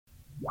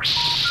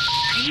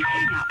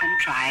and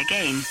try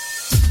again.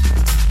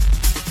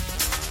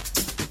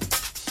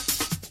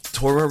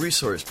 Torah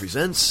Resource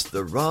presents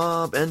The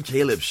Rob and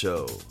Caleb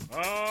Show.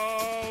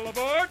 All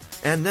aboard!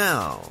 And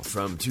now,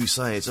 from two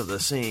sides of the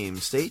same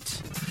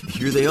state,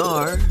 here they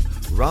are,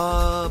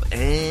 Rob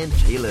and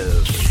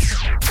Caleb.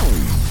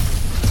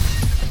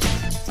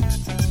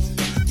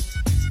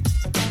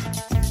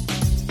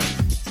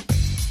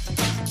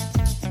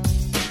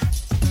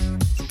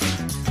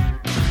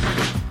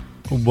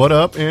 What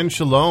up and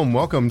shalom.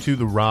 Welcome to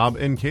The Rob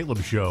and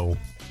Caleb Show.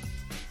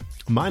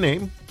 My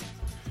name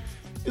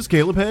is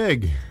Caleb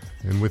Haig.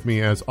 And with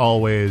me, as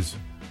always,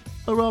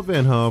 Rob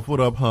Van Huff. What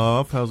up,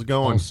 Huff? How's it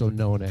going? Also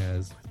known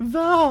as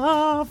The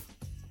Huff.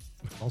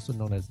 Also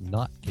known as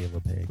not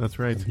Caleb Haig. That's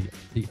right.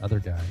 The other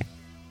guy.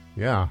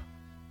 Yeah.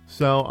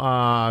 So,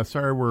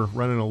 sorry we're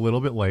running a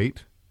little bit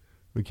late.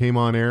 We came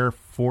on air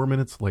 4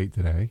 minutes late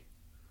today.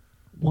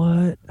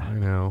 What? I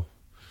know.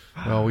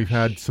 Well, we've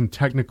had some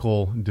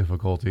technical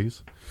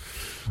difficulties.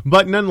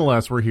 But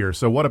nonetheless, we're here.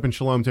 So what up and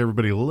shalom to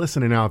everybody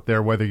listening out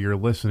there, whether you're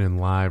listening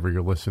live or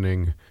you're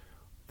listening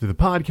to the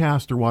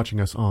podcast or watching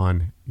us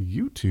on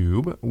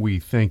YouTube. We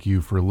thank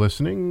you for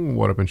listening.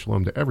 What up and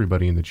shalom to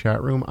everybody in the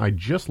chat room. I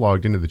just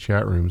logged into the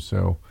chat room,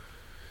 so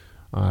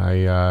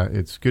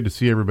it's good to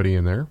see everybody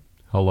in there.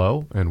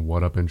 Hello, and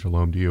what up and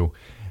shalom to you.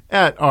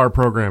 At our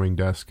programming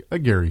desk,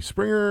 Gary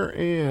Springer,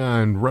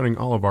 and running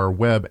all of our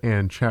web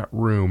and chat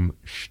room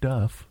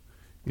stuff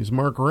is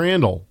Mark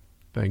Randall.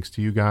 Thanks to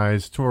you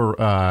guys.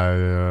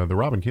 The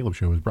Rob and Caleb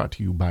Show is brought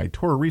to you by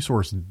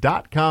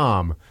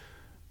TorahResource.com.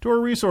 Torah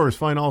Resource,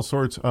 find all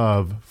sorts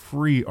of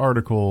free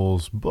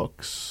articles,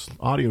 books,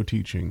 audio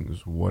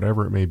teachings,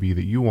 whatever it may be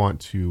that you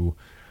want to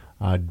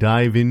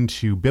dive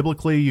into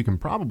biblically. You can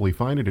probably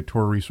find it at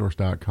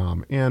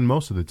TorahResource.com, and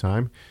most of the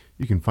time,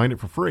 you can find it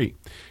for free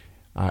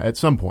at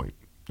some point.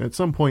 At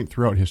some point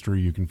throughout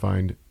history, you can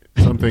find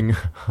something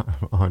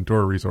on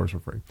Torah Resource for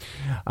free.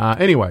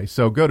 Anyway,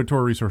 so go to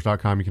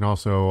TorahResource.com. You can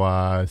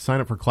also sign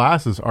up for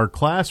classes. Our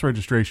class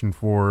registration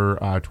for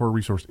Torah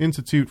Resource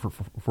Institute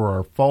for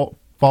our fall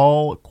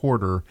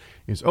quarter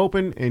is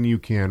open, and you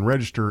can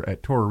register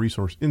at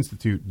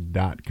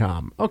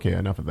TorahResourceInstitute.com. Okay,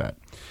 enough of that.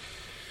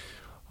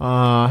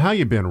 How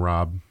you been,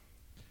 Rob?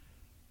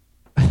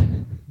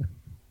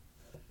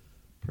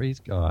 Praise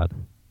God.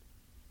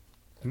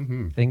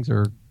 Mm-hmm. Things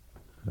are...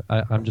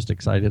 I'm just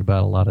excited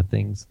about a lot of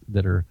things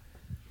that are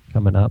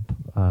coming up,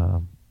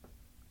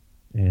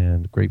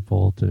 and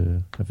grateful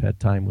to have had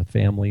time with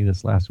family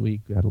this last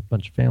week. We had a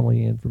bunch of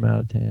family in from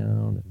out of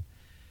town,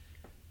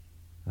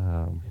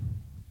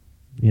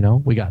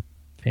 and we got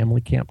family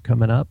camp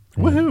coming up.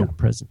 Woohoo! Got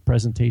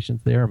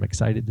presentations there. I'm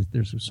excited that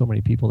there's so many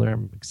people there.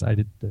 I'm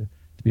excited to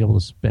be able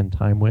to spend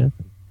time with.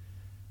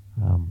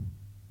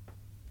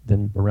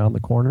 Then around the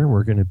corner,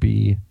 we're going to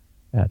be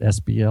at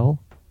SBL,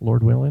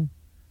 Lord willing.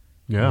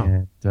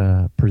 Yeah.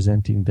 And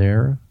presenting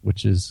there,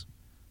 which is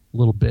a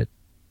little bit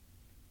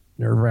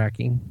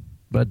nerve-wracking,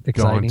 but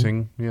exciting.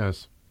 Daunting,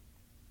 yes.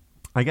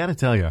 I got to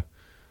tell you,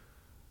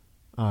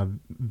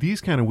 these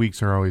kind of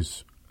weeks are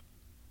always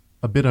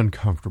a bit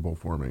uncomfortable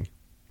for me.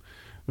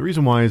 The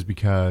reason why is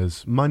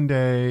because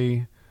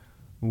Monday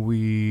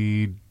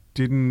we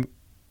didn't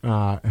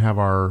have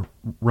our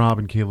Rob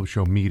and Caleb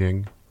Show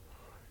meeting,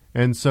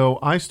 and so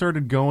I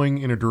started going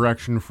in a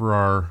direction for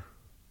our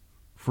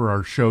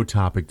show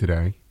topic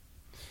today.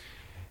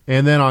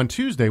 And then on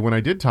Tuesday, when I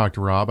did talk to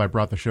Rob, I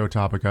brought the show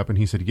topic up, and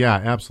he said, yeah,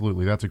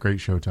 absolutely, that's a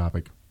great show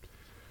topic.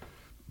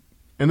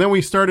 And then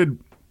we started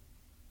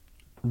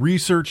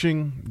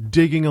researching,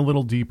 digging a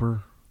little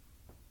deeper,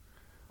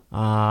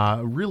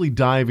 really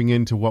diving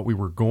into what we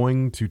were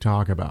going to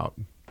talk about.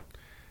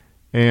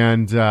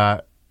 And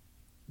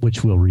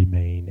which will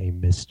remain a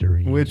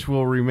mystery.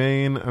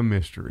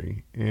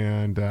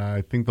 And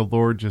I think the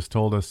Lord just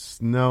told us,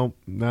 no,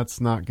 that's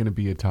not going to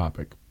be a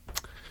topic.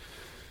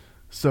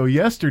 So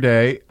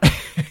yesterday,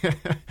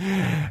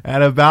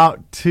 at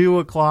about 2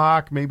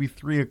 o'clock, maybe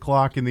 3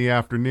 o'clock in the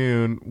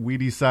afternoon, we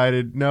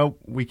decided, nope,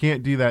 we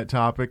can't do that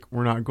topic.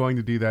 We're not going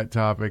to do that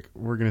topic.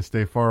 We're going to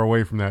stay far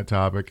away from that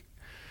topic.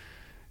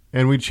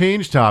 And we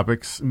changed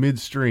topics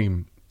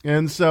midstream.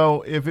 And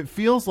so if it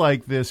feels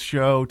like this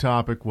show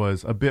topic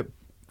was a bit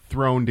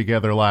thrown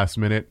together last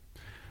minute,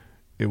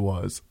 it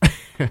was.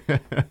 And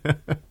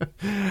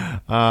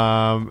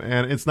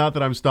it's not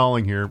that I'm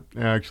stalling here,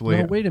 actually.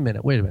 No, wait a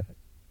minute.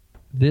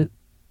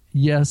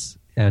 Yes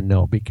and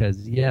no,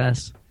 because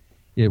yes,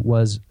 it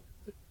was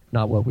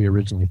not what we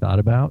originally thought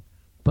about,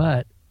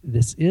 but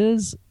this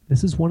is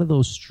one of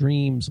those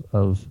streams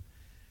of,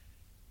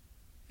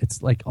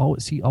 it's like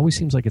always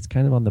seems like it's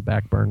kind of on the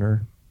back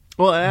burner.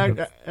 Well,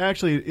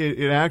 actually,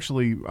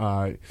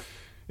 it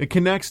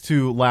connects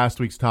to last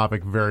week's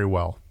topic very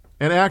well.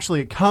 And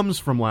actually, it comes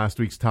from last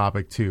week's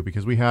topic, too,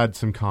 because we had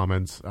some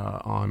comments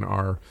on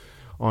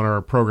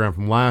our program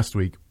from last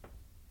week.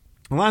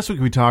 And last week,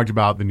 we talked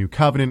about the new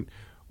covenant.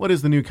 What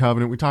is the new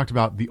covenant? We talked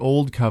about the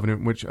old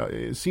covenant, which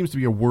seems to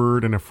be a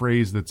word and a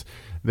phrase that's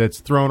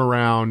thrown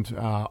around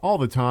all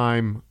the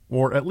time,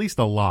 or at least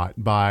a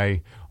lot,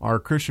 by our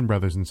Christian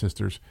brothers and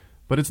sisters.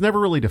 but it's never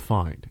really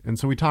defined. And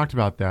so we talked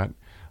about that.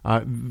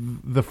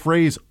 The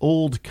phrase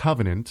Old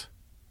Covenant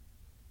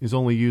is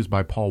only used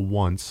by Paul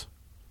once.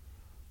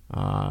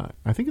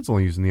 I think it's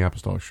only used in the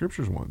Apostolic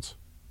Scriptures once.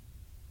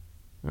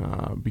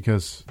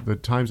 Because the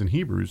times in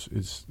Hebrews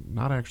is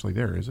not actually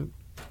there, is it?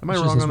 Am I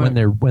wrong on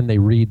that? When they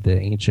read the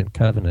ancient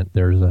covenant,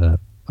 there's a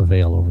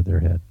veil over their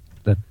head,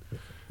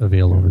 a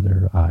veil over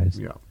their eyes.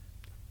 Yeah,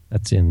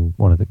 that's in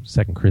one of the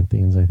 2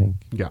 Corinthians, I think.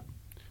 Yeah.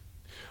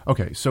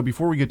 Okay, so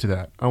before we get to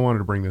that, I wanted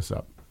to bring this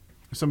up.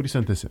 Somebody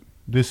sent this in.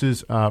 This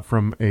is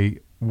from a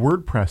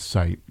WordPress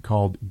site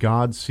called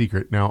God's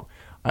Secret. Now,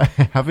 I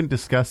haven't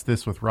discussed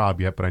this with Rob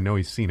yet, but I know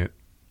he's seen it.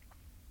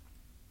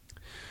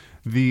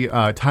 The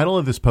title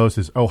of this post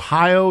is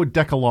Ohio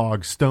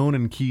Decalogue Stone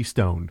and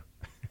Keystone.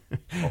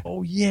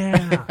 Oh,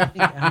 yeah. I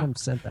think Adam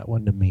sent that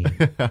one to me.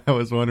 I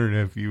was wondering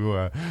if you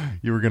were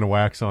going to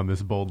wax on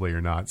this boldly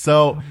or not.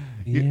 So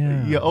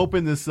you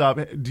open this up.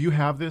 Do you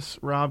have this,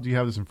 Rob? Do you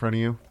have this in front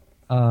of you?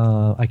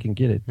 I can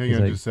get it. Hang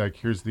on just a sec.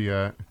 Here's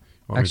the...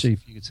 actually,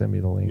 if you could send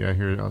me the link. Yeah,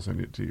 here, I'll send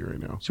it to you right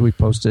now. Should we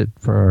post it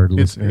for our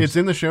listeners? It's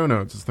in the show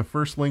notes. It's the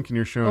first link in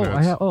your show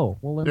notes. Well,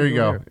 let there me you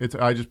go.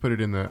 There. I just put it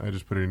in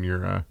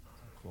your...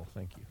 cool,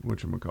 thank you.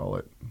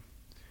 Whatchamacallit.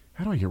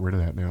 How do I get rid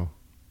of that now?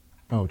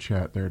 Oh,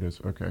 chat. There it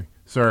is. Okay.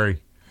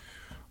 Sorry.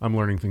 I'm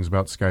learning things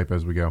about Skype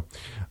as we go.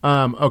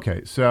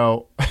 Okay,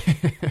 so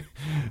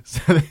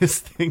this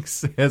thing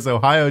says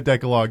Ohio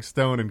Decalogue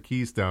Stone and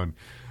Keystone.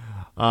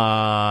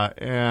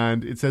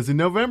 And it says in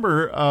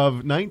November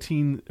of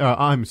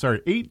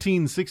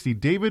 1860,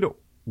 David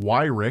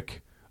Wyrick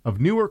of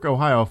Newark,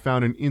 Ohio,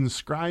 found an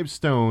inscribed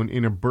stone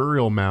in a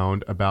burial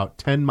mound about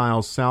 10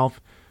 miles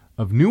south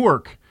of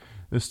Newark.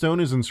 The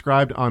stone is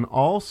inscribed on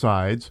all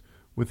sides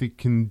with a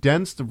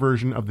condensed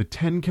version of the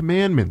Ten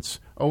Commandments.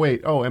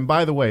 And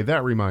by the way,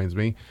 that reminds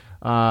me.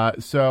 But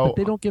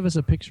they don't give us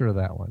a picture of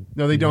that one.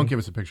 No, they don't give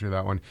us a picture of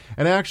that one.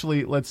 And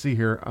actually, let's see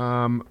here.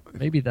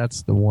 Maybe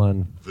that's the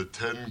one. The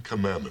Ten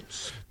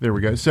Commandments. There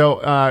we go.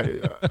 So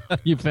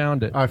you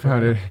found it. I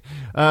found it.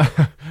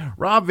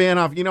 Rob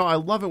Vanoff. I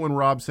love it when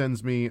Rob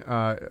sends me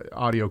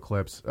audio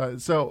clips.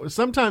 So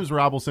sometimes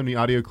Rob will send me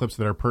audio clips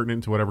that are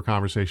pertinent to whatever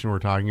conversation we're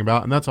talking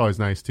about, and that's always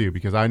nice too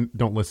because I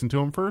don't listen to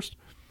them first.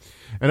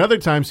 And other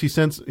times he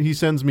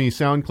sends me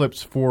sound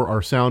clips for our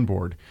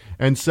soundboard.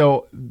 And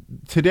so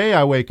today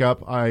I wake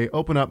up, I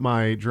open up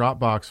my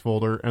Dropbox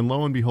folder, and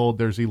lo and behold,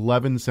 there's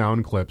 11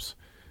 sound clips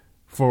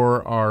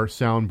for our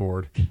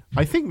soundboard.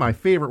 I think my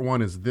favorite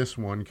one is this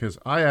one because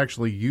I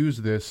actually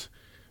used this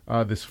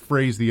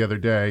phrase the other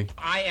day.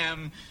 I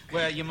am,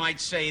 well, you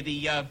might say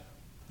the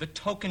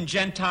token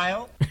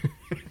Gentile.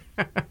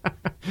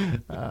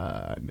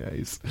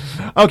 Nice.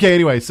 Okay,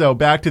 anyway, so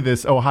back to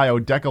this Ohio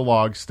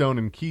Decalogue Stone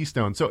and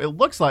Keystone. So it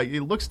looks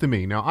to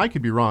me, now I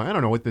could be wrong, I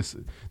don't know what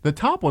the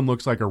top one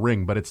looks like a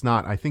ring, but it's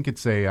not. I think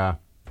it's I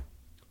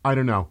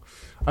don't know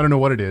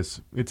what it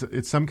is.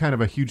 It's some kind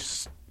of a huge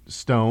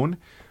stone.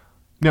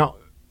 Now,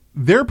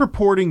 they're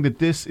purporting that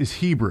this is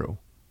Hebrew.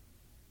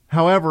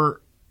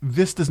 However,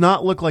 this does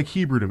not look like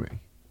Hebrew to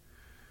me.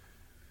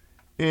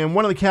 And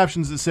one of the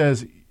captions it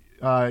says,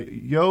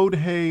 Yod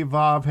He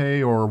Vav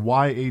He or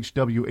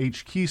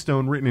YHWH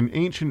Keystone, written in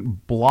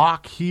ancient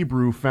block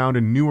Hebrew found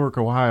in Newark,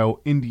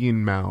 Ohio,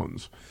 Indian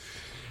mounds.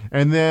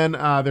 And then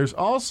there's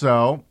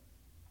also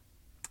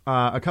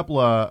a couple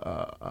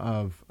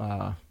of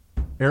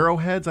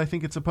arrowheads, I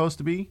think it's supposed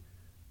to be.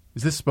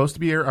 Is this supposed to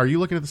be? Are you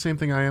looking at the same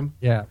thing I am?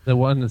 Yeah, the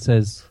one that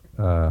says,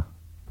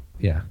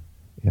 yeah.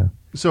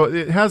 So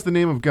it has the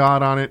name of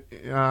God on it.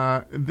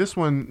 This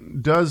one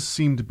does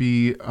seem to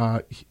be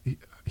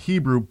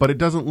Hebrew, but it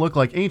doesn't look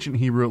like ancient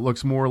Hebrew. It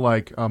looks more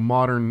like a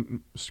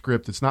modern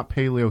script. It's not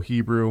Paleo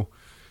Hebrew.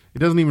 It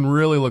doesn't even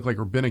really look like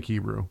Rabbinic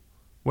Hebrew.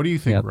 What do you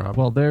think, Rob?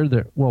 Well,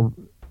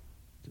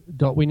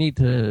 don't we need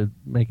to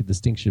make a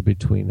distinction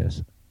between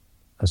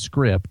a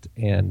script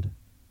and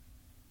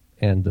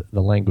the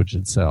language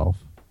itself?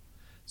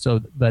 So,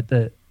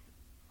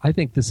 I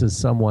think this is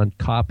someone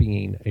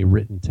copying a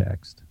written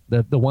text.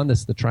 The one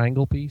that's the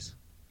triangle piece.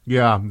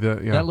 Yeah.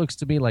 That looks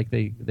to me like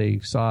they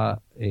saw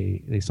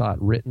it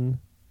written,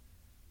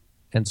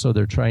 and so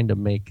they're trying to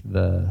make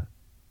the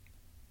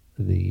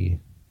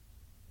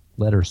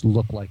letters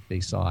look like they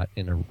saw it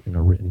in a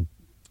written.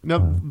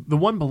 Now, the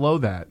one below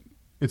that,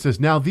 it says,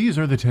 "Now these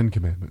are the 10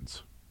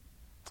 Commandments,"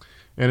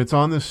 and it's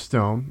on this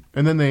stone.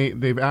 And then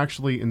they've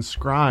actually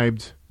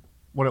inscribed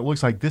what it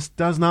looks like. This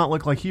does not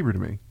look like Hebrew to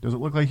me. Does it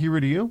look like Hebrew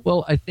to you?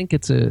 Well, I think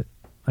it's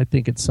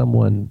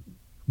someone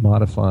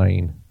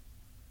modifying,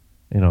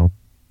 Paleo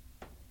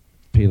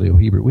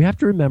Hebrew. We have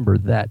to remember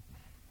that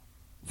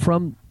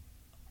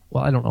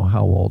I don't know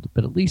how old,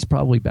 but at least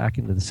probably back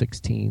into the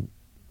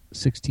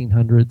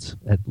 1600s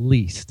at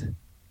least,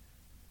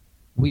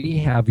 we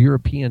have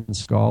European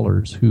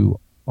scholars who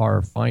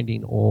are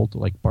finding old,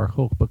 like Bar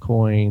Kokhba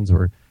coins,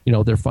 or,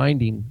 they're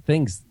finding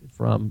things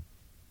from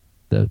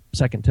the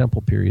Second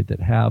Temple period that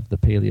have the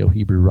Paleo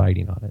Hebrew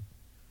writing on it.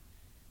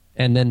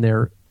 And then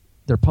they're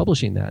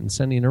publishing that and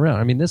sending it around.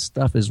 I mean, this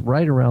stuff is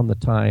right around the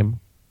time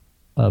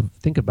of,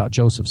 think about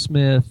Joseph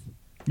Smith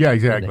Yeah, in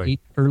exactly. the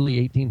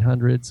early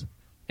 1800s.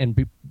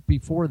 And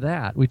before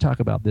that, we talk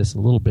about this a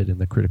little bit in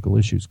the critical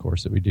issues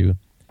course that we do.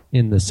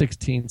 In the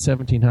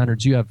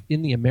 1700s, you have,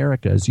 in the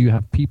Americas, you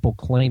have people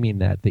claiming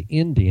that the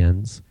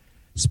Indians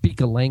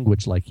speak a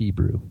language like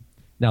Hebrew.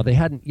 Now, they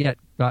hadn't yet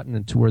gotten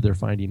into where they're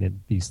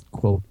finding these,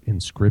 quote,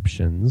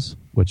 inscriptions,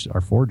 which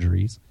are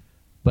forgeries,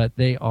 but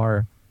they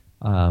are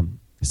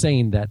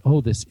saying that,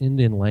 oh, this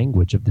Indian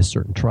language of this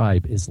certain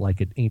tribe is like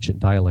an ancient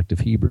dialect of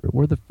Hebrew.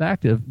 Where the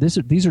fact of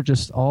these are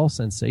just all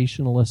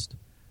sensationalist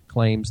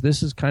claims.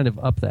 This is kind of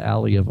up the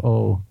alley of,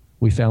 oh,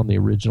 we found the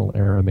original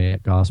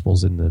Aramaic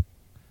Gospels in the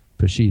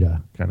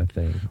Peshitta kind of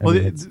thing. Well,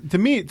 to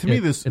me,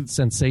 this it's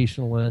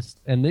sensationalist,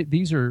 and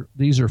these are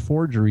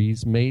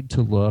forgeries made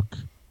to look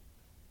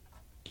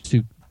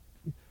to,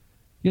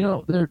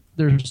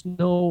 there's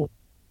no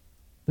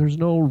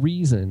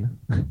reason.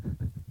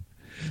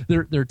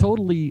 they're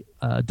totally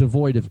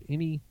devoid of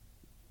any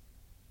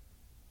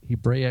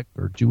Hebraic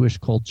or Jewish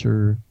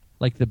culture.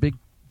 Like the big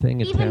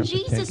thing. Even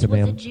Jesus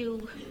was a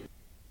Jew.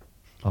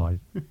 Oh, I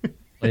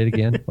play it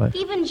again. What?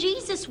 Even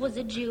Jesus was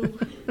a Jew.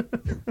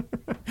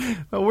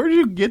 Oh, where did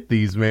you get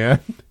these, man?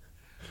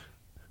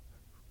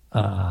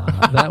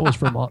 That was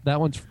from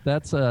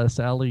that's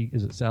Sally.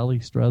 Is it Sally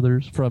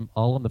Struthers from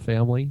All in the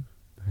Family?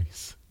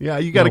 Nice. Yeah,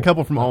 you got a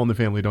couple from All in the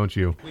Family, don't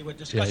you? We were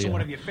discussing one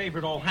of your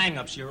favorite old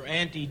hang-ups, your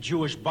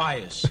anti-Jewish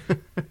bias.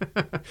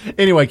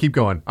 Anyway, keep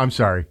going. I'm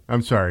sorry.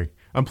 I'm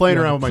playing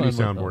around with my new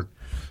soundboard.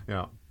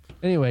 Yeah.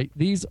 Anyway,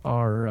 these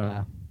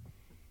are.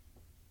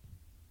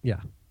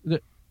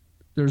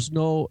 There's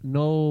no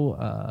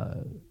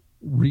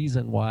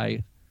reason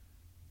why.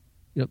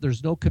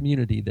 There's no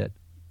community that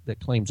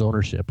claims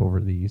ownership over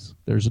these.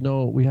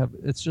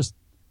 It's just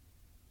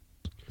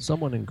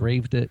someone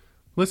engraved it.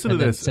 Listen to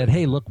this. Said,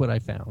 "Hey, look what I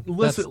found."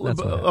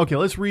 Okay,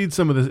 let's read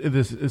some of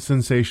this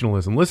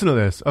sensationalism. Listen to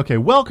this. Okay,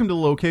 welcome to the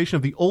location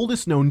of the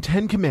oldest known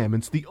 10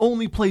 Commandments, the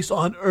only place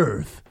on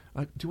earth.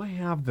 Do I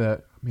have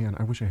the... Man,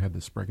 I wish I had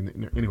this spread in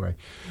there. Anyway,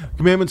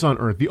 Commandments on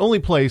earth, the only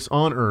place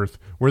on earth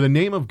where the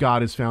name of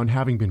God is found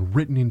having been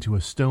written into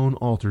a stone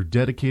altar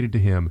dedicated to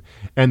him,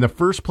 and the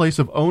first place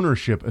of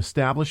ownership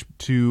established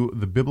to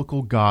the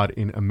biblical God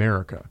in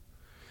America.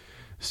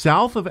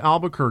 South of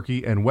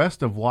Albuquerque and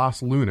west of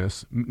Los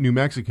Lunas, New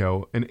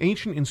Mexico, an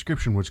ancient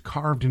inscription was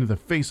carved into the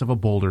face of a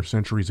boulder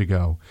centuries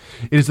ago.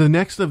 It is the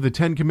next of the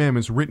 10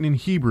 Commandments written in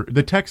Hebrew.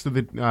 The text of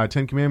the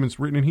 10 Commandments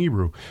written in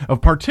Hebrew.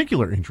 Of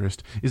particular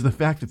interest is the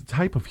fact that the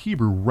type of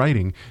Hebrew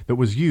writing that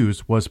was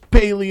used was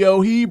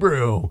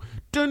Paleo-Hebrew.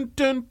 Dun,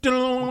 dun,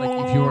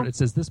 dun. It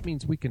says this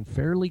means we can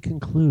fairly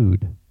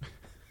conclude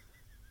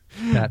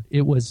that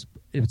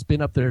it's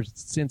been up there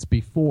since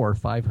before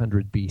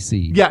 500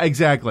 BC. Yeah,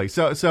 exactly.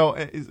 So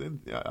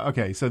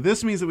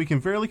this means that we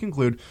can fairly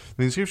conclude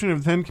the inscription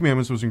of the 10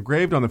 Commandments was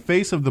engraved on the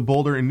face of the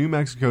boulder in New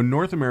Mexico,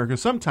 North America,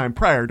 sometime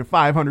prior to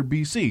 500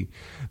 BC.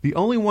 The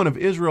only one of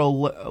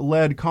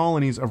Israel-led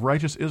colonies of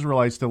righteous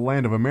Israelites to the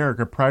land of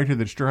America prior to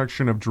the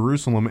destruction of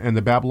Jerusalem and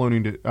the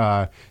Babylonian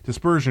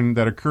dispersion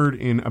that occurred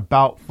in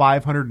about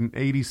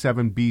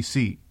 587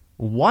 BC.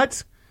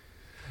 What?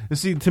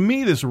 See, to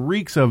me, this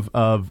reeks of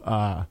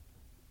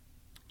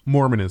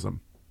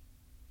Mormonism.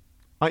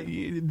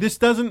 This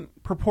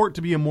doesn't purport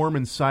to be a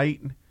Mormon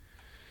site.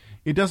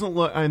 It doesn't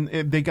look, and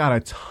they got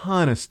a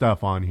ton of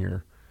stuff on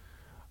here.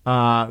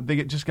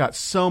 They just got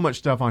so much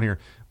stuff on here,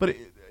 but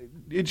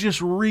it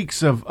just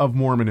reeks of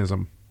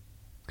Mormonism.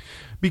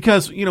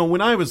 Because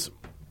when I was,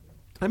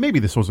 maybe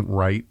this wasn't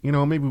right.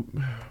 Maybe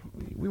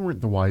we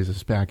weren't the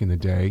wisest back in the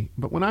day.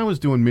 But when I was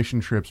doing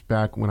mission trips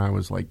back when I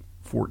was like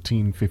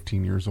 14,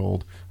 15 years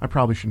old, I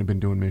probably shouldn't have been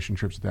doing mission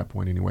trips at that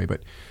point anyway.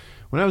 But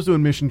when I was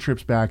doing mission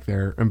trips back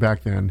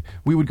then,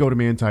 we would go to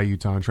Manti,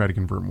 Utah, and try to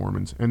convert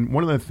Mormons. And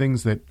one of the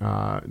things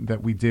that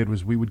we did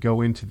was we would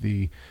go into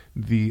the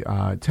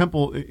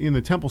temple in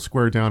the temple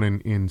square down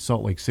in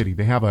Salt Lake City.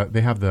 They have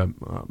the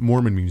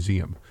Mormon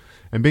Museum,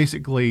 and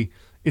basically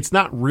it's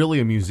not really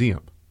a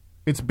museum.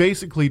 It's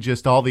basically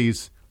just all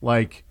these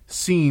like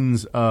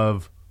scenes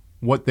of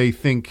what they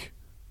think,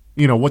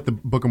 what the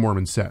Book of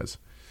Mormon says.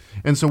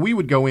 And so we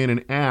would go in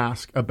and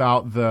ask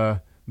about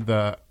the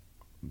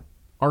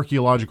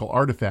archaeological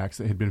artifacts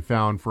that had been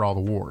found for all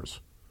the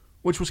wars,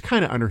 which was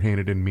kind of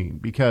underhanded and mean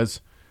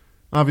because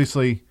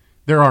obviously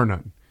there are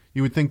none.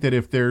 You would think that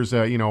if there's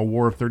a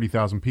war of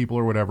 30,000 people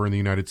or whatever in the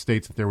United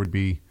States, that there would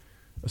be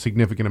a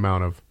significant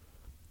amount of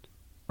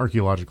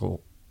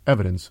archaeological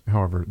evidence.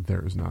 However,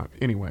 there is not.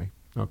 Anyway,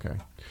 okay.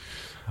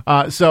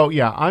 So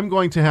yeah, I'm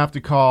going to have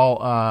to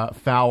call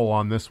foul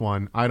on this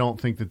one. I don't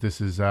think that this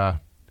is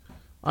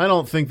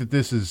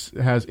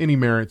has any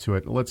merit to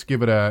it. Let's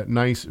give it a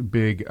nice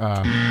big.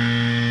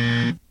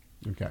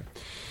 Okay,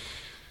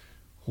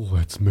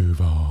 let's move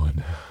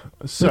on.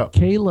 So,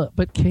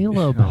 but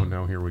Caleb. Oh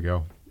no, here we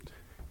go.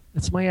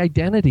 It's my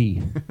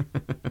identity.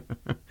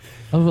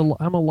 I'm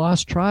a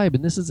lost tribe,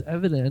 and this is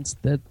evidence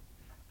that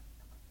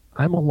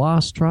I'm a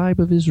lost tribe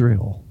of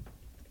Israel.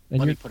 And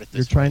Let me put it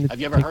this way. Have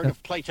you ever heard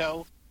of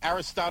Plato,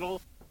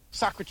 Aristotle,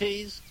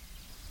 Socrates?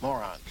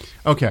 Morons.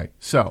 Okay,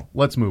 so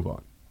let's move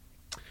on.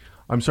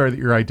 I'm sorry that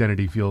your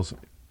identity feels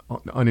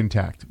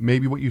unintact.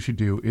 Maybe what you should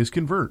do is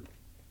convert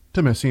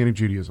to Messianic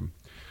Judaism.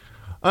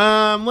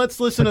 Let's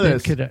listen to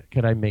this.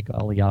 Could I make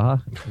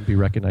Aliyah and be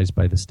recognized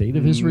by the state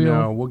of Israel?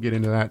 No, we'll get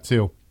into that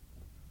too.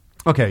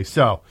 Okay,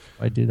 so.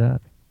 I do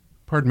that.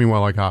 Pardon me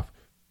while I cough.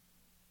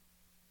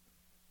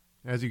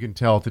 As you can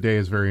tell, today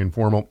is very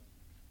informal.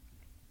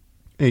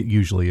 It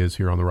usually is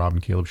here on the Rob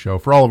and Caleb Show.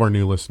 For all of our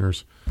new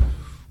listeners,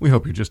 we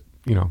hope you just,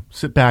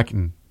 sit back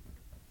and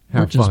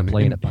have just fun.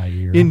 Playing it by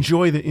ear.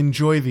 Enjoy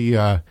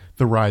the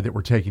ride that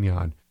we're taking you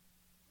on.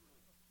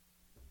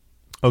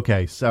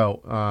 Okay,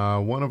 so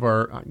one of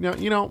our,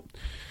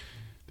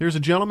 there's a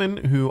gentleman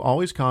who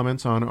always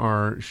comments on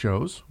our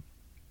shows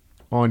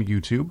on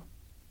YouTube.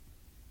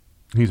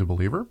 He's a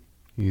believer.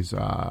 He's,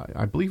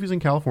 I believe he's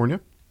in California.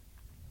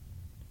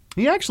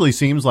 He actually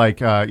seems like,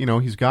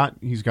 he's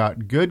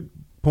got good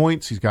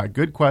points. He's got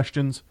good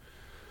questions.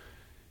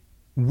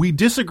 We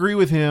disagree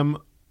with him.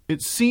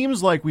 It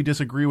seems like we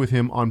disagree with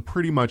him on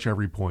pretty much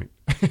every point.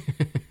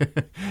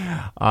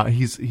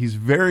 He's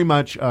very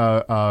much,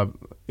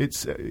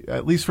 it's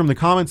at least from the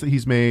comments that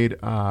he's made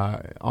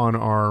on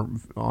our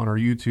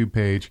YouTube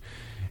page.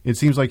 It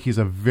seems like he's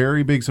a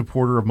very big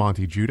supporter of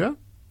Monty Judah.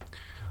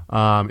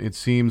 It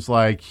seems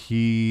like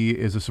he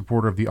is a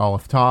supporter of the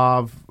Aleph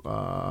Tav.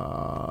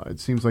 It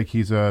seems like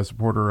he's a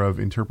supporter of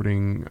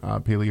interpreting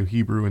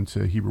Paleo-Hebrew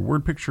into Hebrew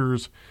word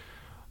pictures.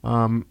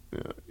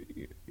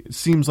 It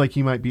seems like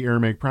he might be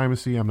Aramaic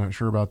primacy. I'm not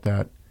sure about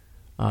that.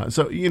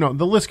 So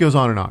the list goes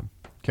on and on.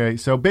 Okay,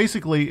 so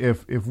basically,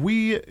 if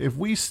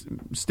we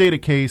state a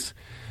case,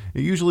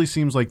 it usually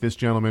seems like this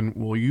gentleman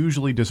will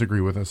usually disagree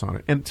with us on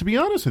it. And to be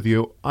honest with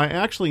you, I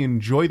actually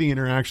enjoy the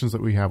interactions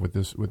that we have with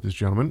this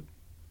gentleman.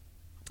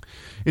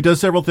 It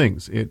does several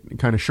things. It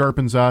kind of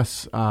sharpens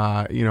us.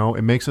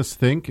 It makes us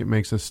think. It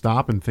makes us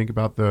stop and think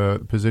about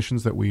the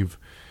positions that we've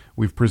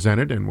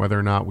presented and whether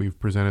or not we've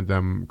presented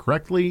them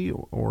correctly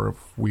or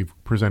if we've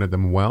presented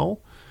them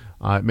well.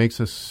 It makes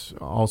us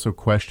also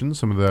question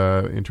some of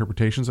the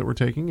interpretations that we're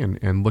taking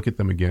and look at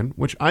them again,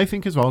 which I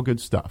think is all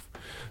good stuff.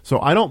 So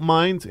I don't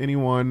mind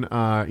anyone,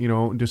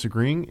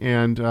 disagreeing.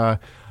 And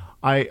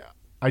I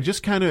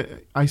just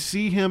I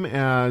see him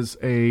as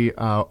a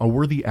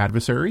worthy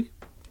adversary.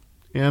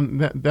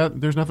 And that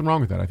there's nothing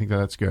wrong with that. I think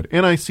that's good.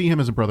 And I see him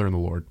as a brother in the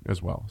Lord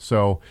as well.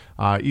 So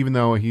even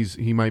though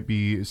he might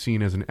be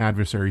seen as an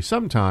adversary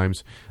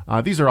sometimes,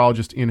 these are all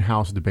just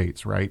in-house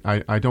debates, right?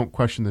 I don't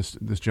question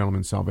this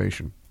gentleman's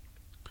salvation.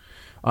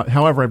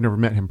 However, I've never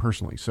met him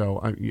personally,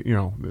 so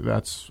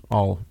that's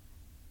all.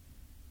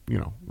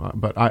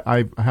 But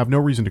I have no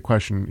reason to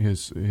question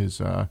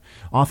his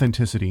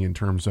authenticity in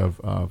terms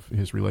of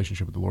his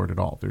relationship with the Lord at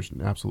all. There's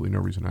absolutely no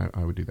reason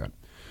I would do that.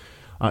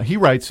 He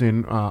writes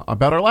in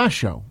about our last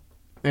show,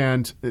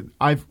 and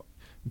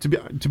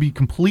to be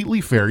completely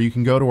fair, you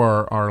can go to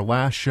our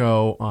last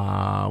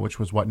show, which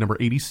was number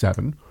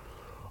 87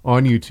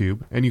 on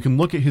YouTube, and you can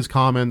look at his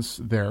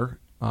comments there.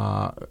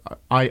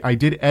 I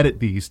did edit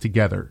these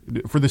together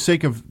for the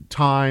sake of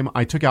time.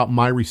 I took out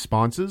my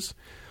responses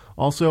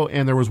also,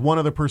 and there was one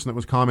other person that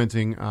was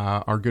commenting.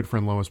 Our good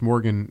friend Lois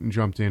Morgan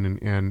jumped in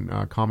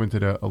and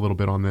commented a little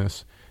bit on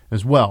this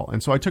as well.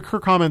 And so I took her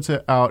comments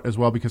out as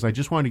well because I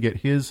just wanted to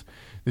get this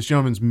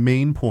gentleman's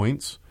main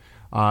points.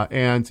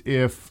 And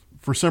if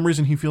for some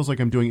reason he feels like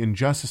I'm doing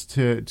injustice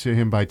to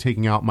him by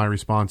taking out my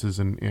responses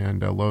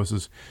and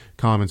Lois's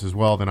comments as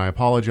well, then I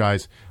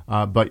apologize.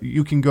 But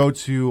you can go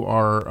to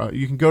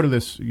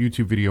this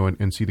YouTube video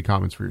and see the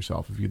comments for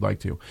yourself if you'd like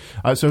to.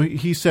 So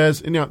he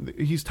says,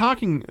 he's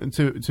talking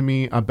to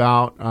me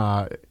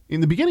about,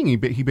 in the beginning,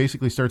 he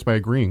basically starts by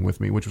agreeing with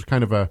me, which was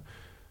kind of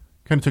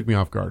took me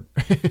off guard,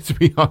 to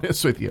be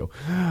honest with you.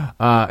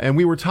 And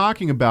we were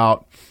talking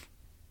about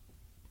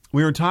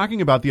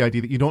the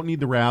idea that you don't need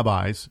the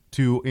rabbis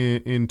to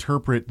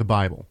interpret the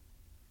Bible.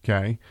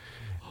 Okay.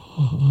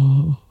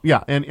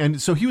 Yeah. And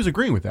so he was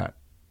agreeing with that.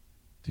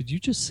 Did you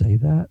just say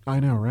that? I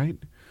know, right?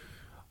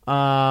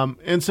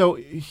 And so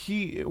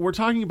we're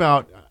talking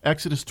about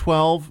Exodus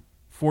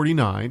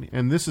 12:49,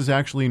 and this is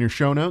actually in your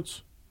show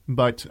notes,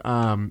 but,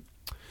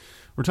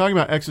 we're talking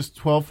about Exodus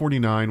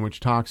 12:49,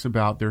 which talks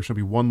about there shall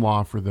be one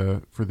law for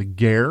the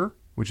ger,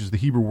 which is the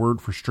Hebrew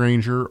word for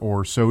stranger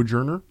or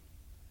sojourner,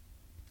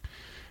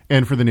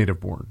 and for the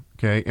native born.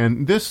 Okay,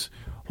 and this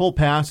whole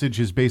passage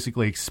is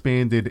basically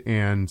expanded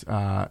and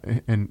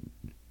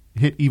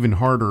hit even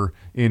harder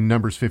in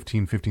Numbers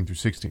 15 through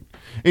 16.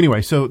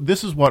 Anyway, so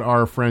this is what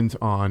our friend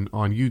on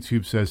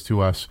YouTube says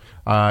to us.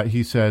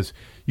 He says,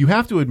 you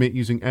have to admit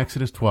using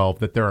Exodus 12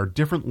 that there are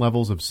different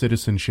levels of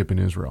citizenship in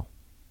Israel.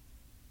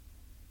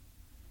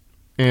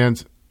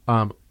 And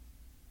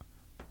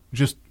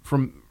just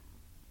from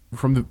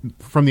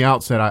the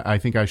outset, I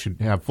think I should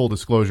have full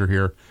disclosure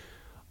here.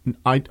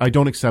 I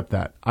don't accept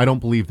that. I don't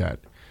believe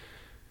that.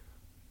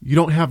 You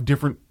don't have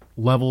different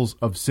levels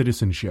of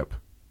citizenship.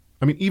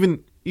 I mean,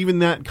 even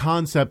that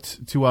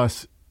concept to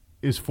us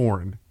is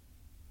foreign.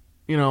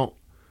 Barack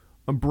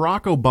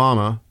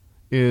Obama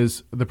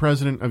is the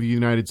president of the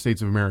United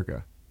States of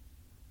America,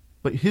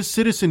 but his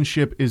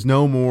citizenship is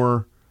no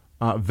more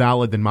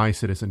valid than my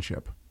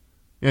citizenship.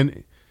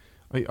 And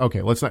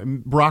okay, let's not.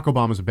 Barack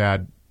Obama's a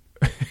bad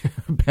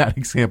bad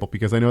example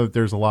because I know that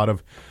there's a lot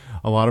of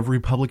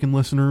Republican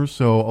listeners,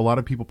 so a lot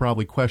of people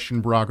probably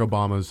question Barack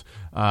Obama's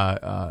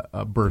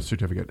birth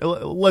certificate.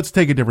 Let's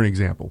take a different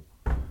example.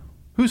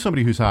 Who's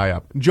somebody who's high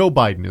up? Joe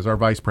Biden is our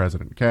vice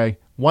president. Okay,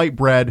 white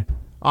bread,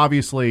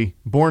 obviously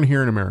born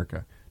here in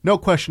America. No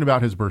question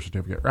about his birth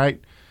certificate,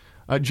 right?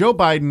 Joe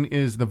Biden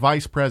is the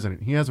vice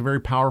president. He has a very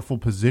powerful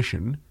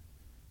position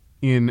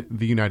in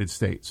the United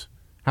States.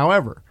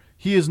 However,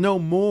 he is no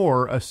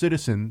more a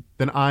citizen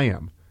than I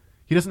am.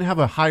 He doesn't have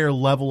a higher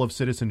level of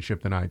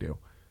citizenship than I do.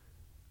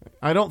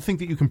 I don't think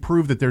that you can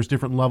prove that there's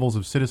different levels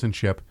of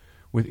citizenship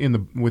within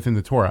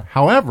the Torah.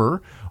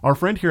 However, our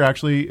friend here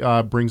actually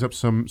brings up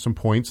some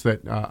points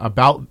that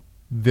about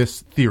this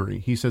theory.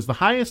 He says the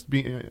highest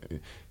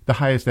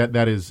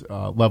that is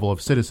level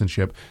of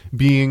citizenship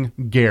being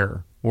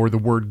ger, or the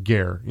word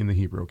ger in the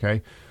Hebrew.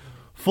 Okay,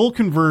 full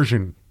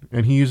conversion,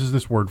 and he uses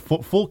this word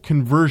full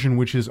conversion,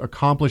 which is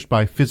accomplished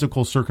by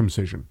physical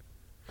circumcision.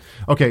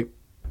 Okay.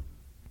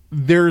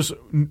 Wait a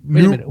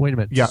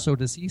minute. Yeah. So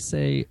does he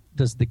say,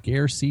 does the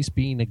ger cease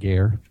being a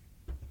ger?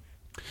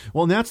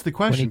 Well, and that's the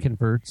question. When he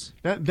converts?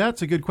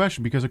 That's a good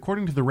question, because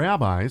according to the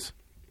rabbis,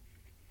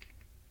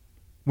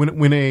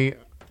 I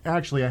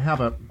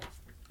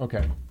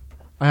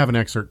have an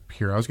excerpt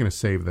here. I was going to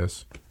save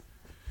this.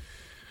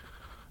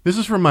 This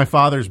is from my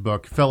father's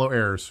book, Fellow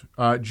Heirs,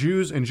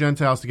 Jews and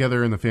Gentiles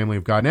Together in the Family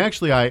of God. And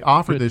actually, I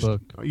offered Good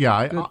book.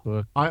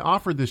 I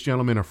offered this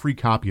gentleman a free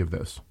copy of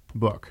this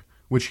book,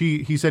 which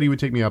he said he would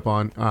take me up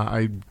on.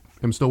 I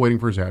am still waiting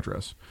for his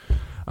address.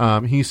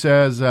 He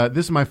says,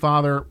 this is my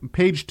father,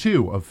 page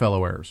 2 of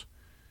Fellow Heirs.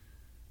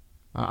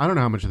 I don't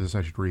know how much of this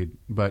I should read,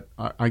 but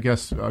I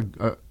guess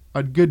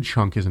a good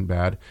chunk isn't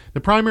bad. The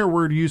primary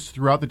word used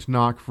throughout the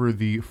Tanakh for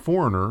the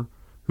foreigner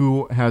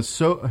who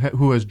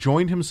has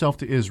joined himself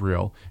to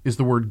Israel is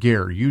the word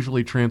ger,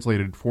 usually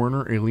translated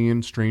foreigner,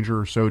 alien, stranger,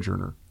 or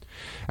sojourner.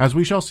 As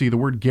we shall see, the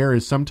word ger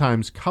is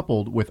sometimes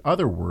coupled with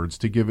other words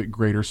to give it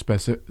greater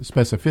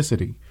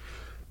specificity.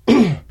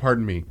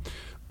 Pardon me.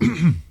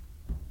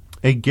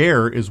 A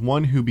ger is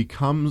one who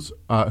because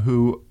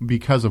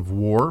of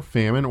war,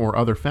 famine, or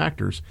other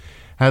factors,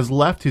 has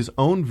left his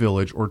own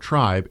village or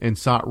tribe and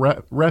sought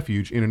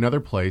refuge in another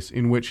place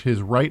in which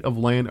his right of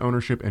land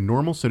ownership and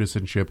normal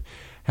citizenship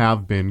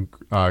have been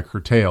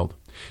curtailed.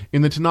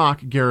 In the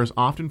Tanakh, ger is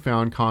often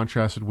found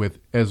contrasted with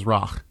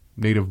ezrach,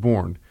 native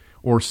born,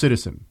 or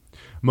citizen.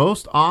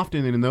 Most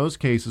often in those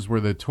cases where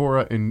the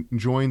Torah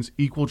enjoins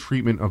equal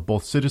treatment of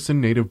both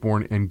citizen, native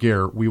born, and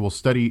ger, we will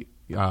study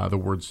the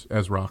words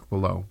ezrach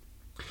below.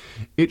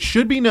 It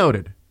should be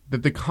noted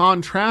that the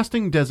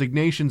contrasting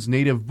designations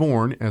native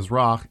born,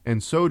 ezrach,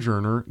 and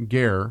sojourner,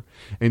 ger,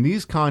 in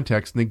these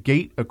contexts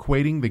negate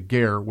equating the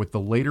ger with the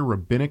later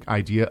rabbinic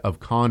idea of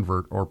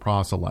convert or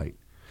proselyte.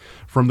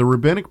 From the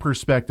rabbinic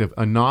perspective,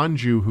 a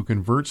non-Jew who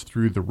converts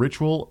through the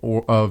ritual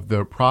of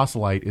the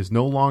proselyte is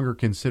no longer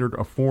considered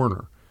a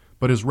foreigner,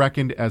 but is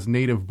reckoned as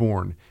native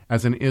born,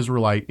 as an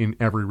Israelite in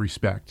every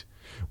respect.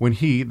 When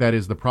he, that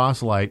is the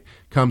proselyte,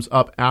 comes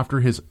up after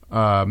his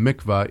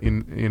mikvah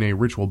in a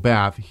ritual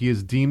bath, he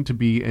is deemed to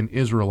be an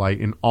Israelite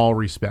in all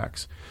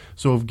respects.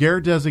 So if ger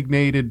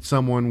designated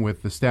someone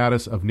with the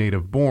status of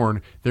native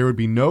born, there would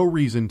be no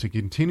reason to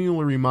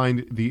continually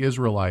remind the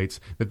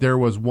Israelites that there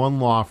was one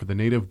law for the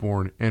native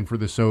born and for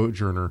the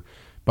sojourner.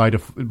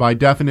 By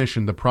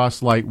definition, the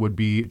proselyte would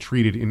be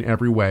treated in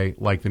every way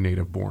like the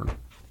native born.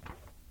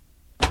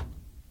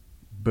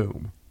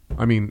 Boom.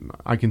 I mean,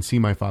 I can see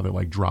my father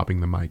like dropping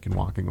the mic and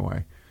walking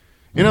away.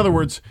 In other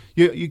words,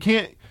 you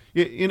can't.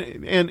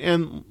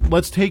 And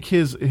let's take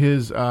his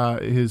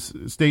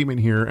statement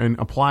here and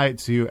apply it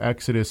to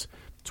Exodus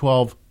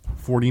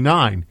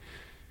 12:49.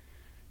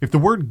 If the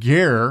word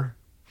ger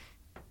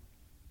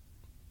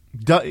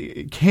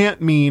can't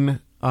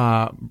mean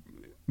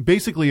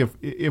basically,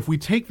 if we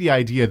take the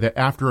idea that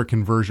after a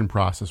conversion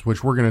process,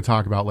 which we're going to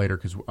talk about later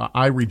because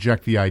I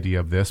reject the idea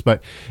of this,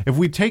 but if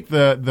we take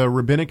the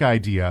rabbinic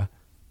idea,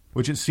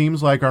 which it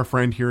seems like our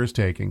friend here is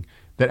taking,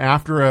 that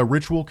after a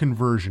ritual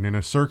conversion and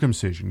a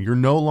circumcision, you're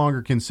no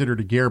longer considered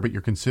a ger, but you're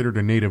considered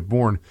a native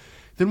born,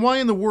 then why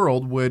in the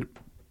world would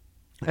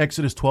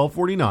Exodus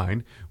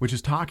 12:49, which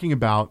is talking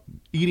about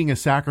eating a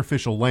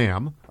sacrificial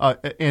lamb,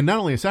 and not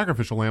only a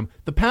sacrificial lamb,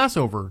 the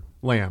Passover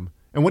lamb.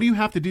 And what do you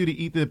have to do to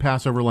eat the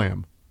Passover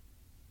lamb?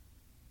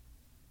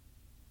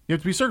 You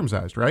have to be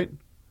circumcised, right?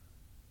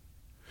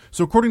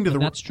 So according to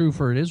that's true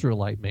for an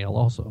Israelite male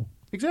also.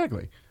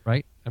 Exactly.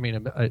 Right? I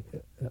mean,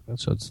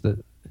 so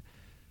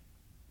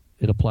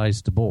it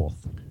applies to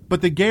both.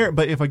 But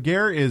if a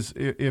ger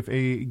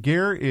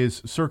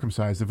is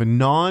circumcised, if a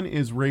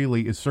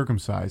non-Israeli is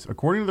circumcised,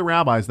 according to the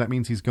rabbis, that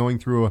means he's going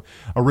through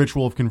a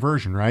ritual of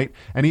conversion, right?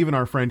 And even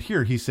our friend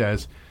here, he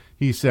says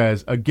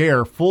a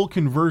ger, full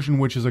conversion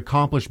which is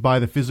accomplished by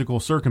the physical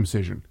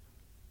circumcision.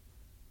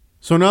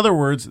 So in other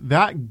words,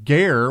 that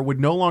ger would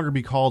no longer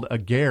be called a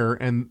ger,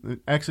 and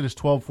Exodus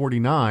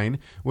 12:49,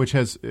 which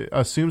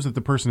assumes that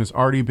the person has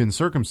already been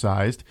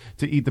circumcised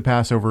to eat the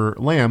Passover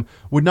lamb,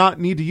 would not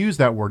need to use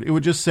that word. It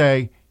would just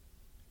say,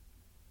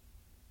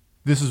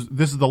 this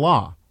is the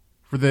law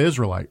for the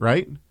Israelite,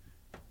 right?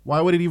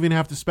 Why would it even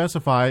have to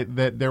specify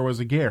that there was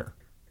a ger?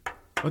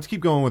 Let's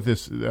keep going with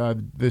this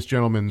this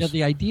gentleman's... Yeah,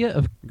 the idea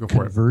of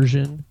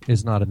conversion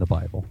is not in the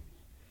Bible.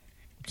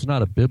 It's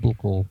not a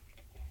biblical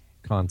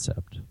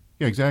concept.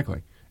 Yeah,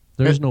 exactly.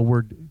 There's no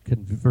word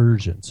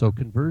conversion. So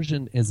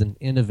conversion is an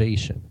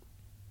innovation.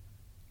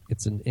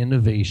 It's an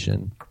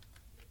innovation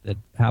that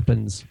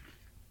happens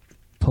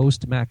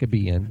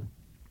post-Maccabean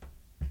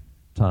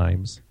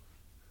times,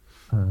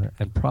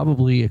 and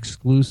probably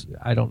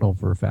I don't know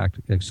for a fact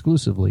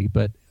exclusively,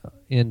 but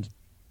in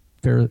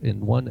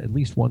at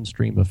least one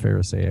stream of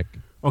Pharisaic.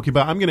 Okay,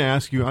 but I'm going to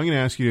ask you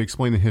to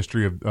explain the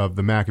history of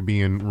the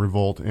Maccabean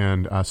revolt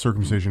and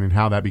circumcision and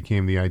how that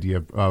became the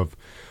idea of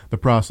the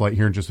proselyte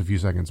here in just a few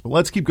seconds. But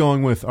let's keep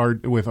going with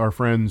our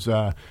friends.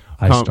 I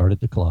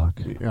started the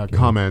clock.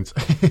 Comments.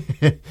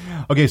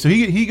 Okay, so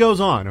he goes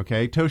on.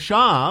 Okay,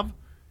 Toshav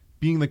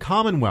being the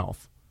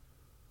commonwealth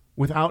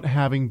without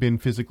having been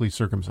physically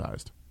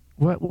circumcised.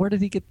 Where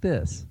did he get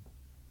this?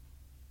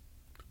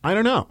 I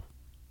don't know.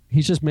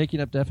 He's just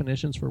making up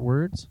definitions for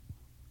words?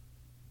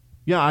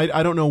 Yeah,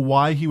 I don't know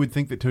why he would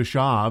think that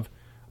Toshav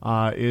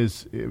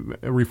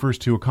refers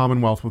to a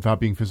commonwealth without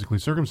being physically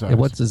circumcised.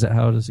 Yeah,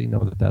 how does he know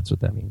that that's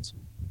what that means?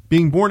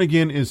 Being born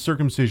again is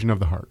circumcision of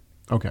the heart.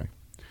 Okay.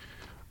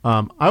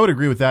 I would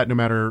agree with that no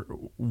matter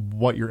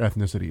what your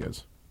ethnicity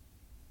is.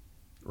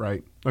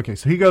 Right. Okay,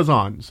 so he goes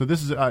on. So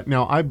this is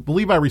now I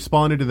believe I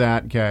responded to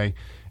that, okay?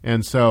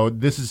 And so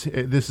this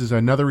is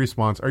another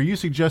response. Are you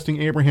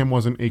suggesting Abraham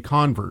wasn't a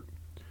convert?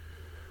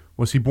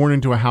 Was he born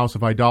into a house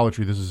of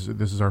idolatry? This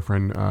is our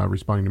friend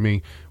responding to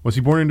me. Was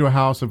he born into a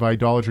house of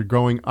idolatry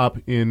growing up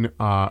in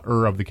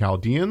Ur of the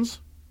Chaldeans?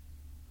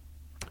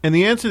 And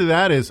the answer to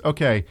that is,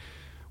 okay,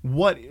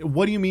 what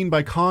do you mean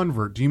by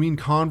convert? Do you mean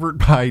convert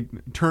by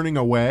turning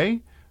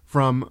away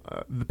from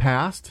the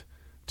past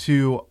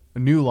to a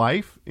new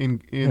life?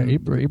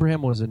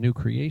 Abraham was a new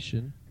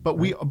creation. But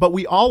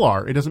we all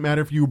are. It doesn't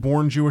matter if you were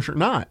born Jewish or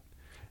not.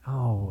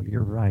 Oh,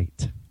 you're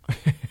right.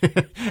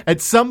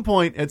 At some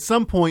point,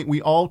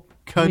 we all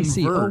convert.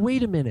 Oh,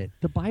 wait a minute.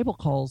 The Bible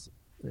calls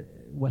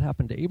what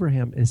happened to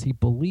Abraham is he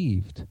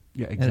believed.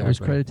 Yeah, exactly. And it was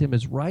credited to him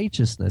as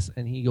righteousness,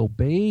 and he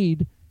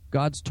obeyed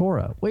God's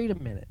Torah. Wait a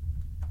minute.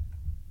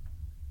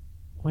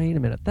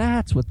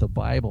 That's what the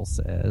Bible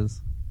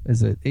says, is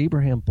that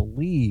Abraham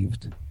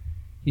believed.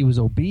 He was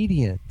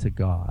obedient to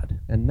God,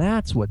 and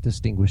that's what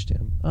distinguished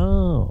him.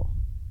 Oh.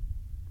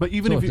 But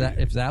even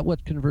if that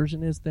what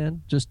conversion is,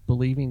 then just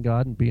believing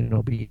God and being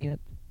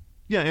obedient.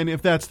 Yeah, and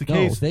if that's the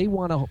case, they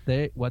want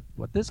to. What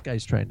this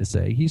guy's trying to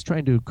say, he's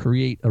trying to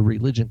create a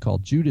religion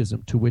called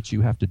Judaism to which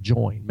you have to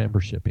join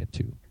membership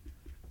into.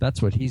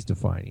 That's what he's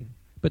defining.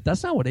 But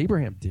that's not what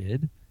Abraham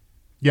did.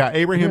 Yeah,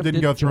 Abraham didn't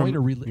go through.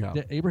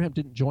 Abraham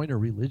didn't join a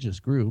religious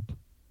group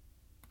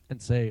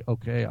and say,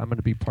 "Okay, I'm going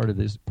to be part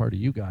of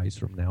you guys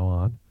from now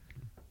on."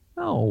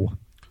 No.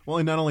 Well,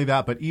 and not only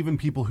that, but even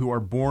people who are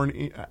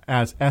born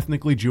as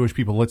ethnically Jewish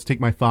people. Let's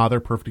take my father,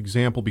 perfect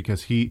example,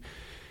 because he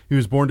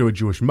was born to a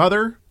Jewish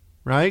mother.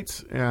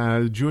 Right?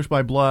 Jewish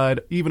by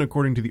blood. Even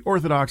according to the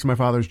Orthodox, my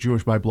father's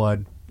Jewish by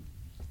blood.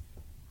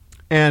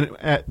 And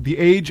at the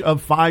age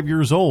of 5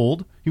 years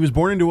old, he was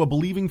born into a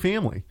believing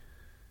family.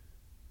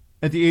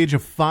 At the age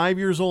of 5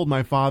 years old,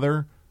 my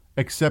father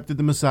accepted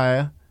the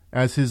Messiah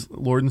as his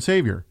Lord and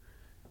Savior.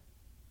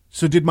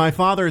 So did my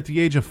father at the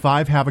age of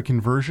 5 have a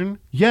conversion?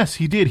 Yes,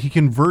 he did. He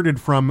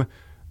converted from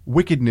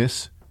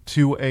wickedness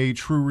to a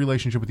true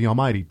relationship with the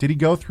Almighty. Did he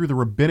go through the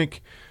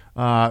rabbinic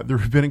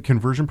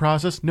conversion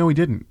process? No, he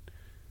didn't.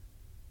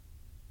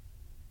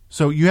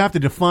 So you have to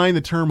define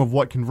the term of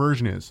what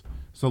conversion is.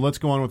 So let's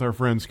go on with our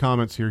friend's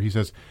comments here. He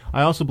says,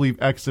 I also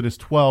believe Exodus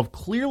 12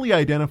 clearly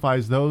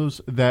identifies those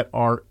that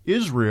are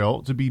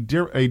Israel to be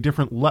in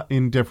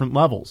different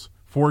levels.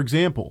 For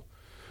example,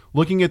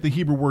 looking at the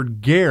Hebrew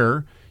word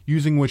ger,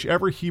 using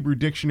whichever Hebrew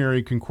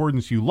dictionary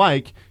concordance you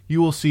like, you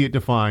will see it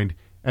defined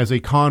as a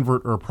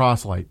convert or a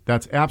proselyte.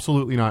 That's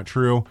absolutely not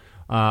true.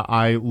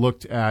 I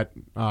looked at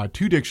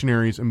 2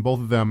 dictionaries, and both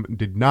of them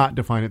did not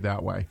define it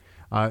that way.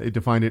 It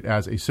defined it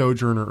as a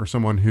sojourner or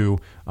someone who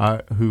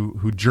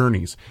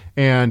journeys.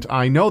 And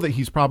I know that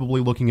he's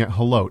probably looking at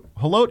halot.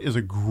 Halot is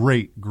a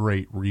great,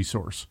 great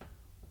resource.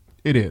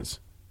 It is.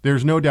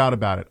 There's no doubt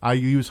about it. I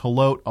use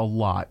halot a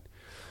lot.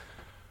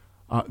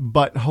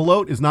 But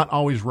halot is not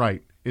always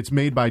right. It's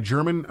made by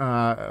German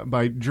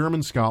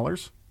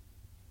scholars,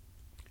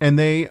 and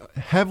they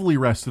heavily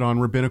rested on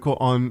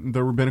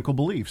the rabbinical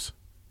beliefs.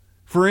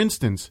 For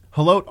instance,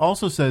 halot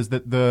also says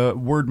that the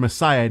word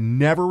Messiah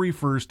never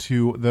refers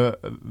to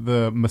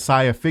the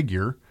Messiah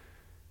figure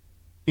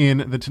in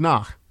the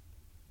Tanakh.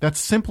 That's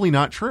simply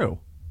not true.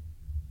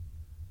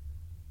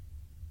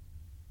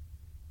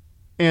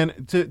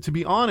 And to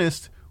be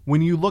honest,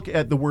 when you look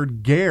at the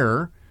word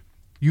ger,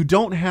 you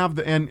don't have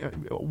the,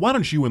 and why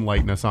don't you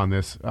enlighten us on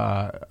this,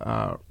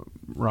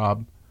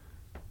 Rob?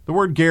 The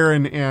word ger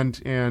and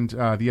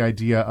the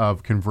idea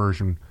of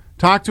conversion.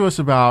 Talk to us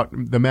about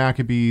the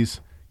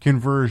Maccabees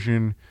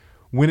conversion,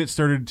 when it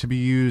started to be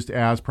used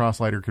as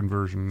proselyte or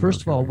conversion.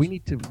 First of all, we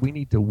need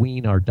to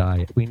wean our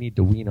diet. We need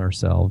to wean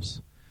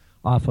ourselves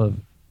off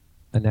of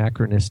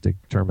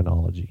anachronistic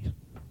terminology.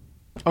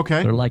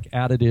 Okay. They're like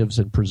additives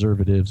and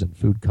preservatives and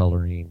food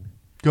coloring.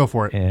 Go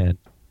for it. And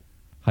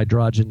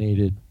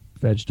hydrogenated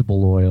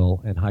vegetable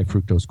oil and high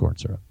fructose corn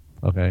syrup.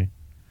 Okay.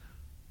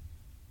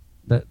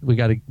 That we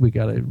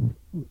gotta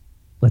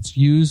let's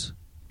use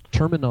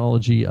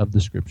terminology of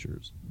the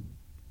scriptures.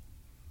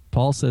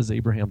 Paul says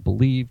Abraham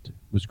believed,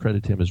 was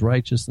credited to him as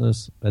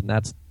righteousness, and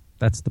that's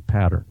the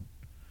pattern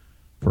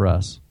for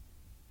us.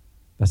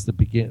 That's the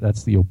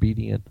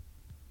obedient.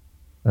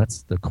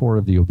 That's the core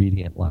of the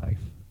obedient life,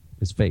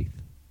 is faith.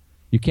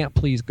 You can't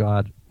please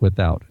God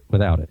without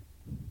it.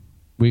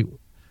 We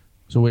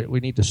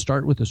need to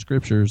start with the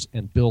scriptures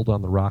and build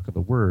on the rock of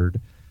the word,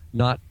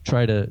 not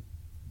try to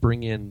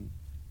bring in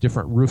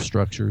different roof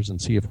structures and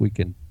see if we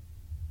can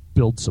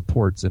build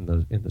supports in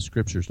the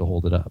scriptures to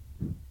hold it up.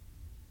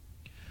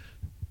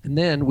 And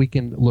then we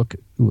can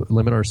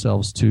limit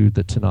ourselves to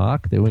the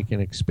Tanakh. Then we can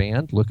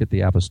expand, look at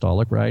the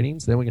apostolic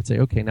writings. Then we can say,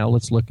 okay, now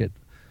let's look at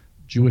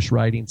Jewish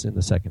writings in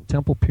the Second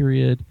Temple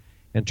period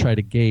and try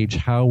to gauge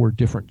how were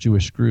different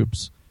Jewish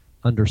groups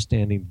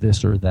understanding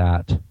this or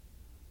that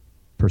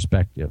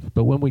perspective.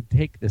 But when we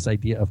take this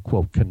idea of,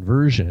 quote,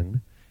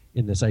 conversion,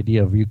 in this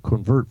idea of you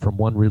convert from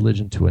one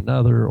religion to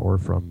another or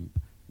from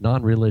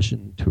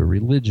non-religion to a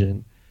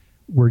religion,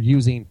 we're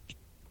using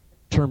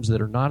terms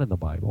that are not in the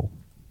Bible.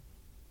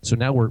 So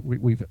now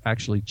we've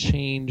actually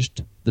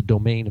changed the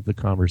domain of the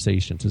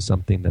conversation to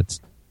something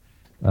that's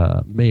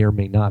may or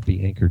may not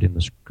be anchored in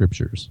the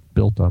scriptures,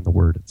 built on the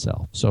word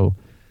itself. So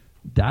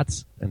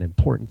that's an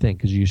important thing,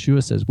 because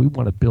Yeshua says we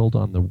want to build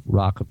on the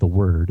rock of the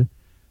word,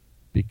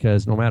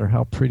 because no matter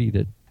how pretty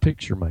the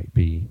picture might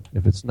be,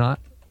 if it's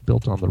not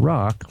built on the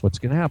rock, what's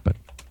going to happen?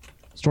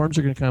 Storms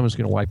are going to come, it's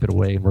going to wipe it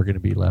away, and we're going to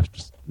be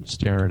left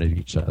staring at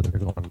each other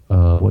going,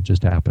 what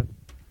just happened?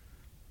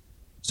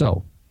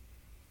 So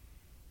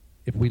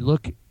if we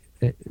look,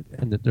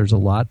 and there's a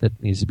lot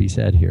that needs to be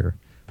said here,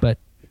 but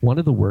one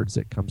of the words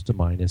that comes to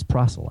mind is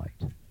proselyte,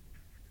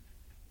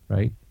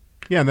 right?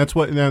 Yeah, and that's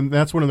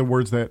one of the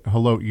words that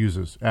Halot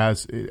uses.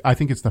 As I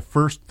think it's the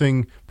first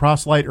thing,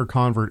 proselyte or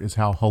convert is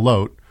how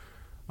Halot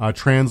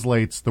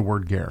translates the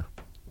word ger.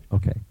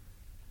 Okay.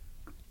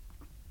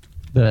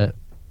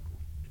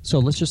 So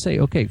let's just say,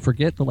 okay,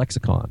 forget the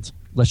lexicons.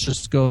 Let's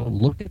just go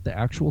look at the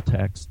actual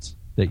texts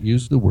that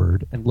use the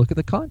word and look at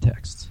the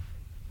contexts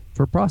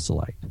for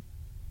proselyte.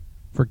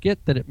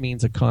 Forget that it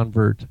means a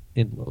convert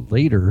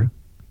later.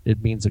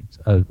 It means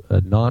a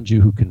non-Jew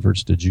who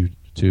converts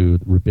to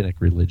rabbinic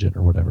religion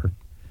or whatever.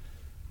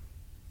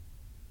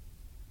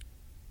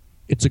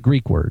 It's a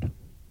Greek word.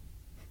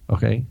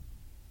 Okay?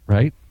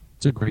 Right?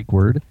 It's a Greek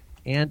word.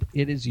 And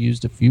it is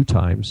used a few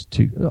times,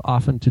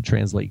 often to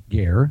translate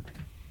ger,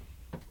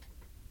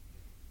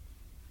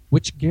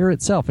 which ger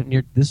itself,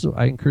 and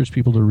I encourage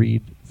people to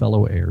read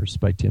Fellow Heirs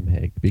by Tim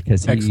Hegg,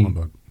 because he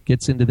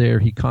gets into there,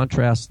 he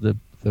contrasts the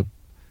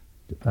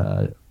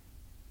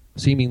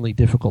seemingly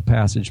difficult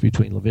passage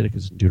between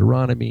Leviticus and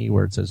Deuteronomy,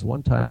 where it says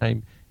one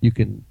time you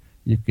can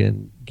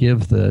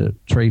give the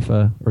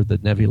treifa or the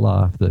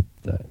nevilah,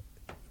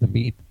 the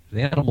meat,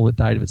 the animal that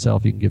died of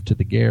itself, you can give to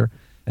the ger.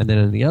 And then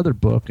in the other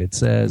book, it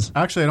says...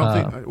 Actually, I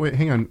don't think... Wait,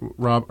 hang on,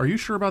 Rob. Are you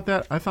sure about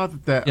that? I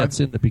thought that... Yeah, it's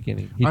in the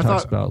beginning. He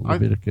talks about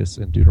Leviticus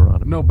and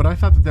Deuteronomy. No, but I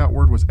thought that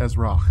word was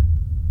Ezrach.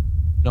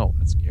 No,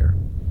 it's ger.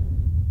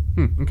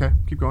 Okay,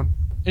 keep going.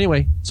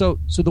 Anyway, so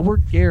the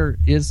word ger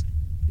is...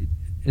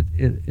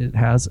 It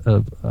has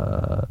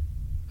a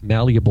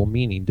malleable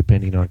meaning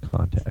depending on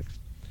context.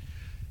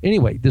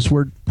 Anyway, this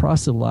word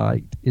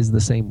proselyte is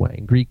the same way.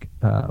 In Greek,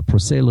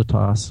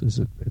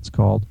 proselytos it's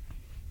called.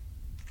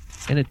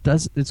 And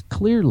it's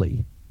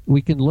clearly,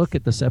 we can look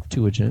at the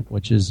Septuagint,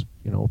 which is,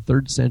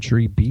 3rd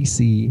century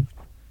BC,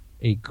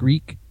 a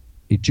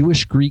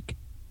Jewish Greek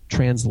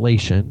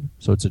translation.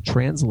 So it's a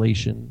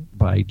translation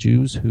by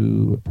Jews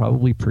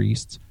probably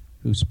priests,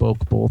 who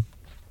spoke both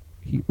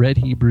read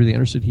Hebrew, they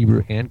understood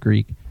Hebrew and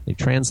Greek. They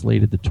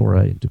translated the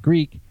Torah into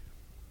Greek.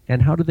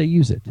 And how did they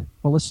use it?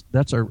 Well,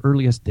 that's our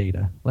earliest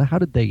data. Well, how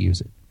did they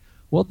use it?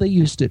 Well, they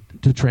used it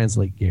to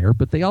translate ger,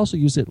 but they also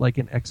used it like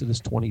in Exodus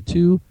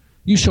 22.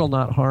 You shall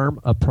not harm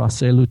a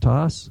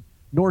proselytos,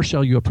 nor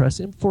shall you oppress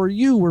him, for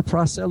you were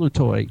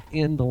proselutoi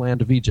in the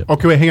land of Egypt.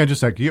 Okay, wait, hang on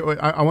just a second.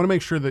 I want to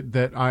make sure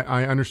that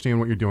I understand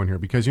what you're doing here,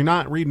 because you're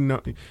not reading,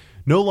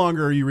 no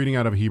longer are you reading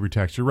out of a Hebrew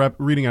text. You're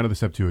reading out of the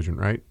Septuagint,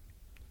 right?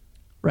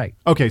 Right.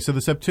 Okay, so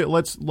the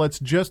Septuagint, let's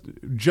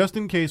just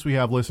in case we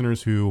have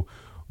listeners who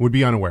would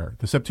be unaware,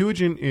 the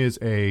Septuagint is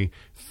a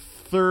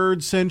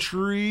 3rd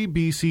century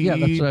BCE. Yeah,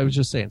 that's what I was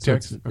just saying. So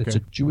text. It's a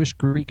Jewish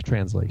Greek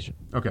translation.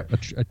 Okay.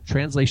 A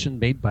translation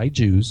made by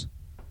Jews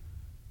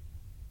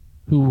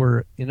who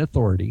were in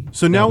authority.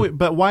 So now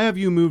but why have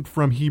you moved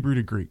from Hebrew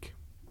to Greek?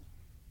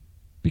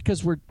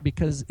 Because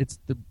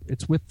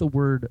it's with the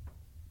word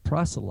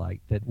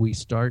proselyte that we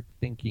start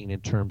thinking in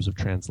terms of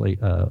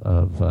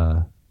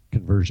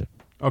conversion.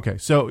 Okay,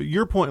 so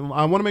your point,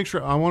 I want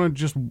to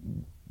just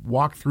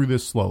walk through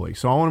this slowly.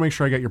 So I want to make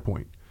sure I get your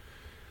point.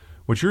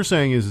 What you're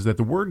saying is that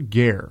the word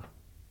ger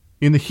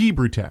in the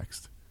Hebrew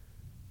text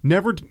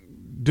never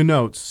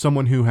denotes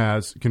someone who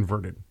has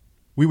converted.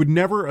 We would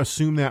never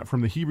assume that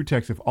from the Hebrew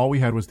text if all we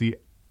had was the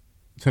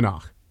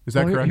Tanakh. Is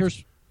that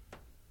correct?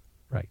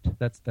 Right.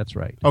 That's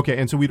right. Okay,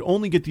 and so we'd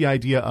only get the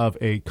idea of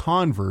a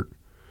convert,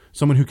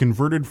 someone who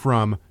converted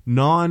from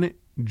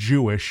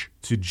non-Jewish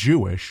to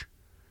Jewish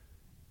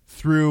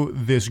through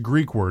this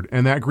Greek word,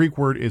 and that Greek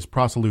word is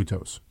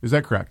proselytos. Is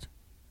that correct?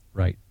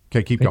 Right.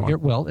 Okay, keep going.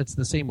 Well, it's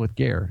the same with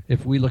ger.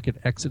 If we look at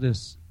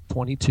Exodus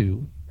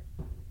 22,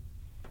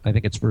 I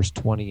think it's verse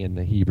 20 in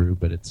the Hebrew,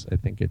 but I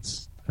think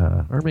it's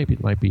or maybe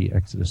it might be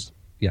Exodus,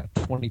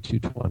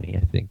 22:20,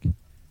 I think.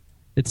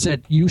 It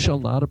said, "You shall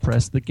not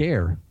oppress the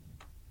ger.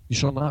 You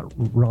shall not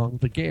wrong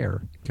the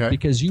ger,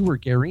 because you were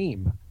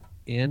gerim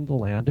in the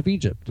land of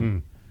Egypt."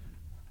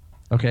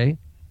 Okay?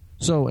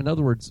 So, in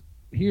other words,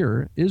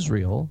 here,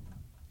 Israel,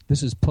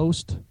 this is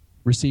post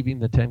receiving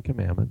the Ten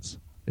Commandments,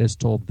 is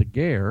told the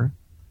ger,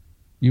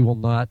 you will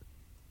not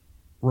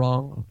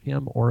wrong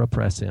him or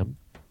oppress him,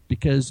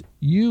 because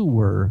you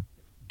were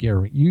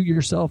ger. You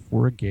yourself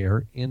were a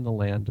ger in the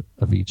land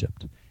of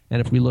Egypt. And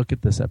if we look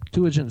at the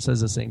Septuagint, it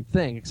says the same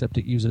thing, except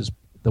it uses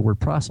the word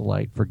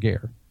proselyte for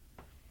ger.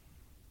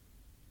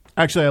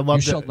 Actually, I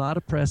love that. You shall not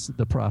oppress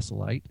the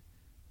proselyte,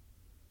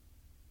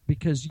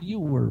 because you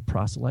were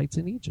proselytes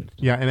in Egypt.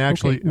 Yeah, and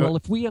actually... Okay, well,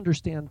 if we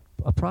understand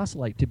a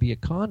proselyte to be a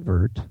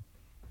convert,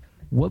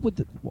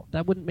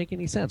 that wouldn't make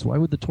any sense. Why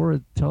would the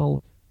Torah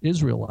tell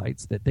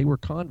Israelites that they were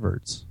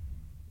converts?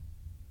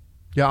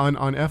 Yeah, on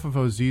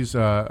FFOZ's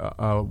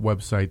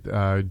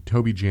website,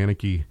 Toby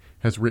Janicki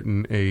has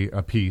written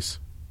a piece.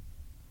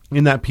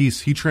 In that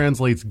piece, he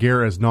translates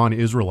ger as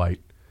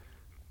non-Israelite.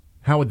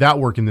 How would that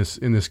work in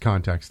this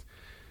context?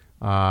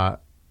 So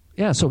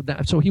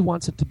he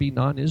wants it to be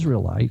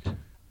non-Israelite.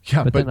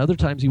 Yeah, but then other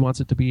times he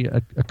wants it to be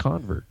a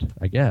convert,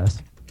 I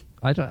guess.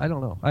 I don't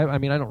know. I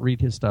mean, I don't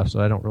read his stuff, so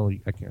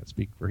I can't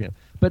speak for him.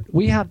 But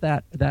we have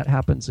that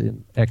happens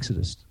in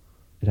Exodus.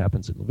 It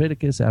happens in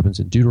Leviticus. It happens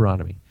in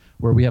Deuteronomy,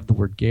 where we have the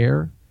word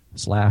ger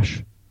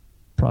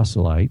 /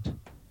 proselyte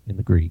in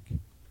the Greek.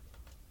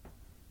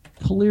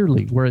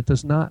 Clearly, where it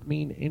does not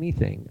mean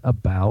anything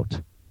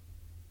about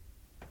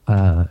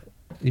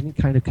any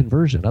kind of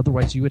conversion.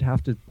 Otherwise, you would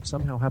have to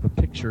somehow have a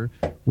picture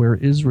where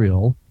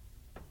Israel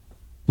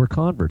were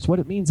converts. What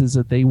it means is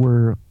that they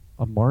were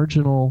a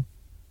marginal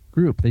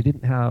group. They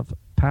didn't have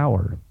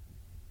power.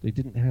 They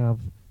didn't have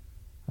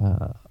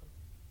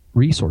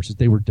resources.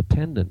 They were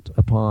dependent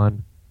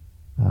upon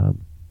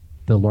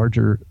the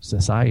larger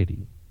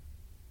society.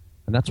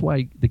 And that's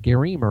why the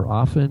Gerim are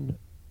often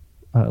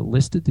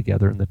listed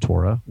together in the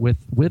Torah with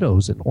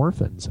widows and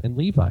orphans and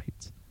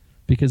Levites,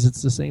 because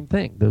it's the same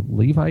thing. The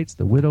Levites,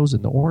 the widows,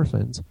 and the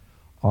orphans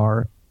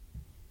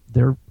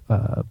they're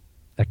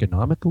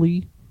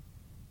economically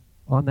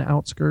on the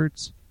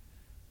outskirts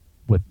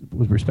with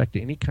respect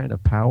to any kind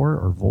of power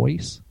or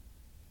voice.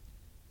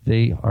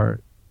 They are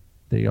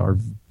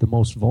the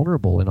most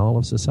vulnerable in all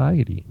of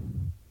society.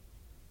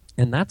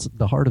 And that's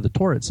the heart of the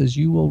Torah. It says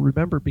you will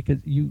remember, because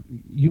you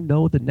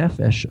know the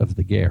nefesh of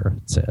the ger,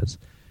 it says.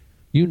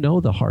 You know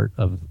the heart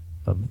of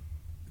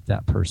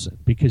that person,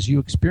 because you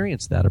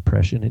experienced that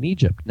oppression in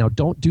Egypt. Now,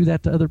 don't do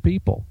that to other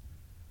people.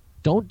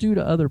 Don't do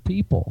to other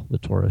people, the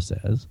Torah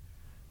says,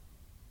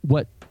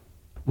 what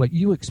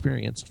you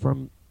experienced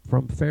from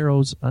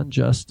Pharaoh's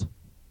unjust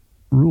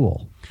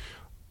rule.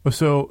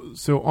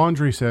 So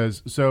Andre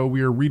says, so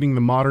we are reading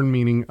the modern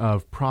meaning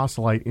of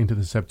proselyte into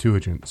the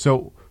Septuagint.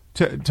 So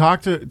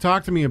talk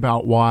to me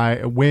about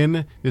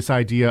when this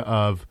idea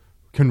of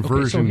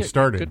conversion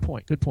started.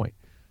 Good point.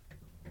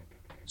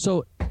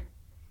 So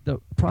the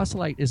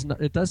proselyte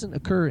it doesn't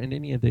occur in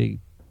any of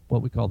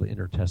what we call the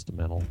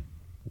intertestamental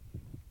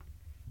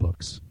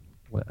books,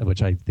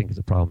 which I think is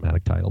a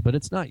problematic title, but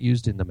it's not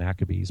used in the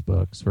Maccabees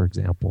books, for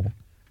example.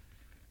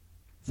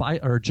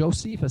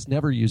 Josephus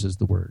never uses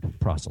the word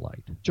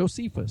proselyte.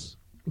 Josephus,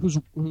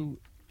 who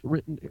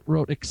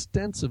wrote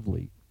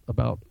extensively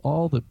about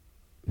all the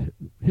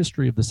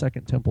history of the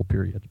Second Temple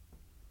period,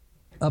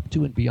 up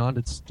to and beyond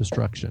its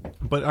destruction.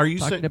 But are you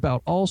talking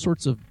about all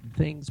sorts of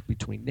things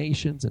between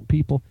nations and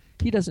people?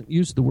 He doesn't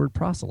use the word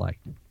proselyte,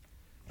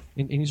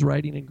 and he's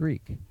writing in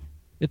Greek.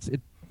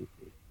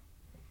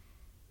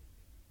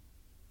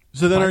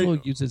 So then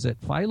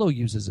Philo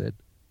uses it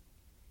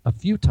a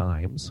few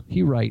times.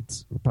 He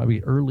writes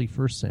probably early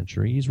 1st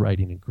century. He's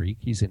writing in Greek.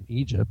 He's in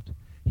Egypt.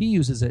 He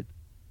uses it.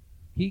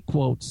 He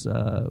quotes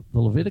the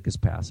Leviticus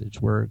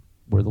passage where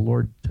the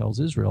Lord tells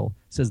Israel,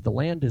 says, "The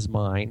land is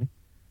mine,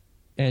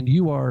 and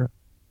you are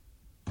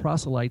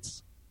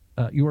proselytes.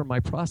 You are my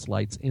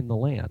proselytes in the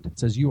land." It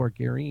says, "You are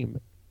gerim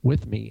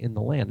with me in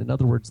the land." In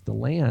other words, the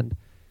land.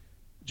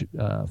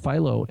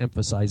 Philo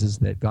emphasizes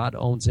that God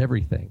owns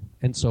everything,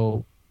 and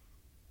so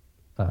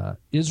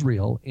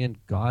Israel in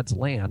God's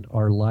land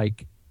are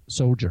like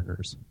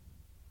sojourners.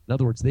 In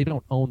other words, they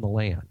don't own the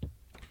land.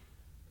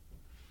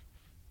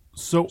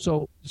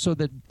 So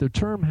that the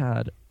term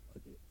had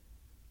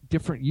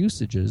different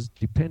usages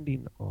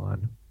depending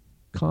on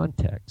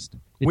context.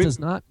 It does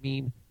not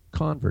mean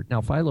convert.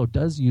 Now, Philo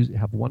does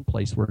have one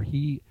place where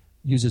he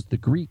uses the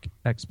Greek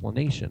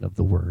explanation of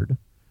the word,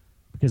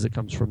 because it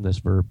comes from this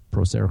verb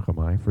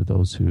proserchomai, for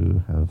those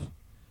who have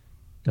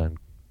done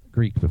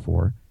Greek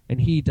before. And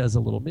he does a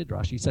little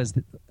midrash. He says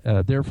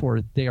that,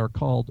 therefore, they are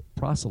called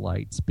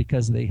proselytes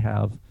because they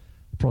have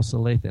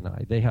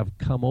proselethenai. They have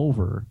come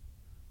over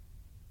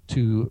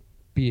to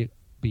be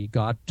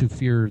God, to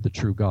fear the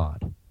true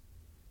God.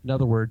 In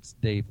other words,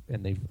 they've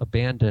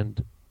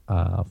abandoned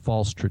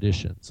false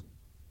traditions.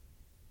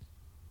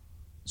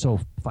 So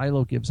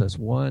Philo gives us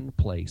one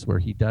place where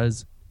he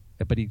does,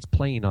 but he's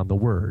playing on the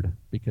word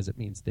because it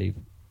means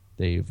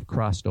they've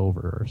crossed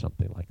over or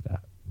something like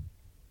that.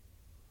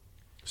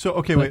 So,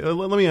 okay, wait,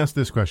 let me ask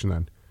this question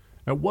then.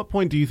 At what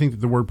point do you think that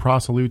the word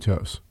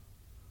proselytos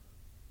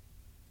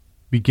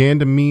began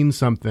to mean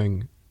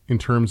something in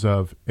terms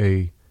of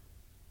a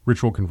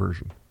ritual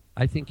conversion?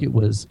 I think it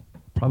was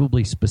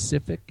probably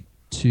specific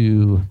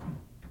to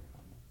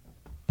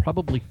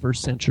probably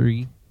first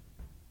century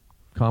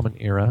Common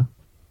Era.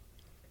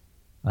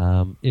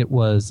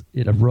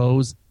 It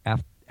arose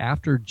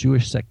after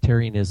Jewish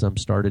sectarianism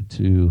started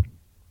to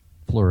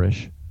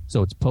flourish.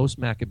 So it's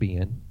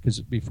post-Maccabean,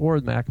 because before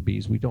the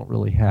Maccabees, we don't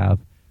really have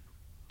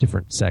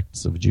different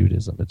sects of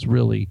Judaism. It's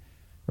really,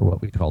 or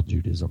what we call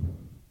Judaism.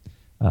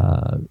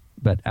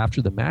 But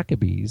after the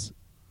Maccabees,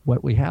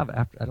 what we have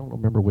after, I don't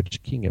remember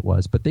which king it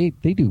was, but they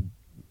do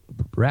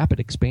rapid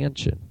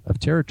expansion of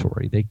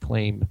territory. They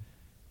claim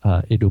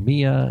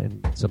Idumea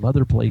and some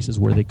other places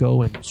where they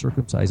go and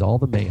circumcise all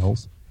the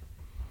males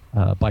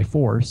by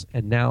force,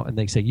 and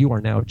they say, you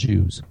are now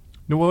Jews.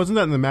 No, well, wasn't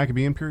that in the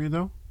Maccabean period,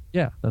 though?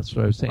 Yeah, that's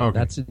what I was saying. Okay.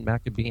 That's in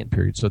Maccabean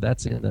period. So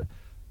that's in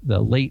the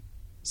late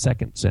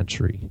 2nd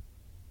century,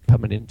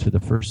 coming into the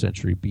 1st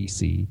century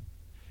BC.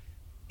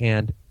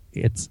 And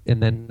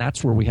then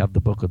that's where we have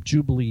the Book of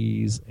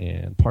Jubilees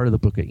and part of the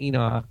Book of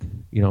Enoch,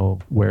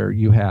 where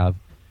you have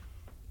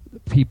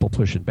people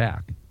pushing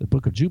back. The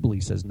Book of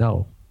Jubilees says,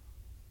 no,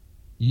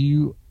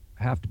 you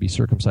have to be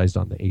circumcised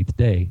on the 8th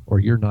day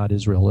or you're not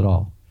Israel at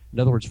all. In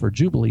other words, for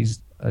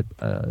Jubilees,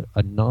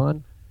 a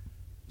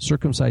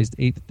non-circumcised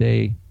 8th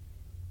day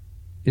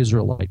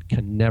Israelite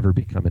can never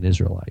become an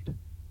Israelite.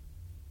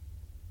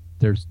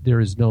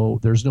 There's no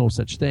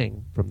such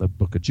thing from the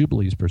Book of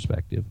Jubilees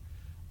perspective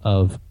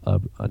of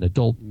an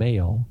adult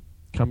male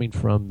coming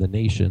from the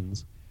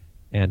nations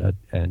and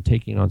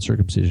taking on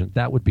circumcision.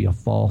 That would be a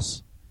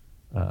false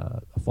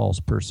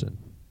person.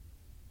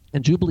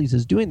 And Jubilees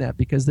is doing that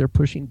because they're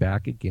pushing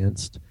back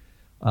against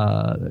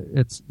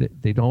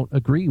they don't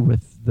agree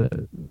with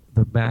the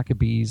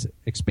Maccabees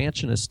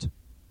expansionist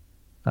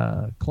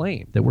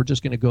claim that we're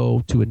just going to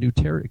go to a new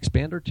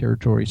expand our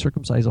territory,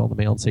 circumcise all the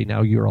male, and say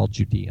now you're all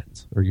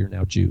Judeans or you're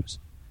now Jews.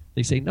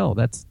 They say no,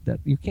 that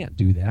you can't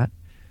do that.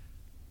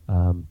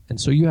 And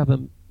so you have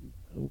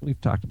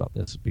we've talked about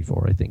this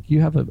before, I think.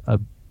 You have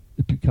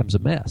it becomes a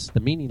mess. The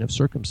meaning of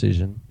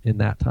circumcision in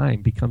that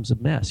time becomes a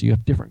mess. You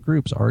have different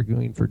groups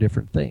arguing for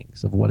different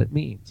things of what it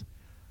means.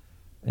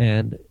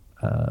 And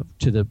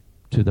to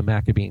the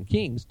Maccabean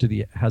kings, to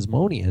the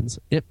Hasmoneans,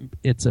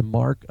 it's a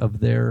mark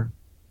of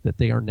that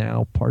they are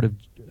now part of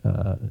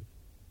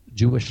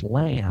Jewish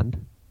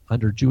land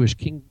under Jewish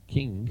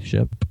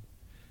kingship,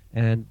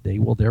 and they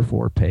will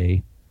therefore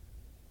pay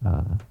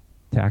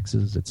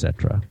taxes,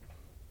 etc.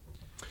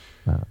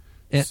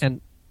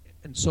 And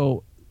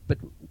so, but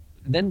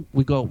then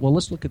we go, well,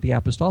 let's look at the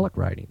apostolic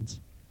writings.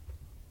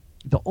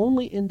 The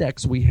only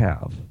index we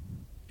have,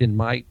 to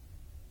my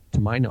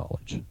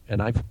knowledge,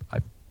 and I've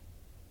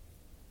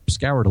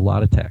scoured a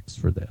lot of texts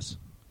for this,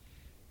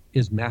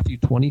 is Matthew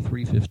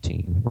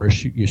 23:15, where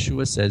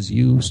Yeshua says,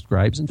 you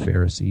scribes and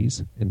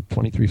Pharisees, in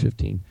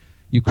 23:15,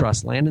 you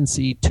cross land and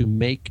sea to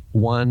make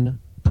one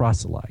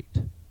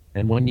proselyte.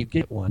 And when you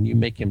get one, you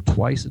make him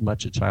twice as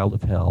much a child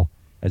of hell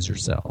as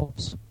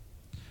yourselves.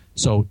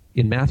 So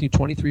in Matthew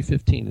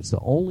 23:15, it's the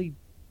only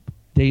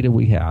data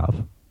we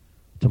have,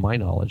 to my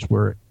knowledge,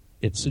 where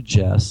it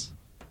suggests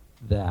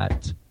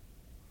that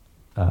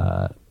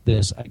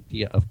this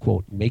idea of,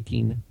 quote,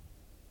 making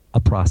a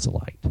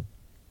proselyte.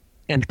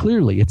 And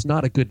clearly, it's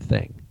not a good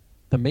thing.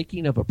 The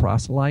making of a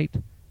proselyte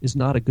is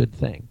not a good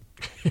thing.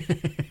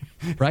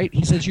 Right?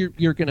 He says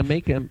you're going to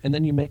make him, and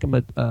then you make him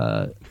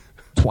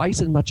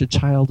twice as much a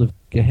child of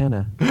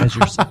Gehenna as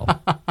yourself.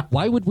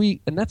 Why would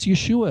we, and that's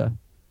Yeshua,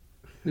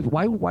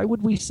 why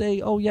would we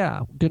say, oh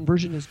yeah,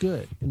 conversion is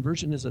good.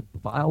 Conversion is a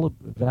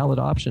valid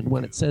option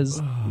when it says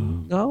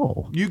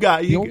no.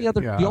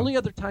 The only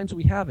other times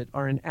we have it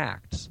are in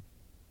Acts.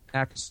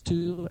 Acts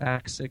 2,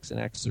 Acts 6, and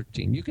Acts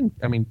 13. You can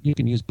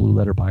use Blue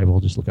Letter Bible,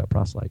 just look up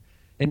proselyte.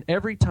 And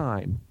every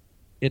time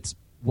it's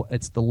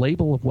the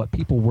label of what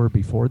people were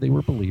before they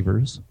were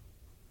believers.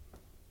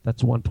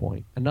 That's one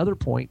point. Another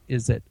point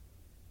is that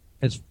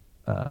as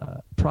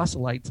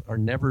proselytes are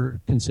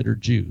never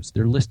considered Jews.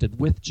 They're listed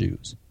with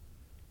Jews.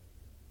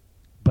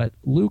 But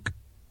Luke,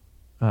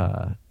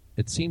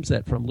 it seems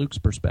that from Luke's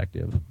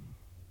perspective,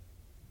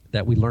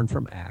 that we learn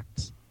from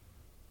Acts,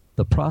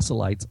 the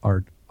proselytes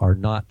are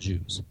not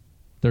Jews.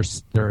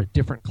 They're a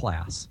different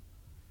class.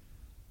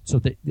 So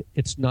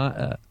it's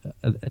not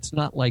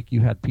like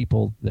you had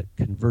people that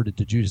converted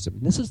to Judaism.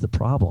 And this is the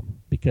problem,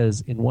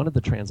 because in one of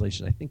the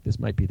translations, I think this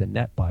might be the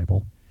Net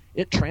Bible,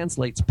 it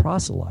translates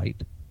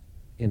proselyte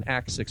in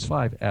Acts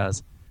 6:5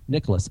 as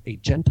Nicholas, a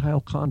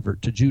Gentile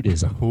convert to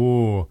Judaism.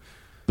 Ooh.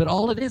 But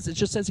all it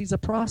just says he's a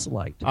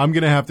proselyte. I'm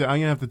gonna have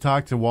to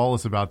talk to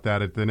Wallace about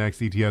that at the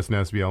next ETS and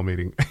SBL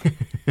meeting.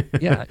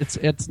 Yeah,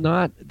 it's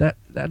not that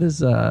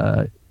is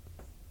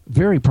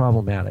very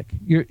problematic.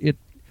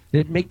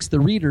 It makes the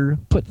reader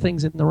put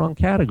things in the wrong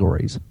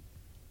categories.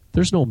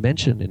 There's no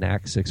mention in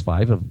Acts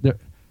 6:5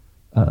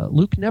 of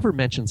Luke never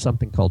mentioned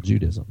something called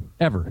Judaism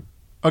ever.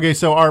 Okay,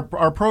 so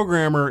our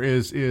programmer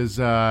is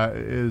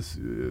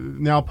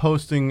now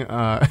posting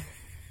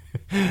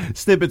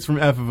snippets from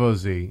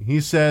FFOZ. He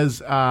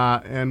says,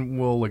 and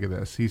we'll look at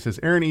this. He says,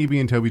 Aaron Eby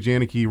and Toby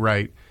Janicki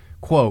write,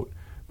 quote,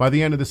 by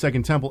the end of the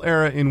Second Temple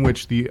era in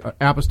which the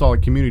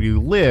apostolic community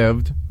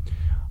lived,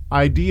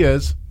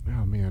 ideas...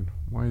 Oh, man,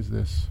 why is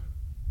this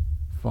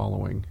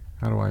following?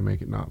 How do I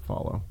make it not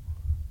follow?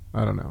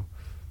 I don't know.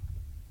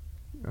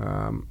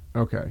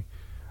 Okay.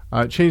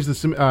 Changed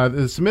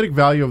the Semitic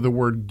value of the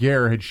word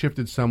ger had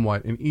shifted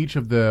somewhat in each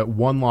of the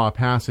one law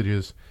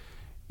passages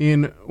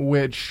in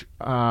which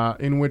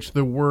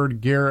the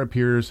word ger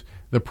appears.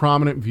 The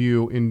prominent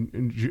view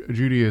in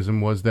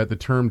Judaism was that the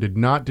term did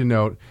not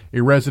denote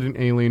a resident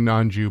alien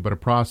non-Jew, but a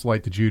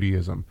proselyte to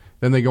Judaism.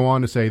 Then they go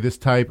on to say this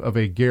type of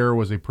a ger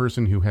was a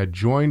person who had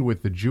joined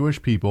with the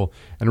Jewish people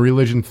and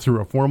religion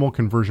through a formal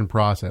conversion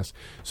process.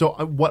 So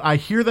what I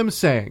hear them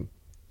saying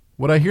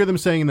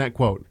in that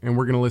quote, and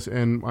we're going to listen,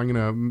 and I'm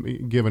going to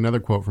give another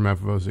quote from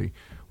FFOZ.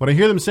 What I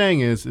hear them saying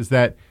is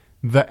that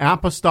the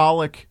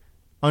apostolic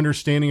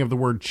understanding of the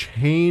word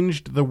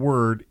changed the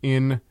word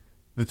in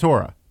the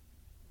Torah.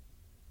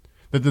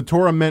 That the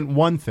Torah meant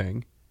one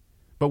thing,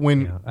 but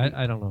when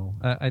I don't know,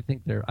 I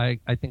think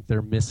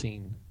they're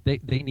missing. They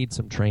need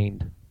some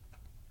trained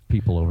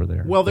people over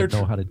there. Well, they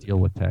know how to deal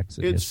with text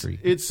and history.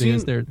 It's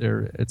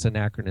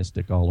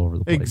anachronistic all over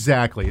the place.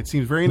 Exactly, it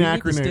seems very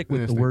anachronistic. Stick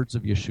with the words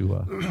of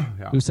Yeshua,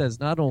 yeah. Who says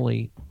not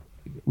only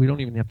we don't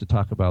even have to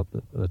talk about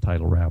the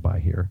title rabbi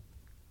here.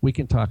 We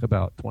can talk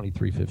about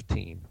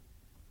 23:15.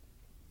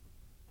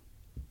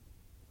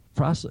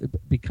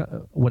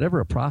 Whatever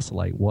a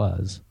proselyte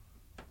was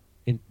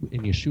in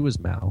Yeshua's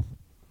mouth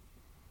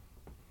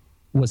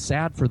was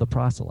sad for the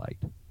proselyte,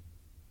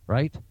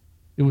 right?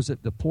 It was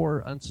the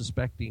poor,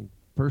 unsuspecting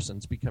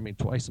persons becoming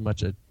twice as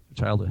much a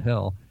child of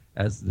hell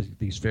as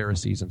these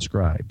Pharisees and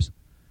scribes.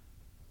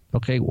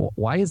 Okay, well,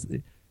 why is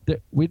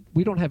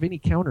we don't have any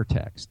counter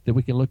text that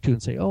we can look to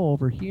and say, oh,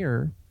 over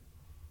here,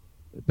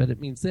 but it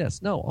means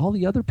this. No, all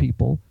the other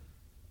people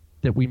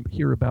that we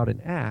hear about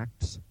in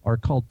Acts are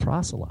called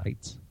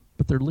proselytes,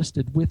 but they're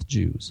listed with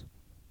Jews.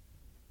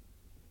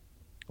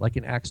 Like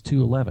in Acts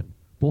 2:11,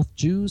 both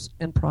Jews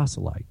and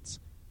proselytes,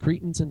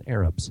 Cretans and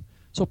Arabs.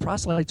 So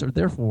proselytes are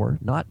therefore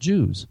not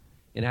Jews.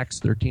 In Acts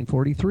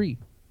 13:43,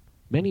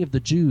 many of the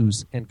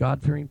Jews and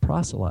God-fearing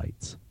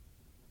proselytes.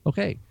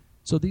 Okay,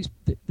 so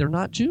they're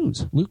not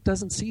Jews. Luke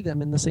doesn't see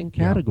them in the same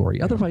category.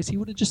 Yeah. Otherwise, he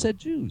would have just said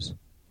Jews.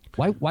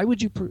 Why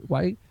would you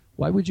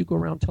go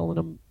around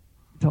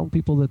telling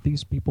people that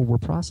these people were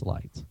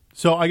proselytes?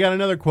 So I got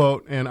another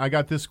quote, and I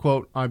got this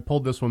quote. I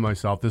pulled this one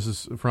myself. This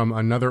is from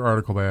another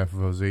article by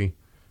FFOZ.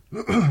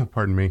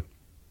 Pardon me.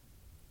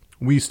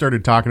 We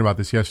started talking about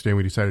this yesterday, and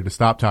we decided to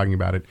stop talking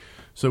about it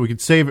so we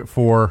could save it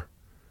for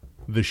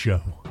the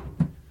show.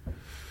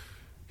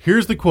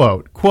 Here's the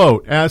quote.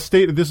 Quote, as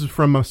stated, this is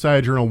from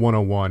Messiah Journal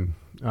 101.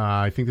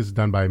 I think this is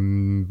done by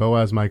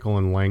Boaz, Michael,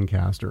 and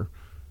Lancaster.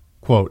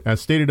 Quote,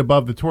 as stated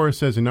above, the Torah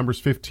says in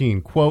Numbers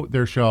 15, quote,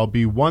 there shall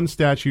be one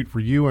statute for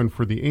you and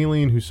for the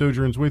alien who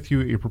sojourns with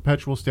you, a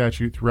perpetual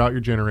statute throughout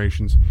your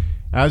generations.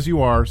 As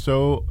you are,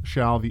 so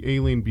shall the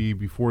alien be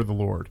before the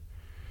Lord.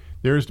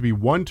 There is to be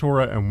one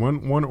Torah and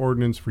one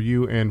ordinance for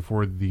you and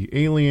for the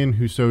alien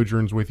who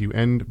sojourns with you.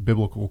 End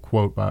biblical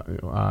quote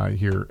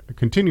here.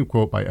 Continue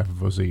quote by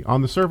FFOZ.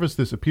 On the surface,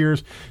 this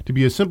appears to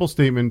be a simple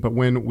statement, but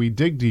when we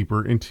dig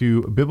deeper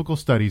into biblical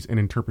studies and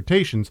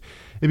interpretations,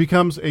 it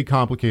becomes a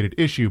complicated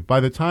issue. By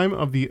the time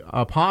of the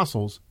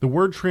apostles, the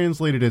word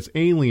translated as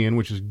alien,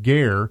 which is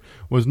ger,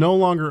 was no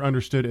longer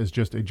understood as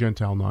just a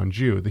Gentile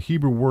non-Jew. The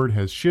Hebrew word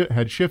had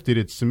shifted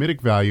its Semitic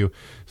value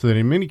so that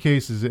in many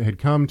cases it had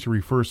come to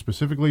refer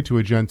specifically to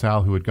a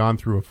Gentile who had gone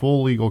through a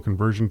full legal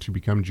conversion to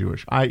become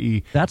Jewish,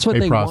 i.e. That's what a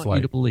they proselyte. Want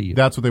you to believe.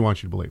 That's what they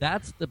want you to believe.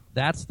 That's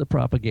the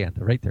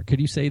propaganda right there. Could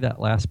you say that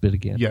last bit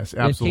again? Yes,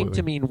 absolutely. It came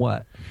to mean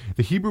what?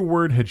 The Hebrew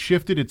word had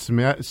shifted its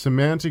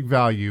semantic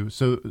value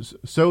so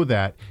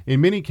that,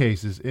 in many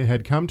cases, it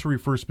had come to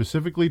refer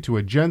specifically to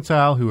a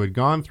Gentile who had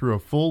gone through a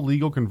full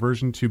legal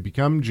conversion to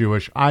become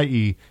Jewish,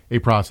 i.e. a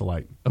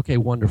proselyte. Okay,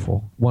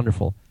 wonderful,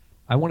 wonderful.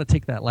 I want to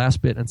take that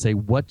last bit and say,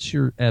 what's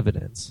your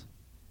evidence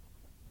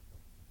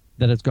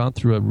that it's gone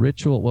through a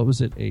ritual? What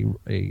was it?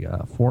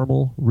 A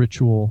formal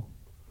ritual?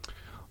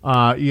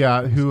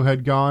 Who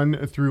had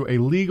gone through a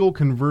legal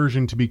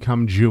conversion to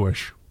become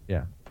Jewish.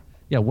 Yeah.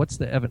 Yeah, what's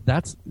the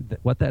evidence?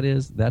 What that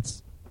is,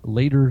 that's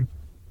later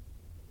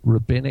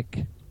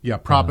rabbinic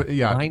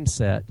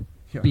mindset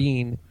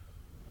being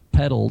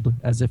peddled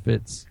as if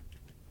it's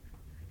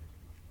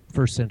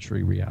first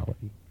century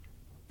reality,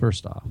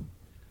 first off.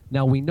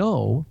 Now we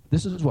know,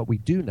 this is what we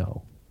do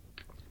know.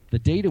 The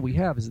data we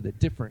have is that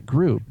different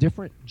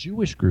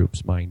Jewish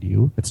groups, mind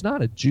you, it's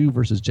not a Jew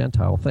versus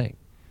Gentile thing.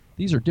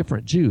 These are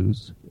different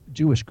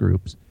Jewish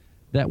groups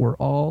that were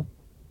all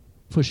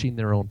pushing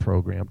their own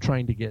program,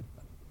 trying to get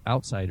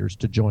outsiders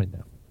to join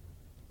them.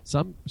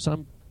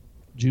 Some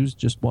Jews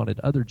just wanted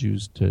other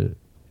Jews to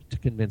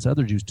convince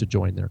other Jews to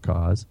join their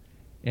cause,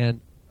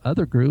 and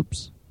other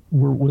groups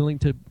were willing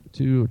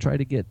to try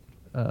to get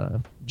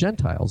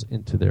Gentiles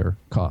into their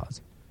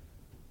cause.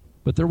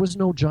 But there was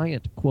no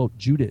giant, quote,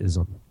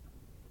 Judaism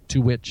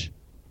to which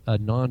a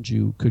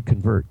non-Jew could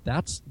convert.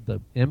 That's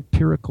the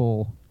empire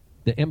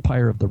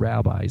of the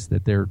rabbis,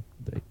 that they're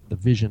the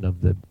vision of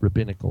the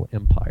rabbinical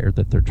empire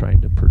that they're trying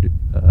to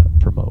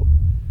promote.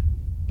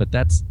 But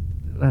that's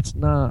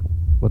not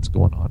what's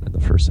going on in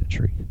the first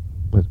century.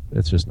 But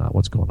it's just not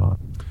what's going on.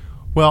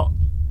 Well,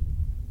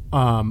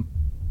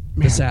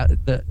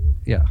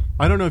 yeah.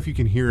 I don't know if you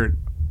can hear it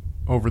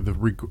over the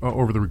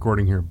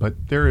recording here,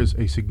 but there is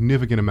a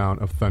significant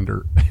amount of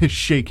thunder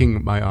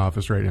shaking my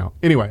office right now.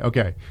 Anyway,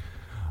 okay.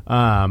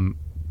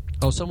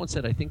 Someone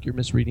said, I think you're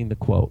misreading the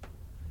quote.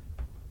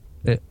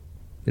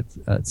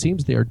 It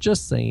seems they are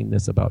just saying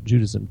this about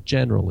Judaism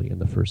generally in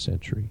the first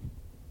century.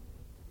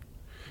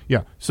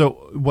 Yeah.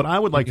 So what I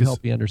would like to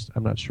help you understand,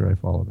 I'm not sure I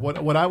follow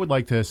that. What I would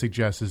like to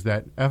suggest is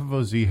that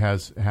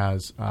FFOZ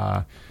has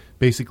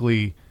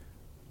basically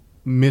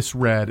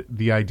misread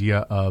the idea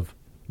of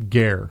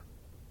ger.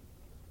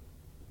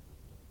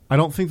 I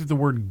don't think that the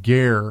word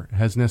ger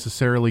has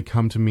necessarily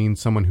come to mean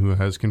someone who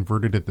has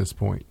converted at this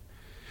point.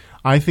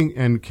 I think,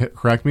 and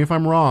correct me if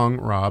I'm wrong,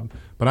 Rob,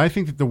 but I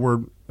think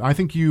that I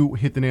think you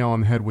hit the nail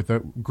on the head with the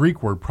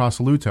Greek word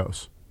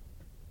proselytos.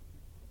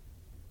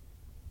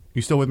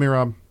 You still with me,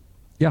 Rob?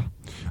 Yeah.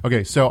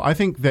 Okay, so I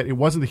think that it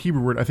wasn't the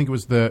Hebrew word. I think it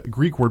was the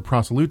Greek word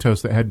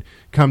proselytos that had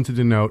come to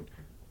denote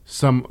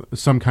some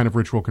kind of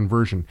ritual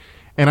conversion.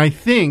 And I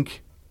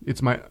think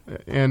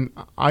and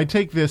I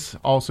take this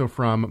also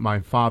from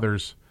my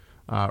father's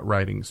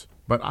writings,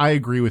 but I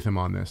agree with him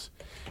on this.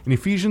 In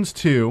Ephesians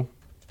 2,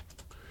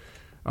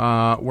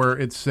 where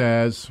it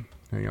says,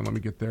 hang on, let me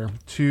get there.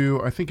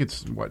 2, I think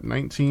it's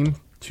 19?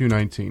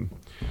 2:19.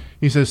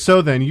 He says,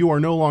 so then you are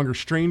no longer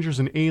strangers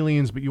and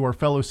aliens, but you are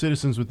fellow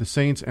citizens with the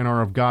saints and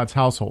are of God's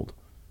household.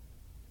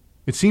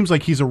 It seems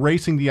like he's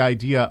erasing the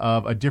idea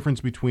of a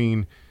difference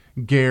between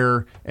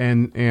ger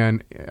and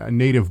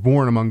native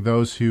born among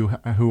those who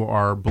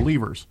are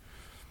believers.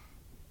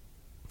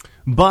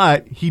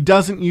 But he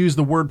doesn't use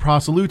the word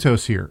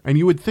proselytos here. And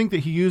you would think that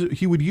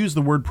he would use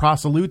the word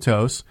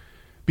proselytos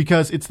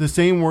because it's the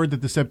same word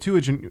that the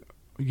Septuagint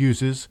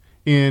uses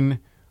in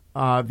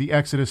the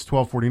Exodus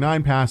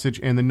 12:49 passage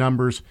and the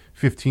Numbers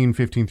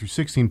 15:15 through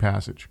 16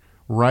 passage,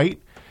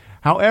 right?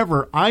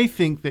 However, I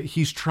think that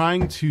he's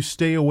trying to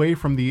stay away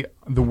from the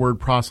word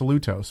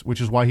proselytos,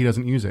 which is why he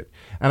doesn't use it.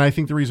 And I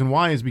think the reason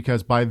why is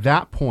because by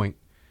that point,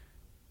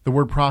 the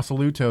word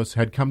proselytos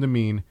had come to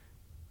mean,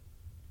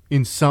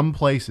 in some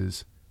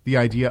places, the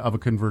idea of a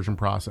conversion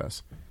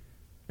process.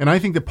 And I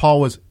think that Paul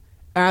was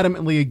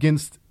adamantly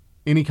against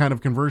any kind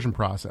of conversion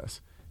process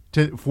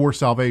for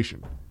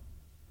salvation.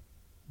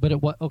 But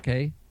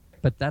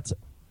but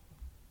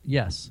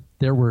yes,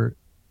 there were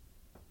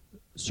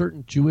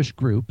certain Jewish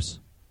groups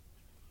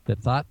that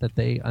thought that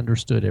they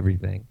understood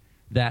everything,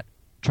 that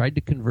tried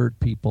to convert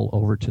people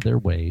over to their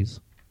ways,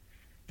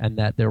 and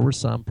that there were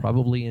some,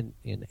 probably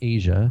in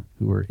Asia,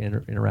 who were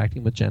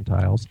interacting with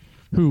Gentiles,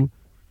 who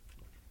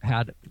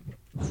had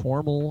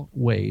formal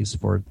ways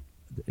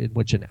in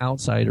which an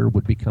outsider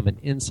would become an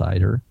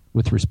insider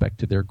with respect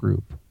to their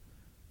group.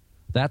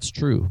 That's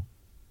true.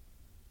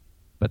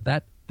 But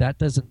that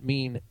doesn't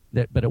mean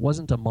that, but it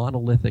wasn't a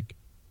monolithic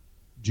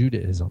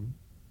Judaism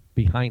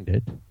behind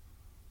it.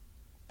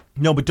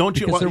 No, but don't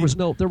you? Because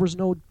there was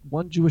no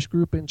one Jewish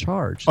group in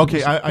charge.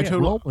 Okay, I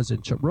totally.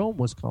 Rome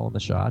was calling the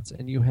shots,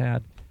 and you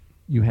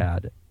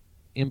had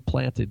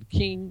implanted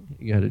king,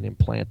 you had an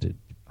implanted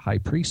high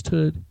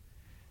priesthood.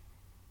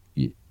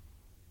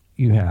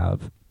 You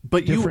have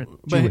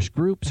different Jewish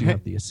groups. You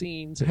have the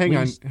Essenes. Hang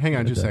on, just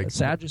a second.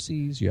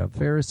 Sadducees. You have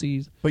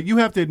Pharisees. But you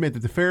have to admit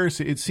that the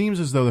Pharisees. It seems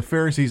as though the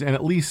Pharisees and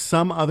at least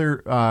some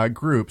other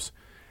groups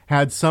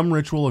had some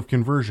ritual of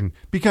conversion,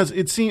 because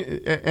it seemed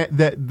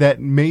that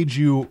made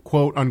you,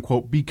 quote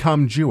unquote,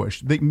 become Jewish.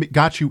 They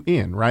got you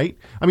in, right?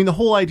 I mean, the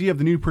whole idea of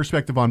the new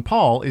perspective on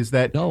Paul is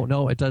that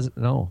no, it doesn't.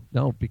 No,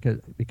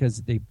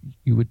 because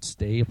you would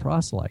stay a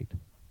proselyte.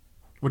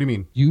 What do you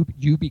mean?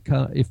 You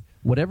become, if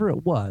whatever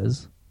it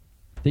was,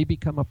 they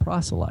become a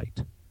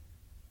proselyte.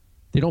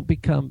 They don't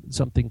become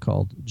something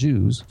called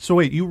Jews. So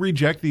wait, you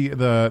reject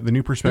the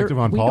new perspective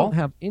on Paul?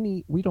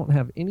 We don't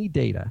have any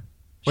data.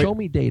 Wait, show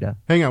me data.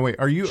 Hang on, wait.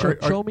 Are you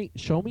show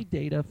me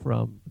data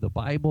from the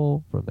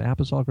Bible, from the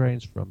Apostolic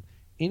writings, from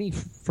any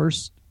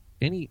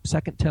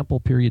Second Temple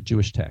period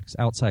Jewish text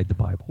outside the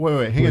Bible.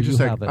 Wait, hang on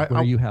just a second.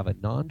 Where you have a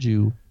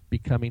non-Jew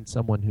becoming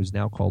someone who's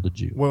now called a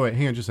Jew. Wait,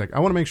 hang on just a second. I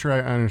want to make sure I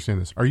understand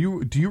this.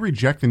 Do you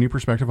reject the new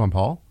perspective on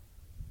Paul?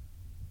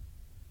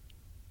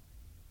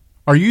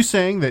 Are you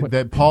saying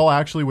that Paul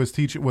actually was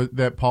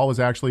Paul was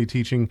actually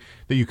teaching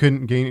that you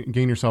couldn't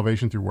gain your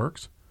salvation through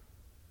works,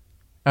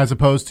 as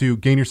opposed to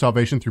gain your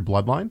salvation through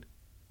bloodline?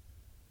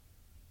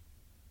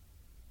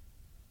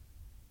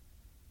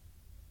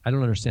 I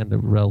don't understand the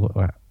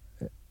relevant.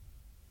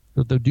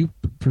 The new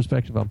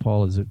perspective on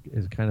Paul is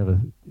kind of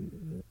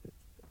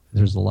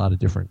there's a lot of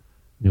different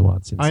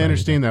nuance. I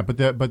understand that,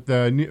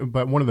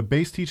 but one of the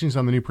base teachings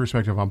on the new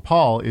perspective on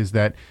Paul is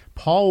that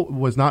Paul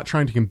was not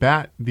trying to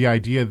combat the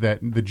idea that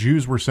the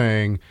Jews were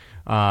saying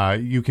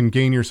you can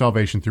gain your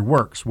salvation through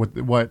works.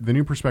 What the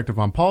new perspective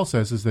on Paul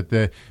says is that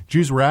the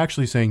Jews were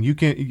actually saying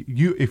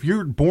if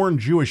you're born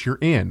Jewish, you're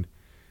in.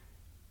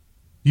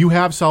 You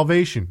have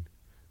salvation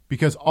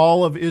because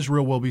all of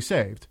Israel will be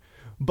saved.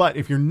 But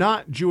if you're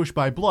not Jewish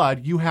by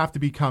blood, you have to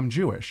become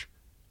Jewish.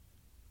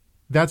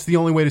 That's the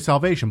only way to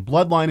salvation.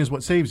 Bloodline is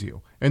what saves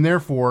you, and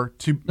therefore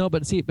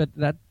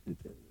that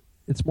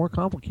it's more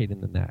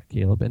complicated than that,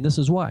 Caleb. And this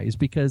is why: is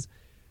because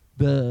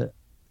the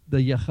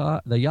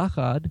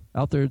Yachad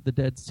out there at the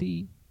Dead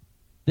Sea,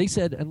 they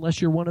said,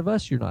 unless you're one of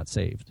us, you're not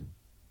saved,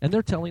 and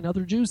they're telling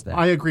other Jews that.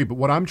 I agree, but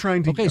what I'm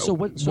trying to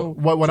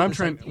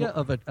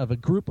of a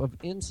group of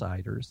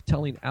insiders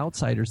telling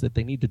outsiders that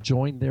they need to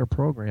join their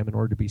program in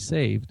order to be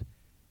saved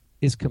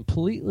is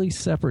completely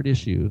separate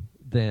issue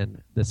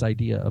than this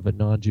idea of a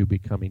non-Jew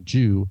becoming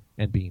Jew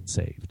and being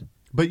saved.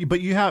 But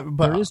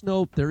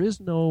there is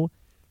no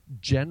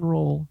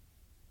general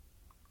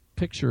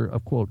picture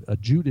of, quote, a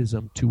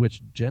Judaism to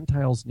which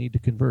Gentiles need to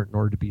convert in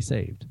order to be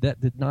saved.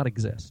 That did not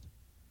exist.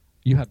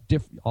 You have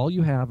all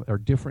you have are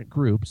different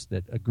groups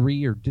that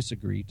agree or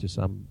disagree to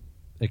some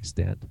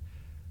extent,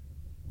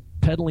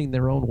 peddling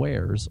their own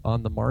wares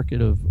on the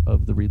market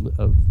of the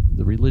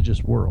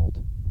religious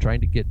world, trying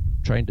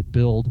to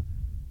build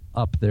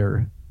up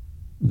their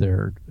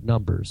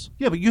numbers.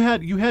 Yeah, but you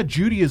had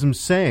Judaism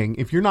saying,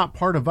 if you're not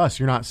part of us,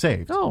 you're not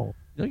saved. No,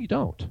 you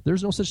don't.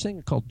 There's no such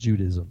thing called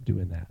Judaism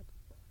doing that.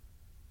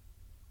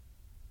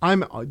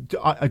 I'm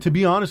to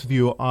be honest with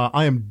you,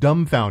 I am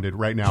dumbfounded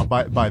right now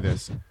by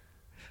this.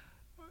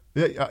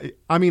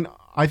 I mean,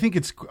 I think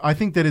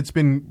that it's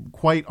been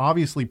quite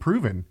obviously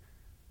proven.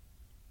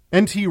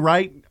 N.T.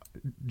 Wright,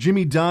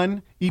 Jimmy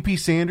Dunn, E.P.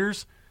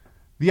 Sanders.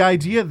 The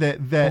idea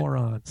that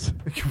morons.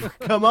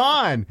 Come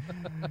on,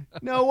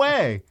 no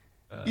way.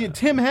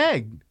 Tim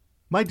Hegg,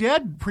 my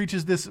dad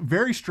preaches this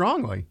very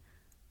strongly.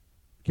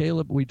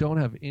 Caleb, we don't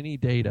have any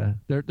data.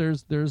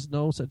 There's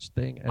no such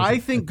thing. I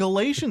think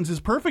Galatians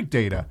is perfect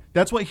data.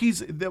 That's what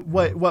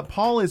what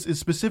Paul is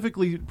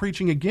specifically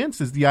preaching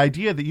against is the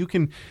idea that you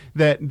can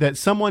that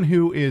someone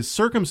who is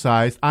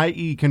circumcised,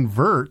 i.e.,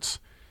 converts,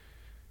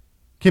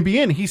 can be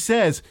in. He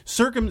says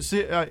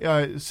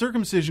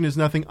circumcision is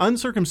nothing,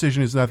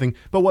 uncircumcision is nothing,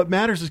 but what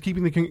matters is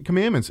keeping the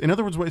commandments. In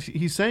other words, what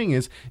he's saying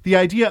is the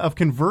idea of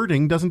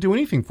converting doesn't do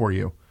anything for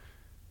you.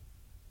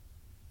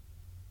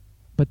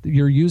 But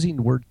you're using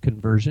the word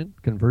conversion.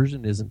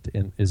 Conversion isn't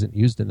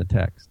used in the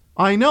text.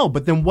 I know,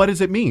 but then what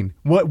does it mean?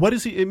 What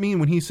does it mean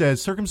when he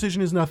says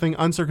circumcision is nothing,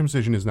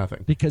 uncircumcision is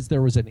nothing? Because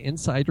there was an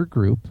insider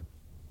group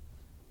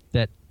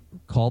that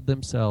called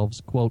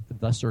themselves, quote,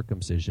 the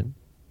circumcision.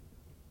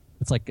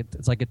 It's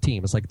like a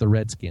team. It's like the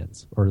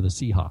Redskins or the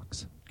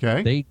Seahawks.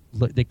 Okay.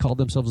 They called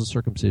themselves a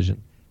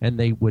circumcision, and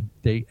they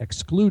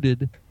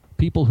excluded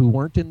people who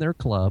weren't in their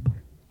club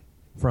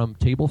from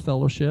table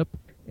fellowship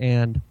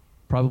and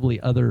probably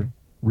other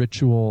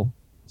ritual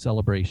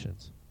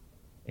celebrations,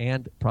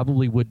 and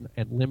probably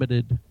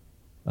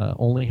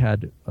only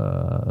had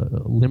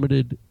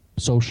limited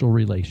social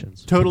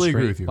relations. Totally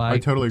agree with you. I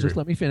totally agree. Just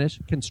let me finish.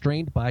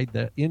 Constrained by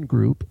the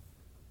in-group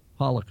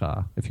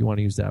halakha, if you want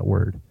to use that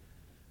word.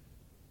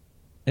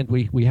 And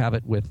we have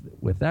it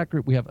with that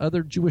group. We have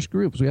other Jewish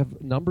groups. We have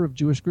a number of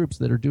Jewish groups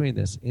that are doing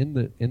this in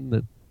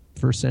the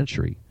first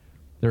century.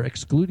 They're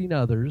excluding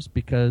others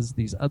because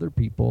these other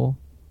people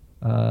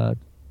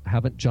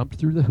haven't jumped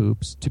through the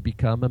hoops to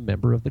become a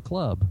member of the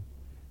club.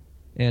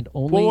 And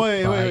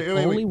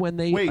only when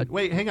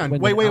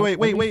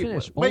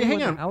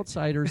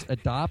outsiders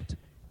adopt.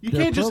 You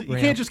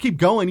can't just keep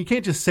going. You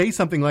can't just say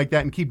something like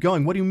that and keep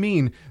going. What do you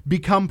mean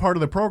become part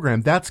of the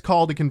program? That's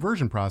called a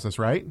conversion process,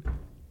 right?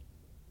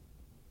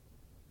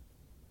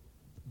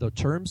 The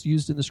terms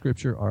used in the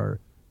scripture are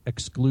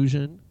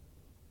exclusion,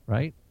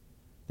 right?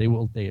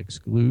 They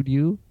exclude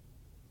you.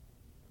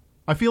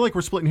 I feel like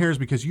we're splitting hairs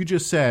because you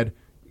just said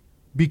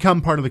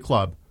become part of the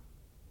club.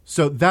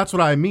 So that's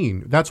what I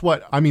mean. That's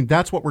what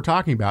we're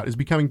talking about is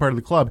becoming part of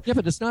the club. Yeah,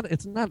 but it's not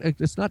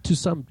to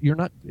some.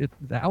 The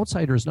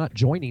outsider is not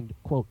joining,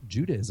 quote,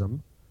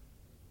 Judaism.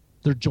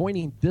 They're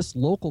joining this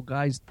local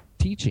guy's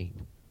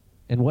teaching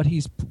and what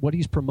he's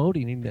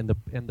promoting and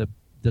the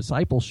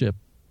discipleship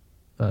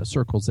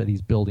circles that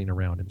he's building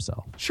around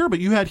himself. Sure,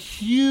 but you had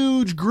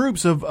huge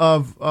groups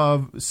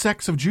of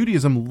sects of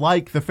Judaism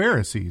like the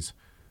Pharisees,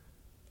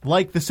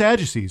 like the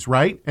Sadducees,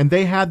 right? And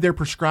they had their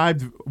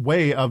prescribed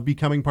way of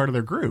becoming part of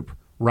their group,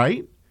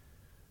 right?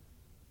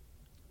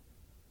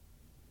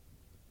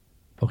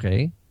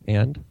 Okay,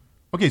 and?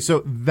 Okay,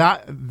 so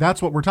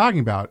that's what we're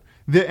talking about.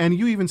 And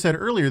you even said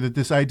earlier that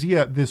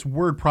this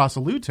word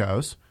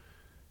proselytos,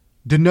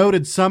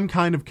 denoted some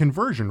kind of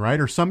conversion, right?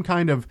 Or some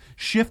kind of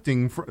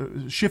shifting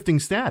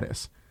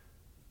status,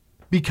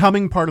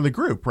 becoming part of the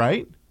group,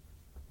 right?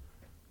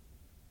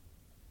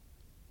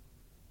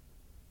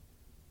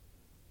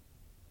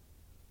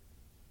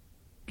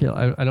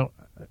 I don't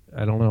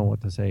know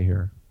what to say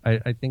here.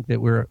 I think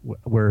that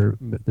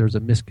there's a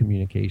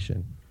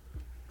miscommunication.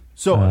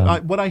 So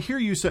what I hear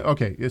you say,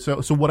 okay, so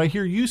what I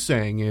hear you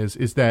saying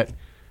is that,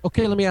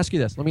 okay, let me ask you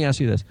this.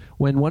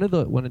 When one of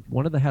the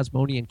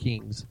Hasmonean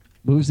kings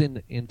moves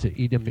into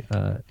Edom,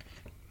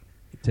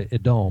 to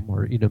Edom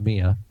or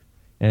Edomia,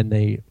 and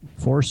they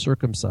force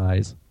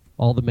circumcise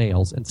all the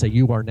males and say,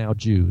 you are now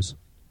Jews.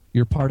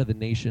 You're part of the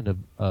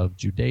nation of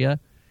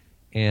Judea,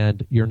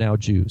 and you're now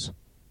Jews.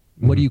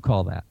 What do you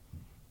call that?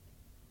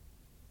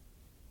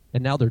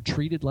 And now they're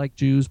treated like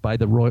Jews by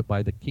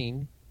the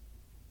king,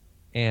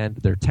 and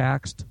they're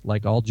taxed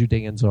like all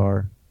Judeans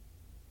are.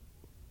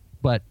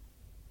 But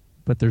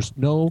there's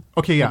no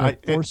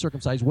forced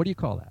circumcised. What do you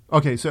call that?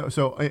 Okay,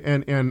 so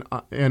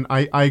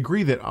I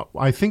agree that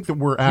I think that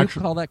we're actually,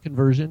 you call that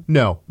conversion?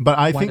 No, but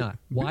I think not?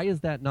 Why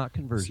is that not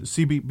conversion?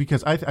 See,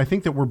 because I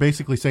think that we're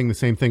basically saying the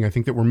same thing. I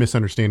think that we're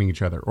misunderstanding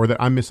each other, or that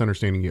I'm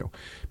misunderstanding you.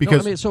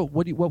 Because so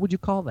what would you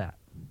call that?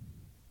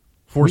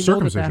 Forced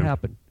circumcision. That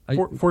happened.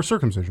 Forced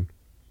circumcision.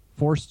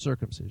 Forced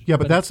circumcision. Yeah,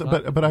 but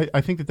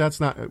I think that's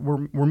not.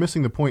 We're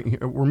missing the point here.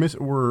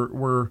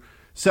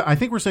 I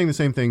think we're saying the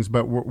same things,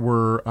 but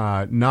we're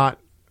not.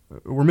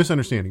 We're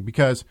misunderstanding,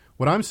 because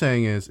what I'm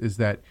saying is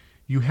that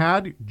you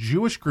had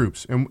Jewish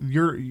groups, and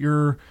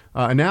your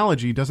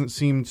analogy doesn't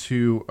seem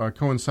to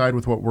coincide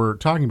with what we're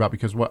talking about,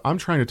 because what I'm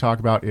trying to talk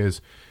about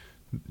is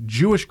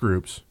Jewish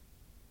groups,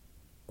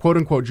 quote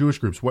unquote Jewish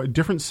groups, what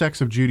different sects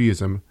of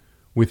Judaism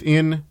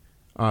within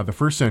the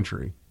first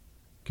century,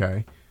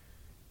 okay.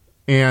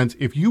 And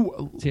if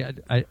you see,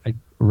 I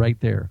right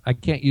there, I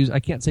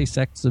can't say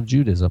sects of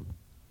Judaism.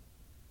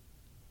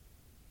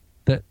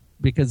 That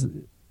because.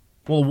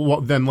 Well,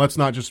 then let's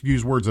not just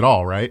use words at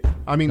all, right?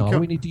 I mean, no,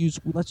 we need to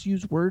let's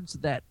use words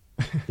that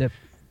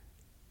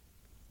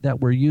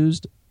were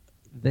used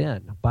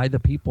then by the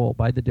people,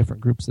 by the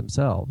different groups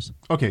themselves.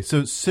 Okay,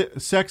 so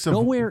sects of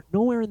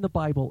nowhere in the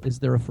Bible is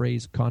there a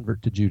phrase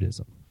 "convert to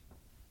Judaism."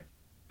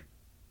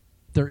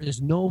 There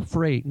is no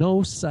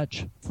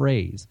such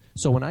phrase.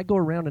 So when I go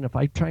around and if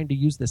I'm trying to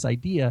use this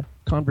idea,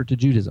 convert to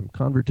Judaism,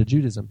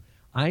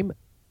 I'm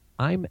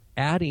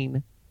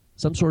adding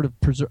some sort of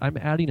I'm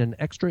adding an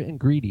extra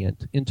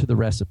ingredient into the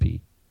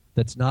recipe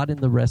that's not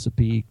in the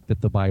recipe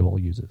that the Bible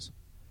uses.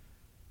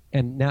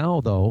 And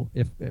now, though,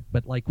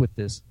 but like with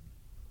this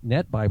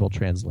Net Bible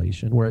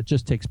translation, where it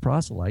just takes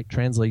proselyte,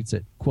 translates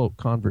it, quote,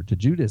 convert to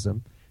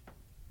Judaism,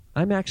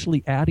 I'm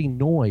actually adding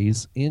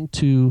noise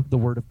into the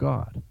Word of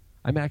God.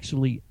 I'm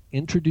actually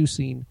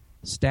introducing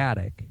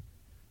static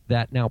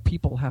that now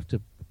people have to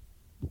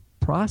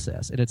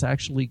process, and it's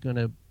actually going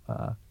to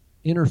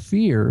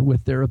interfere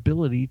with their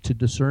ability to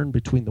discern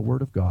between the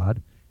Word of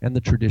God and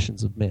the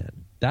traditions of men.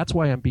 That's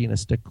why I'm being a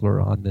stickler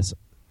on this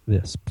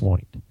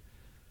point.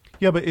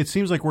 Yeah, but it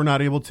seems like we're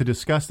not able to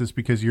discuss this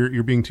because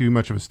you're being too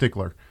much of a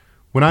stickler.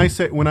 When I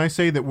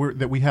say that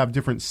we have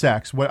different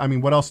sects,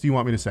 what else do you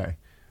want me to say?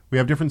 We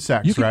have different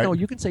sects, right? No,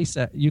 you can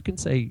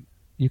say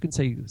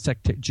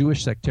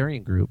Jewish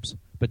sectarian groups,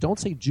 but don't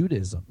say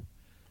Judaism.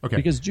 Okay.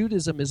 Because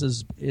Judaism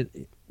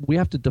we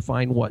have to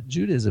define what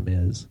Judaism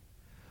is.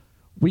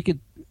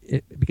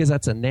 Because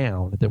that's a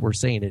noun that we're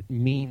saying it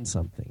means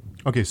something.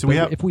 Okay, so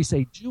if we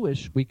say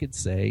Jewish, we could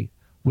say,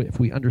 if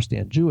we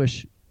understand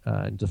Jewish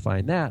and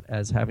define that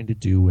as having to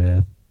do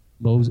with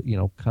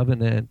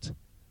covenant,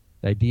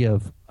 the idea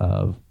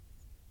of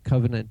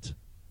covenant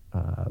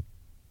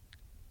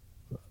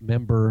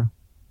member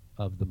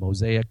of the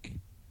Mosaic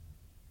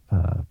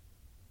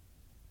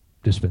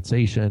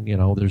dispensation.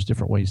 There's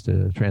different ways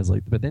to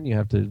translate, but then you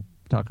have to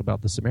talk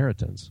about the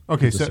Samaritans.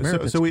 Okay, the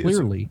Samaritans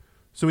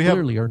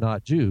clearly are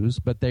not Jews,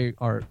 but they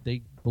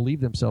believe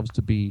themselves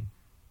to be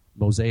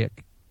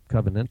Mosaic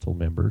covenantal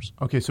members.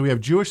 Okay, so we have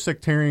Jewish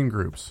sectarian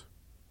groups.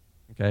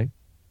 Okay.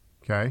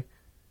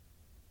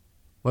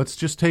 Let's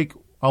just take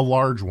a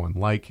large one,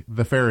 like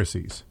the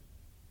Pharisees.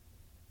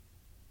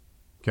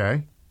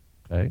 Okay.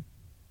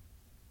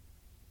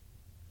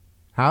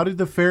 How did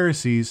the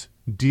Pharisees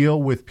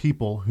deal with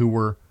people who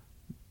were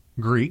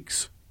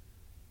Greeks,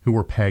 who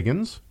were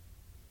pagans,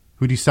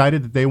 who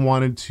decided that they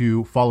wanted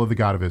to follow the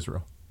God of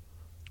Israel?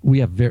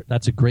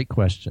 That's a great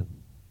question.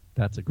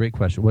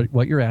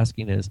 What you're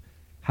asking is,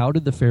 how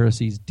did the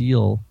Pharisees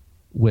deal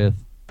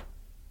with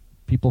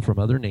people from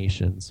other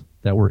nations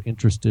that were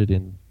interested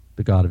in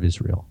the God of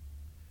Israel?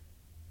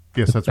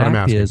 Yes, that's what I'm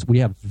asking. Is we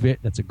have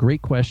that's a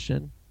great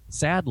question.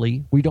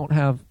 Sadly, we don't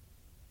have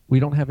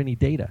any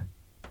data.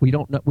 We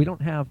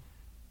don't have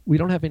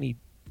any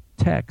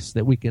text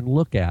that we can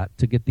look at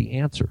to get the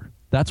answer.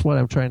 That's what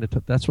I'm trying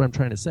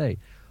to say.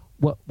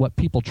 What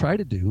people try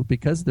to do,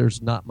 because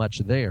there's not much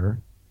there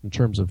in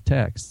terms of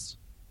texts,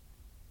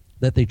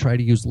 that they try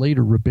to use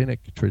later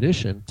rabbinic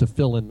tradition to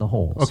fill in the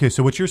holes. Okay,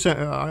 so what you're saying,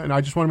 and I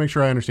just want to make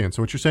sure I understand.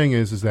 So what you're saying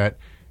is that,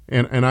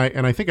 and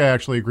I think I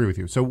actually agree with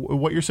you. So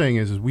what you're saying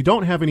is we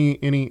don't have any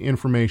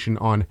information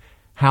on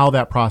how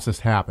that process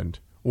happened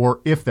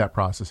or if that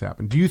process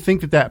happened. Do you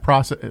think that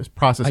process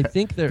I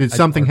think did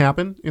something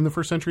happen in the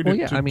first century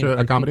to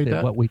accommodate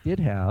that? What we did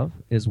have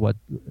is what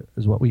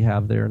we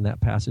have there in that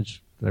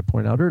passage that I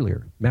pointed out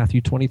earlier. Matthew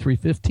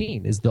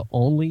 23:15 is the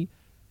only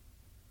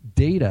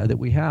data that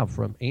we have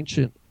from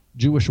ancient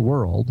Jewish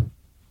world,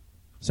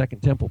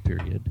 Second Temple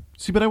period.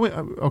 See, but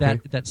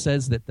okay. That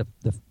says that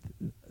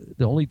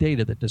the only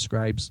data that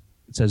describes,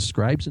 it says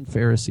scribes and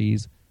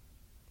Pharisees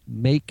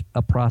make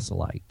a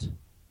proselyte.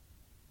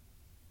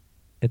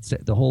 It's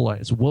the whole line.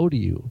 It's woe to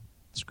you,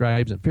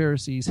 scribes and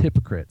Pharisees,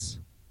 hypocrites.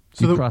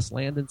 So you cross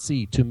land and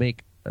sea to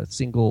make a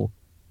single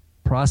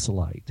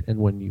proselyte, and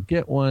when you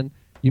get one,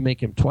 you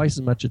make him twice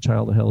as much a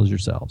child of hell as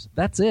yourselves.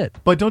 That's it.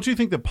 But don't you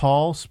think that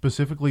Paul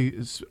specifically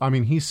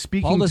he's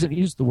speaking... Paul doesn't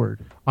use the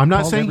word. I'm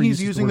not saying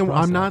he's using the word.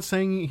 I'm not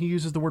saying he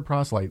uses the word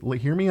proselyte.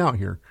 Hear me out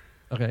here.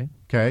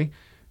 Okay?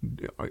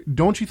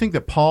 Don't you think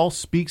that Paul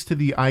speaks to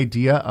the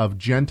idea of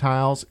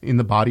Gentiles in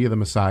the body of the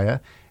Messiah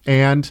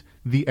and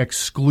the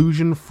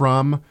exclusion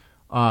from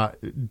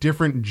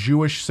different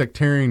Jewish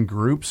sectarian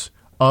groups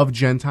of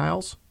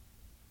Gentiles?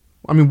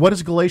 I mean, what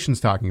is Galatians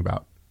talking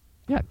about?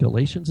 Yeah,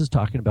 Galatians is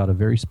talking about a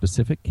very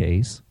specific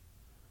case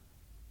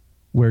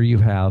where you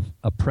have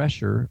a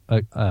pressure,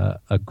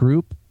 a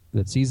group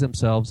that sees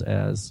themselves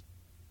as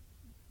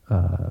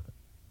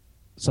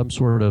some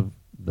sort of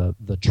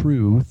the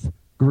truth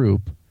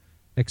group,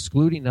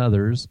 excluding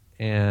others,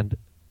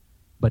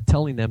 but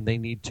telling them they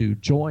need to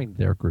join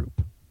their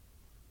group.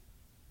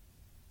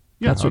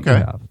 Yeah, that's what you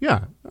have.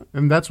 Yeah,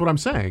 and that's what I'm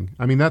saying.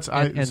 I mean,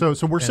 so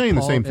we're saying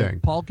the same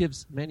thing. Paul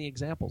gives many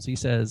examples. He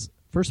says,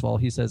 first of all,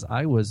 I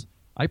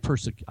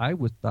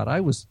thought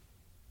I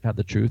had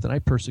the truth, and I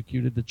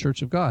persecuted the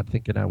church of God,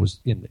 thinking I was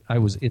in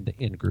the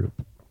in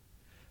group.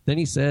 Then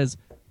he says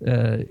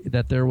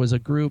that there was a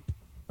group,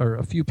 or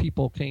a few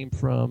people came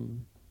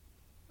from,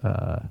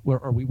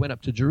 or we went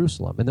up to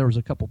Jerusalem, and there was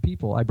a couple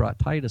people. I brought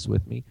Titus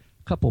with me.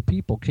 A couple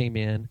people came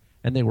in,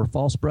 and they were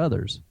false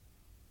brothers,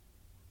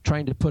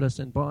 trying to put us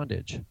in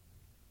bondage,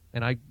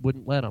 and I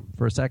wouldn't let them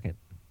for a second.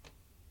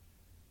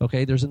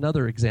 Okay, there's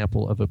another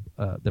example of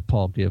that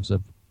Paul gives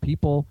of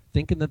people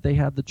thinking that they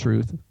had the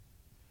truth.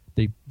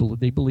 They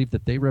believed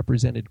that they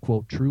represented,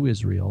 quote, true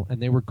Israel,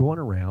 and they were going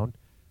around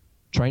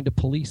trying to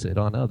police it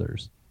on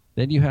others.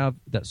 Then you have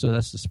that. So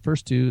that's the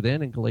first two.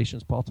 Then in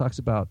Galatians, Paul talks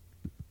about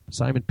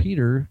Simon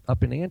Peter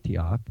up in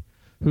Antioch,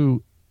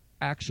 who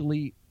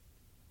actually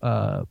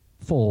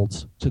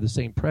folds to the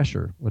same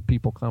pressure. When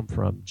people come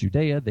from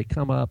Judea, they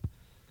come up,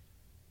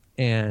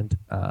 and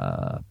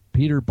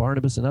Peter,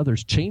 Barnabas, and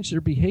others change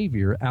their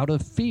behavior out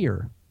of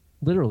fear,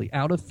 literally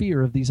out of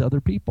fear of these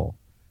other people.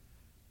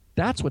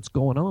 That's what's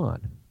going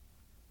on.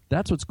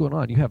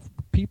 You have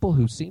people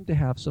who seem to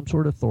have some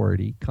sort of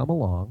authority come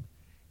along,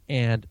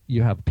 and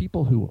you have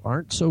people who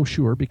aren't so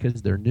sure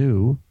because they're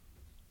new,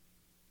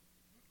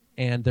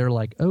 and they're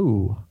like,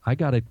 oh, I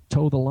got to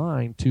toe the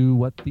line to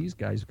what these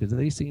guys, because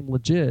they seem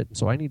legit,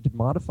 so I need to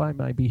modify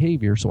my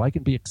behavior so I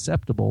can be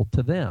acceptable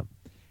to them.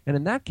 And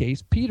in that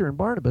case, Peter and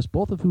Barnabas,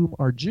 both of whom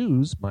are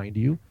Jews, mind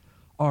you,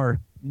 are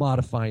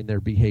modifying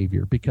their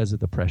behavior because of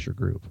the pressure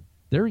group.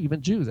 They're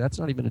even Jews. That's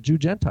not even a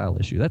Jew-Gentile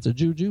issue. That's a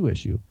Jew-Jew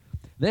issue.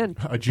 Then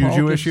a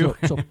Jew issue?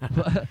 So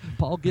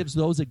Paul gives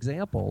those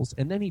examples,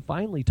 and then he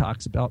finally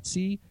talks about,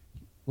 see,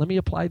 let me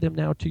apply them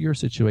now to your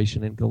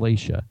situation in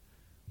Galatia.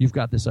 You've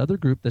got this other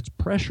group that's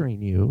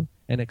pressuring you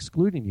and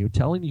excluding you,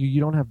 telling you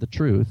don't have the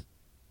truth,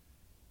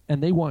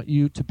 and they want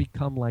you to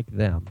become like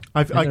them.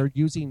 They're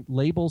using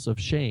labels of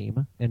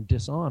shame and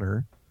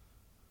dishonor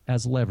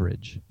as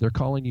leverage. They're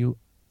calling you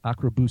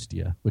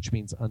akrobustia, which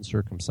means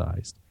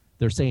uncircumcised.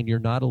 They're saying you're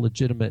not a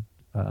legitimate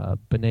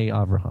B'nai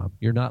Avraham.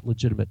 You're not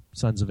legitimate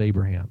sons of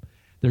Abraham.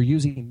 They're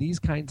using these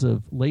kinds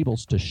of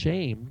labels to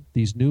shame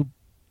these new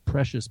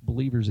precious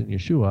believers in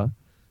Yeshua,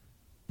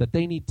 that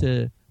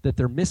that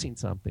they're missing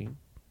something,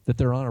 that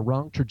they're on a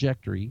wrong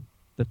trajectory,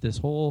 that this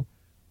whole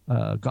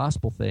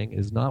gospel thing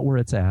is not where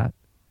it's at,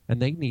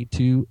 and they need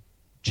to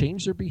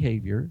change their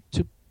behavior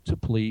to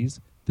please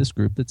this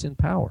group that's in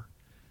power.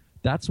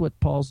 That's what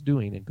Paul's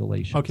doing in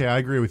Galatians. Okay, I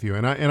agree with you,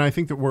 and I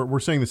think that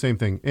we're saying the same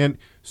thing. And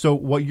so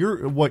what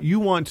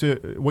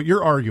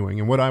you're arguing,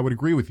 and what I would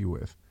agree with you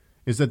with,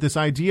 is that this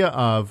idea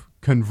of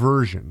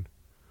conversion,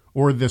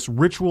 or this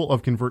ritual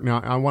of convert.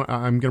 Now, I'm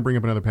going to bring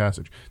up another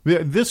passage.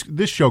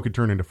 This show could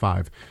turn into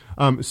 5.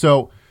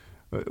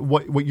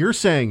 What you're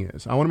saying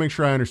is, I want to make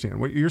sure I understand.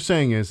 What you're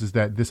saying is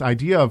that this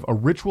idea of a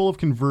ritual of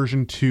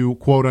conversion to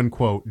quote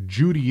unquote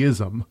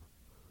Judaism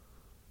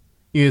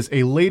is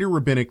a later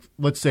rabbinic,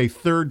 let's say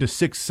 3rd to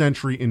 6th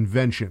century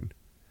invention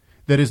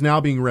that is now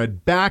being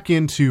read back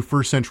into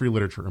 1st century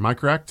literature. Am I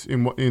correct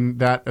in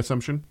that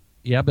assumption?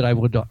 Yeah, but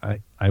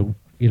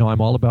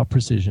I'm all about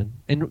precision.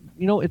 And,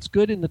 it's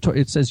good in the Torah.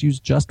 It says use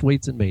just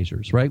weights and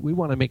measures, right? We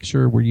want to make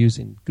sure we're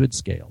using good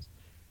scales.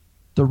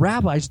 The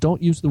rabbis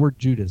don't use the word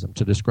Judaism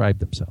to describe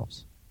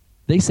themselves.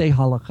 They say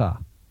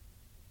halakha.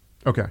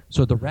 Okay.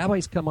 So the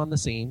rabbis come on the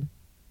scene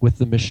with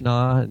the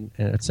Mishnah and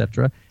et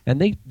cetera,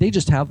 and they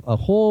just have a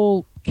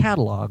whole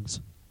catalogs,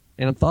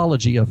 an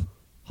anthology of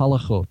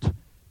halachot.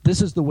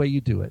 This is the way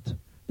you do it.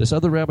 This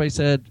other rabbi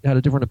had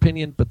a different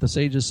opinion, but the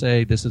sages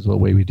say this is the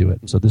way we do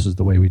it, and so this is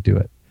the way we do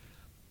it.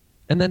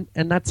 And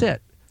that's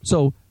it.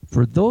 So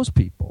for those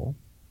people,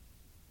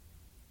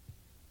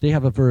 they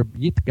have a verb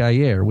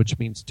yitgayer, which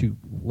means to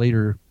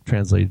later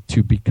translate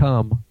to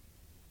become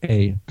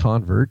a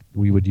convert,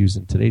 we would use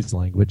in today's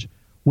language,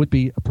 would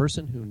be a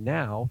person who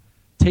now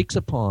takes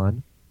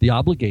upon the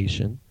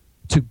obligation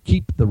to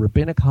keep the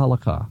rabbinic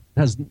halakha.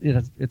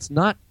 It's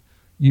not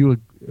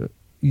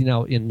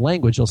in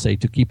language you'll say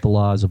to keep the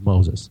laws of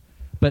Moses,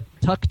 but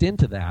tucked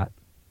into that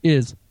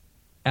is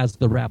as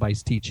the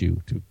rabbis teach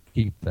you to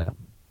keep them.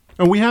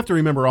 And we have to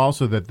remember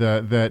also that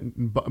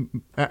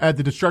at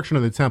the destruction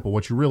of the temple,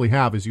 what you really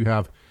have is you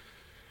have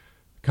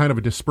kind of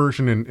a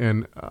dispersion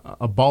and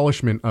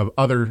abolishment of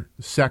other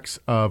sects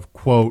of,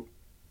 quote,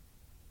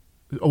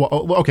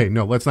 okay,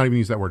 no, let's not even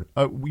use that word.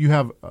 You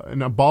have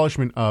an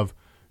abolishment of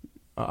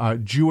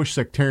Jewish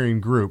sectarian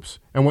groups,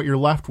 and what you're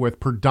left with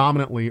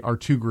predominantly are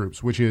two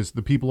groups, which is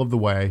the people of the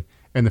way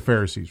and the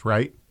Pharisees,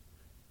 right?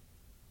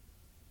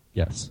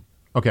 Yes.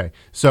 Okay,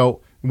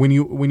 so when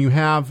you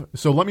have,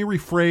 so let me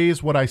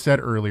rephrase what I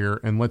said earlier,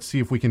 and let's see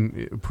if we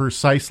can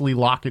precisely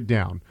lock it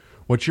down.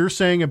 What you're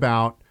saying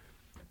about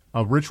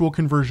a ritual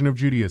conversion of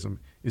Judaism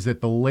is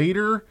that the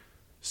later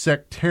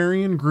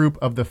sectarian group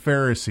of the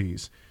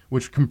Pharisees,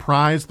 which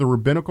comprised the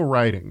rabbinical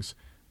writings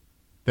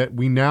that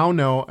we now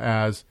know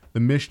as the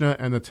Mishnah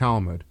and the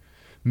Talmud,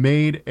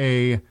 made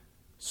a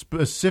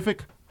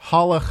specific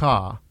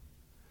halakha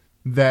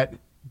that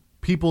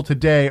people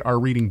today are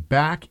reading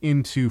back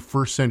into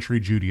 1st century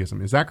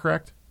Judaism. Is that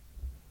correct?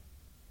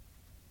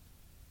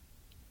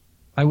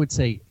 I would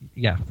say,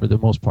 yeah, for the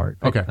most part.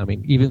 Okay. I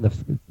mean, even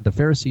the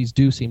Pharisees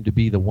do seem to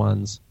be the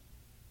ones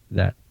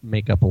that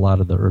make up a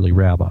lot of the early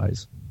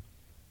rabbis.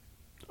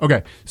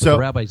 Okay, so the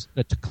rabbis,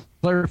 to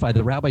clarify,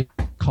 the rabbis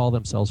call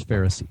themselves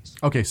Pharisees.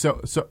 Okay,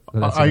 so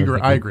I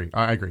agree.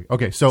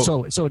 Okay,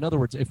 so in other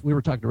words, if we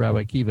were talking to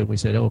Rabbi Akiva and we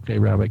said, "Okay,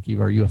 Rabbi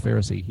Akiva, are you a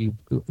Pharisee?"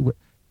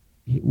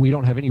 We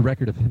don't have any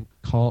record of him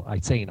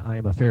saying, "I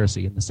am a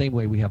Pharisee." In the same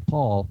way, we have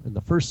Paul in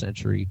the 1st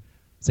century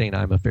saying,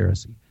 "I'm a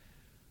Pharisee."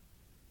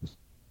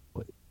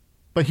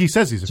 But he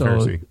says he's a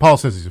Pharisee. Paul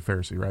says he's a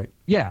Pharisee, right?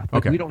 Yeah.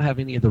 But we don't have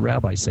any of the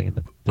rabbis saying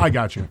that. I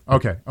got you.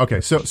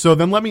 Okay. So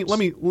then let me.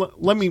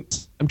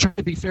 I'm trying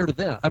to be fair to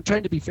them. I'm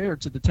trying to be fair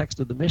to the text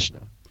of the Mishnah.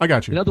 I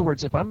got you. In other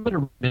words, if I'm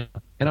going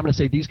to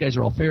say these guys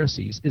are all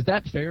Pharisees, is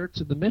that fair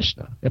to the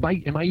Mishnah? Am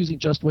I using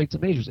just weights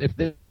and measures? If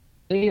they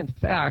in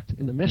fact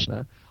in the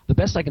Mishnah, the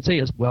best I can say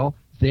is, well,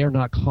 they are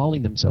not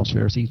calling themselves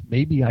Pharisees.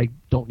 Maybe I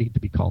don't need to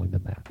be calling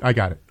them that. I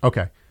got it.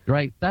 Okay.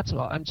 Right. That's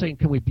all I'm saying.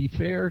 Can we be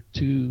fair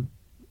to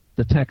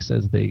the text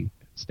as they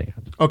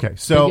stand? Okay,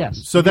 so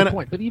yes, so then,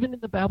 point. But even in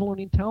the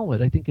Babylonian Talmud,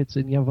 I think it's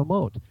in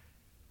Yevamot,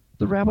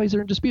 the rabbis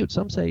are in dispute.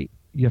 Some say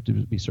you have to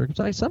be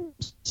circumcised. Some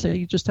say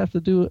you just have to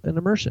do an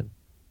immersion.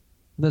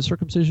 And then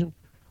circumcision,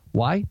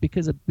 why?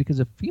 Because a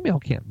female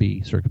can't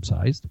be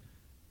circumcised,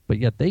 but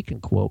yet they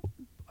can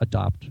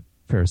adopt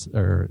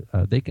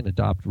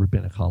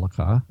rabbinic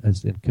halakha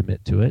and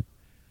commit to it.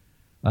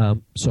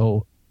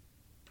 So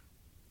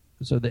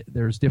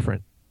there's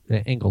different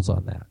angles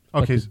on that.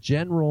 Okay. But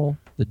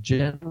the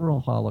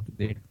general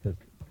halakha,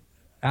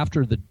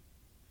 after the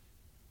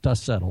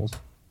dust settles,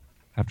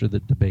 after the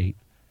debate,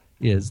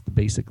 is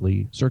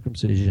basically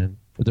circumcision.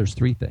 There's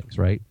 3 things,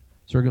 right?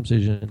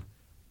 Circumcision,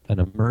 an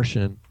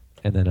immersion,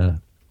 and then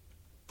a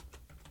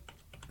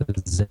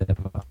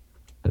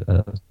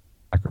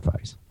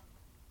sacrifice.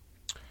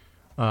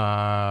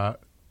 I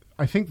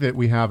think that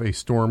we have a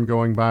storm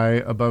going by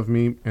above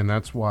me, and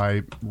that's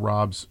why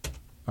Rob's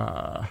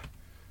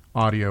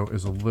audio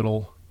is a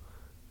little,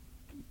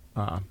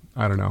 I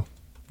don't know,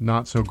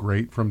 not so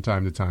great from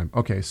time to time.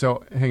 Okay,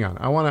 so hang on.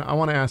 I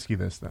want to ask you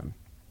this then.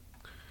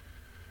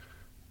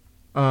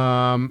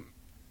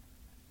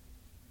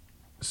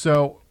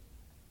 So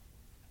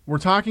we're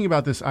talking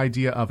about this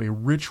idea of a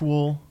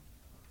ritual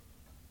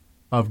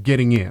of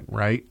getting in,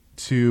 right,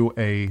 to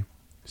a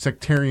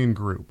sectarian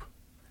group.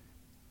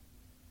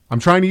 I'm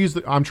trying to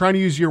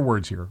use your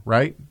words here,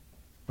 right?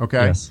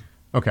 Okay. Yes.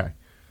 Okay.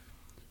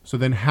 So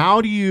then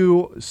how do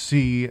you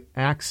see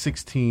Acts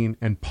 16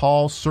 and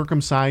Paul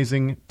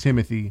circumcising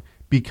Timothy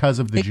because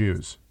of the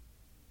Jews?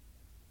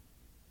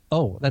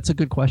 Oh, that's a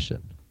good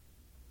question.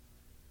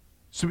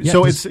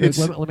 So it's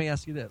let me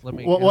ask you this. Let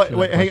me finalize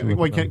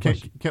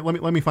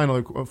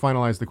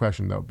the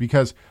question though,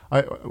 because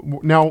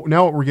now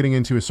what we're getting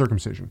into is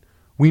circumcision.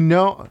 We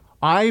know,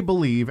 I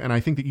believe, and I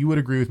think that you would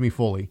agree with me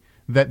fully,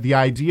 that the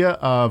idea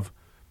of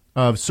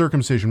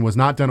circumcision was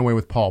not done away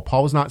with Paul.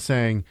 Paul was not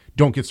saying,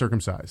 don't get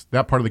circumcised.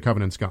 That part of the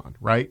covenant's gone,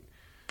 right?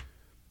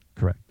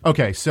 Correct.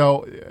 Okay,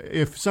 so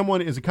if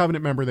someone is a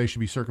covenant member, they should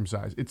be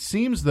circumcised. It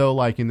seems, though,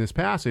 like in this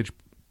passage,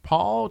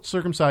 Paul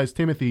circumcised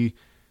Timothy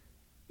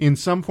in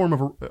some form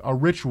of a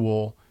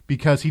ritual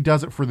because he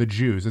does it for the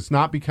Jews. It's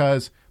not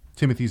because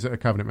Timothy's a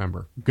covenant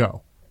member.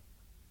 Go.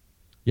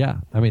 Yeah,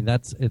 I mean,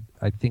 that's it.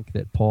 I think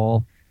that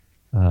Paul,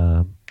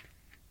 I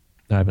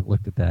haven't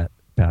looked at that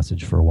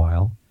passage for a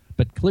while,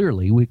 but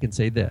clearly we can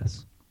say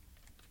this.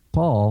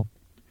 Paul,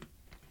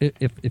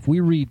 if we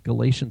read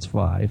Galatians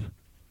 5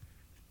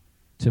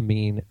 to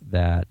mean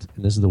that,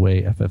 and this is the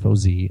way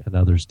FFOZ and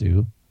others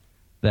do,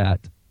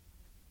 that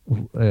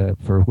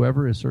for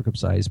whoever is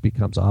circumcised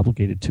becomes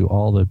obligated to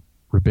all the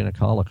rabbinic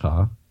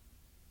halakha,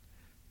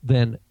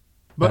 then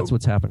that's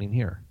what's happening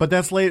here. But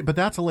that's late. But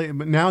that's a late.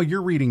 But now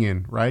you're reading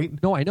in, right?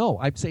 No, I know.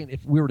 I'm saying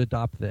if we were to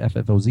adopt the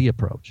FFOZ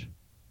approach,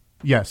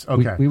 yes.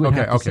 Okay. we would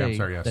have to okay. say I'm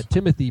sorry. Yes. that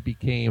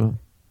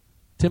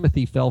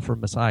Timothy fell for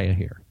Messiah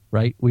here,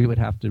 right? We would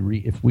have to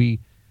if we,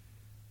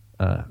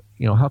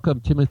 how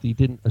come Timothy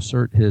didn't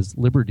assert his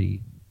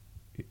liberty?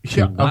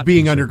 Of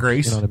being under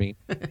grace. You know what I mean?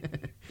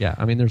 Yeah.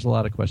 I mean, there's a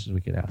lot of questions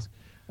we could ask.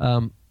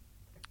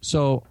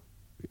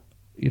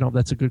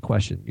 That's a good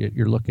question.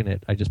 You're looking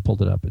at, I just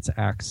pulled it up. It's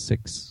Acts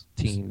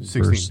 16.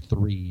 Verse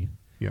 3.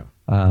 Yeah.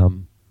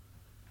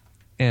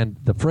 And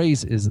the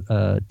phrase is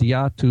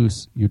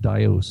diatus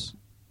Judaios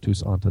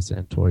tus ontas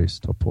antois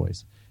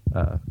topois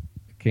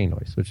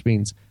kenois, which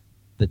means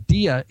the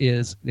dia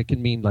it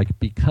can mean like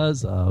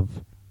because of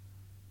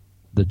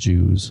the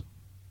Jews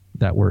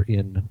that were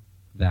in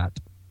that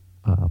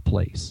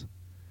place.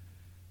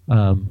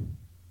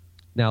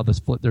 Now,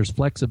 there's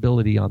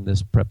flexibility on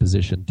this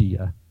preposition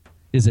dia.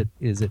 Is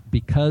it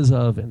because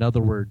of, in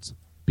other words,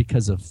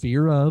 because of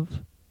fear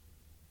of?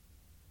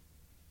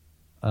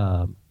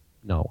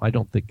 No, I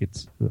don't think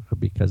it's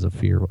because of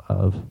fear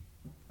of.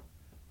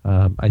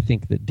 I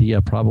think that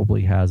dia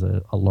probably has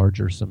a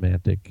larger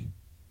semantic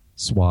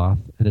swath,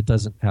 and it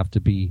doesn't have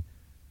to be.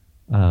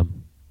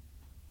 In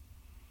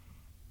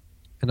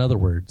other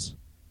words,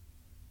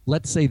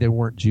 let's say there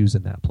weren't Jews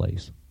in that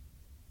place.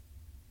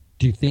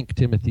 Do you think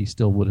Timothy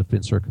still would have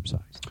been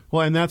circumcised?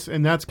 Well, and that's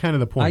kind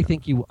of the point. I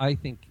think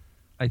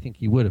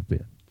he would have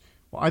been.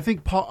 Well, I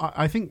think Paul.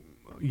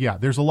 Yeah,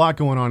 there's a lot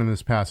going on in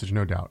this passage,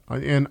 no doubt,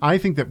 and I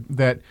think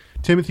that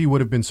Timothy would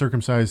have been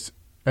circumcised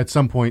at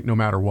some point, no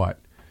matter what.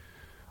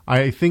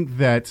 I think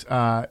that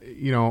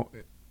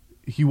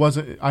he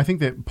wasn't. I think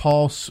that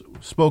Paul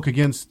spoke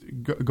against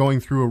going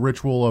through a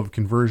ritual of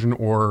conversion,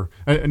 or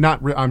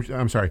not.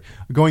 I'm sorry,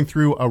 going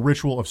through a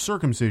ritual of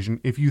circumcision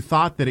if you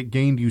thought that it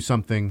gained you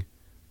something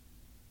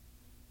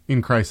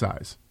in Christ's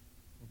eyes.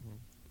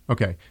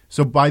 Okay,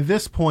 so by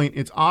this point,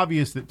 it's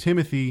obvious that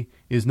Timothy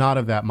is not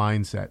of that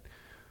mindset.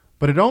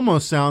 But it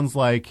almost sounds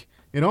like,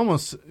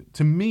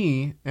 to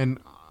me, and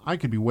I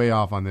could be way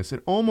off on this,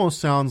 it almost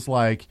sounds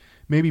like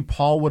maybe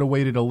Paul would have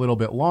waited a little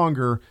bit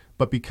longer,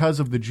 but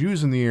because of the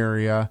Jews in the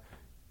area,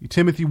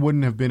 Timothy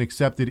wouldn't have been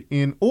accepted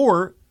in,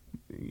 I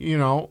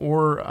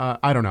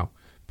don't know.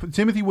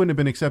 Timothy wouldn't have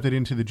been accepted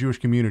into the Jewish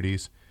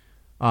communities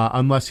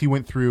unless he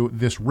went through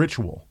this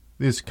ritual.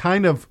 This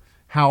kind of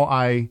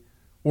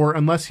or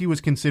unless he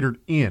was considered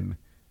in,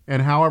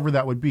 and however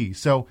that would be.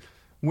 So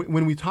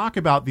when we talk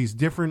about these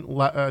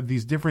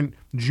different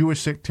Jewish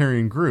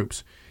sectarian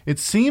groups, it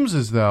seems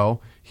as though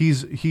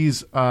he's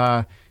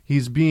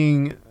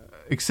being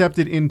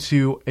accepted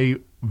into a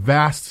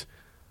vast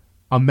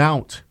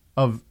amount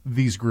of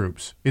these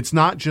groups. It's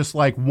not just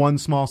like one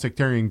small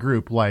sectarian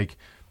group, like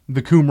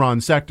the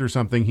Qumran sect or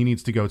something he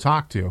needs to go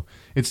talk to.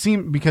 It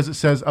seemed because it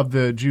says of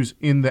the Jews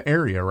in the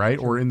area, right?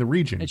 Or in the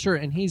region. And sure,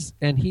 and he's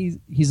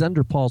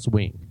under Paul's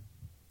wing.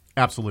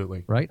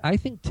 Absolutely. Right? I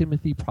think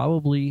Timothy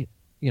probably,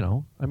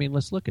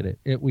 let's look at it.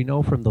 We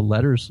know from the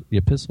letters, the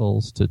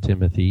epistles to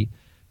Timothy,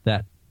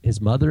 that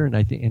his mother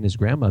and his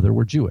grandmother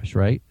were Jewish,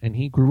 right? And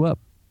he grew up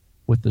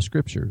with the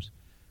scriptures.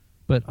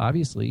 But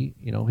obviously,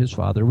 his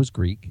father was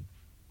Greek,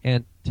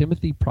 and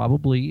Timothy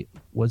probably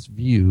was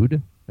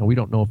viewed, and we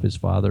don't know if his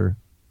father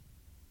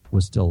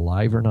was still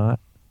alive or not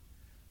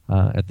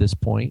at this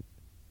point,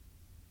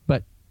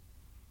 but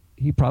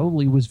he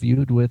probably was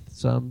viewed with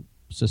some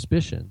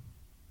suspicion.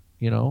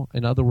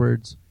 In other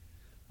words,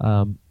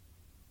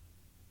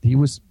 he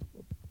was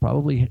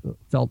probably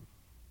felt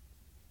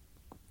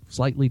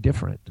slightly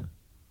different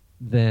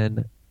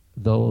than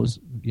those,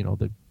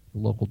 the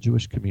local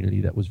Jewish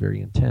community that was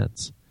very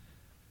intense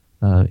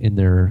in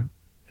their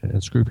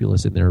and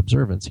scrupulous in their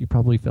observance. He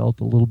probably felt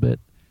a little bit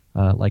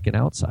like an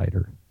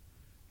outsider.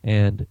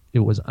 And it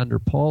was under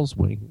Paul's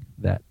wing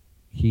that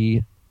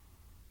he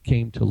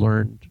came to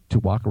learn to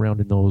walk around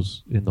in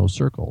those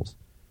circles.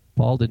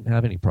 Paul didn't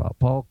have any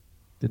problem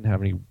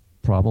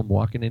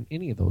walking in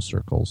any of those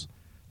circles,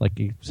 like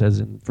he says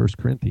in 1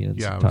 Corinthians.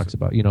 Yeah, he talks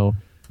about a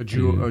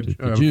Jew, a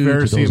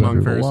Pharisee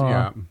among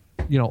Pharisees.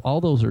 Yeah,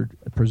 all those are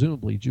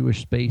presumably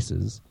Jewish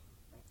spaces.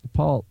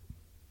 Paul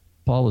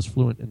is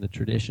fluent in the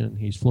tradition.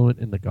 He's fluent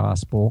in the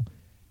gospel,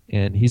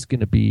 and he's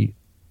going to be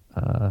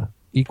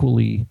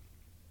equally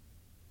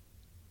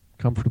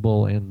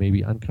comfortable and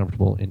maybe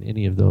uncomfortable in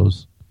any of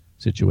those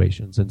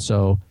situations. And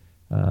so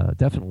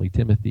definitely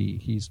Timothy,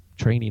 he's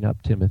training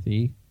up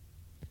Timothy,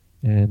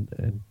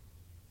 and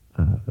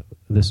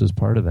this is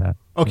part of that.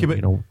 Okay,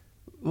 and,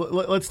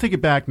 but let's take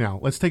it back now.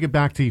 Let's take it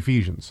back to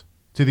Ephesians,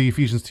 to the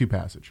Ephesians 2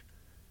 passage.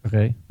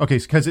 Okay,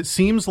 because it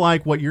seems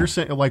like what you're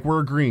saying, like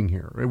we're agreeing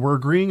here. We're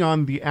agreeing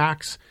on the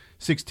Acts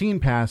 16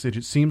 passage.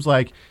 It seems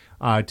like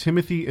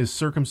Timothy is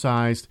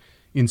circumcised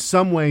in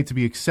some way to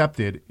be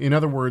accepted. In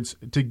other words,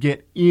 to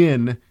get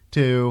in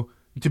to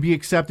be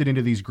accepted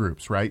into these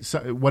groups, right?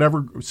 So,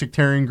 whatever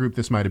sectarian group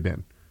this might have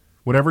been,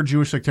 whatever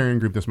Jewish sectarian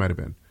group this might have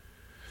been.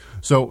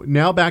 So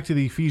now back to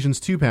the Ephesians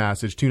 2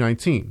 passage,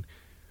 2:19.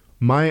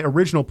 My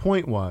original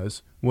point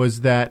was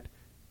that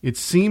it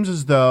seems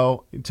as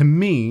though, to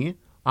me,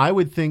 I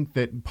would think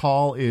that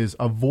Paul is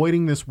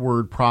avoiding this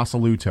word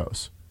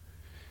proselytos.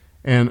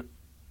 And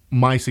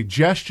my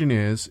suggestion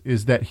is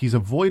that he's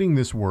avoiding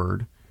this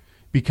word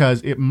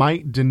because it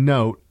might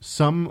denote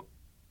some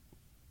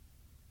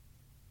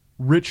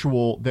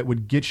ritual that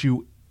would get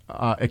you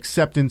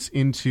acceptance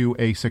into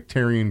a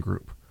sectarian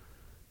group.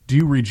 Do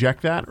you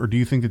reject that, or do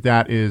you think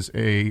that is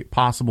a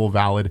possible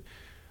valid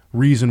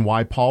reason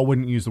why Paul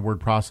wouldn't use the word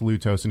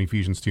proselytos in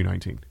Ephesians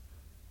 2:19?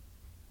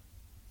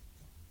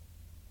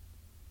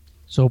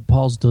 So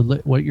Paul's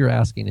what you're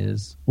asking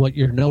is, what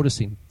you're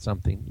noticing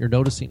something. You're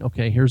noticing,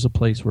 okay, here's a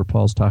place where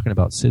Paul's talking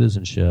about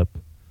citizenship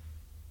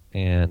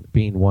and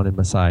being one in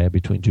Messiah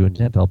between Jew and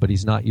Gentile, but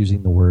he's not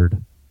using the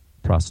word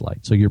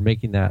proselyte. So you're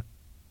making that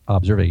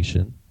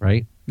observation,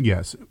 right?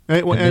 Yes.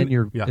 And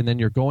then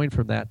you're going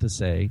from that to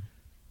say,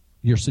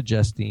 you're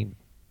suggesting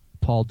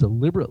Paul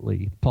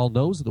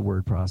knows the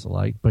word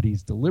proselyte, but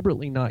he's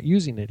deliberately not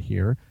using it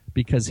here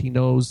because he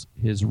knows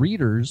his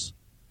readers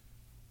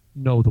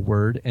know the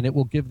word and it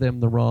will give them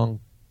the wrong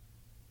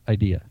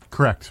idea.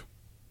 Correct.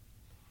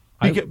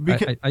 I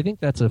think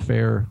that's a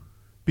fair.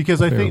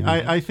 Because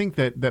I think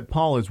that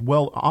Paul is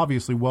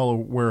obviously well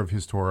aware of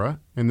his Torah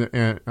and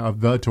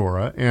of the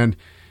Torah, and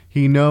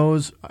he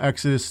knows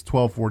Exodus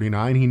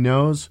 12:49.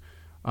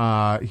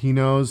 He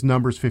knows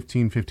Numbers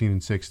 15:15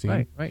 and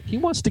 16. Right. He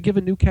wants to give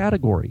a new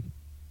category.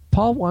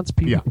 Paul wants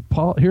people.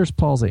 Yeah. Here's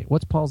Paul's aim.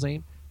 What's Paul's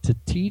aim? To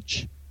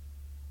teach.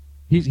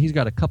 He's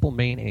got a couple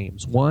main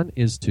aims. One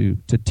is to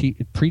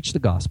preach the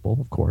gospel,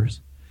 of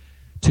course,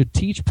 to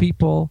teach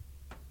people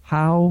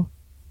how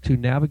to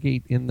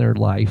navigate in their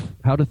life,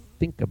 how to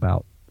think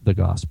about the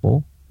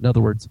gospel. In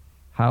other words,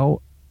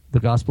 how the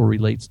gospel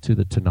relates to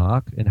the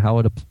Tanakh and how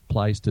it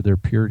applies to their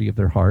purity of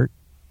their heart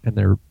and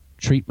their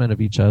treatment of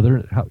each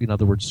other. How, in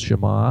other words,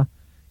 Shema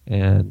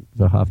and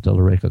V'ahavta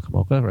l'recha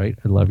kamocha, right?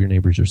 And love your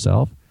neighbors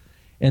yourself.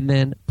 And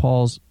then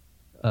Paul's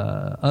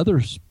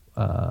other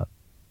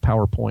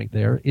PowerPoint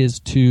there is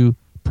to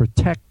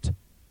protect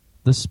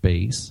the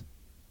space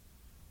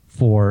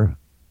for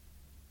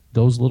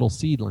those little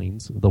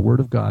seedlings, the word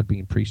of God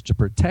being preached, to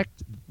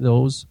protect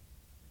those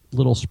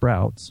little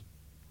sprouts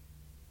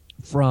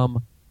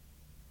from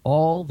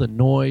all the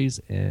noise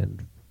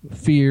and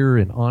fear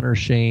and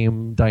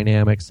honor-shame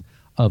dynamics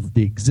of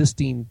the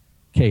existing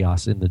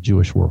chaos in the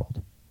Jewish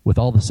world, with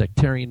all the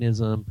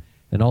sectarianism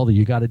and all the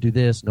you got to do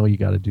this, no, you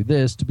got to do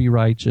this to be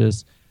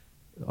righteous.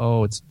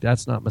 Oh,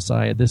 that's not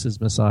Messiah, this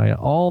is Messiah.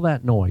 All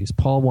that noise,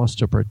 Paul wants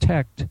to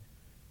protect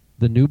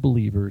the new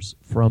believers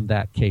from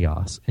that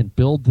chaos and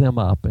build them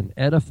up and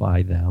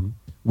edify them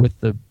with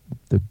the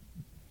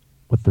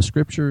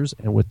scriptures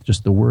and with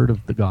just the word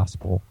of the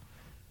gospel.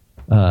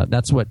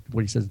 That's what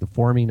he says, the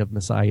forming of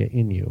Messiah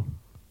in you.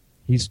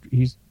 He's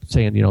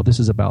saying, this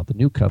is about the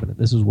new covenant.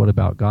 This is what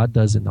about God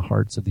does in the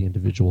hearts of the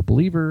individual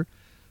believer.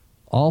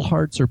 All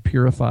hearts are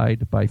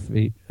purified by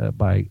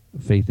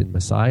faith in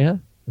Messiah.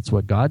 That's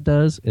what God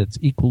does. It's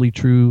equally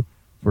true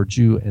for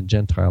Jew and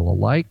Gentile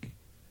alike.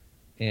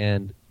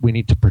 And we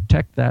need to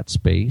protect that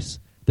space.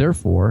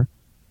 Therefore,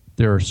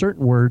 there are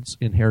certain words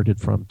inherited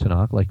from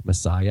Tanakh, like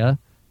Messiah,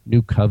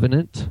 New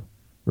Covenant,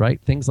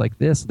 right? Things like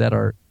this that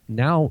are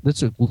now,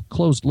 that's a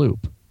closed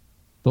loop.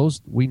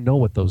 Those, we know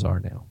what those are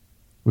now.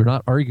 We're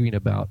not arguing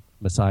about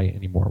Messiah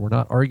anymore. We're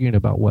not arguing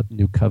about what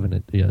New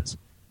Covenant is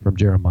from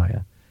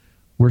Jeremiah.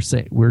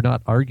 We're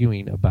not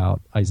arguing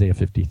about Isaiah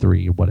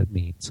 53 or what it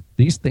means.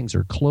 These things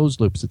are closed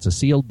loops. It's a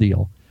sealed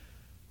deal.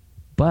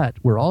 But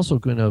we're also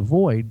going to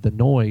avoid the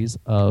noise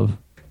of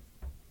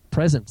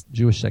present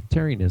Jewish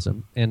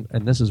sectarianism, and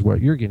this is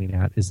what you're getting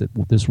at, is that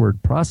this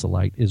word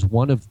proselyte is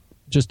one of,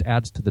 just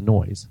adds to the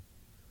noise.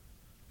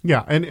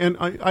 Yeah, and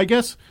I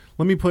guess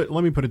let me put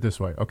it this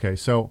way. Okay,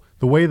 so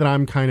the way that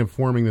I'm kind of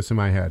forming this in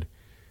my head,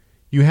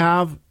 you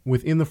have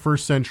within the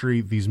first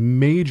century these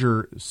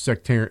major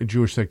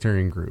Jewish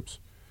sectarian groups,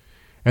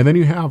 and then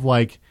you have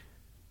like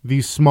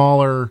these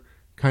smaller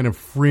kind of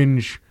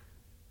fringe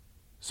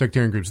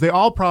sectarian groups. They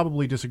all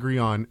probably disagree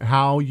on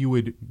how you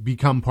would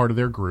become part of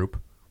their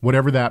group,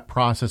 whatever that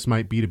process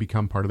might be to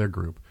become part of their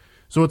group.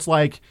 So it's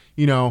like,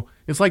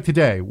 it's like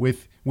today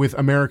with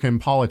American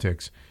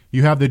politics.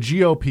 You have the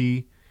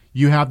GOP,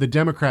 you have the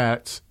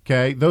Democrats,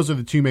 okay? Those are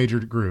the two major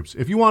groups.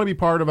 If you want to be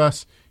part of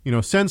us,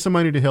 send some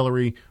money to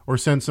Hillary or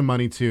send some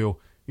money to,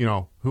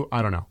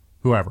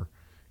 whoever,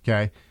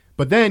 okay?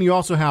 But then you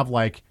also have,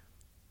 like,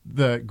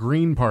 the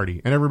Green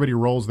Party, and everybody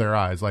rolls their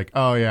eyes like,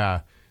 oh,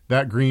 yeah,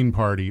 that Green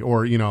Party,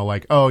 or,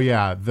 oh,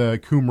 yeah, the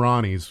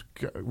Qumranis,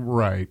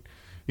 right?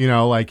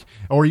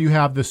 Or you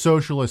have the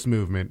socialist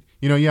movement.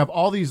 You have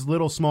all these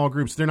little small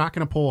groups. They're not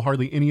going to pull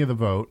hardly any of the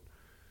vote.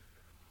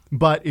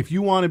 But if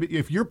you want to be,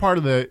 if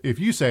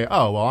you say,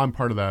 oh, well, I'm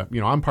part of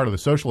the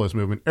socialist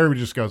movement,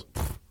 everybody just goes,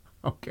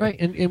 okay. Right.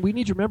 And we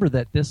need to remember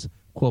that this,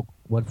 quote,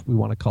 what we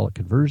want to call it,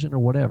 conversion or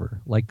whatever,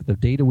 like the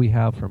data we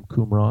have from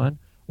Qumran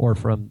or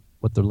from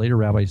what the later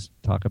rabbis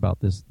talk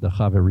about, the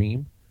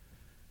Chaverim,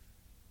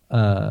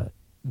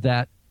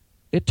 that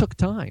it took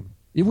time.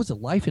 It was a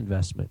life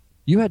investment.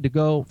 You had to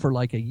go for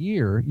like a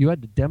year. You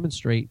had to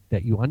demonstrate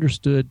that you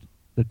understood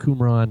the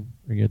Qumran,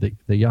 or the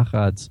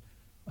Yachad's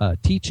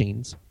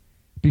teachings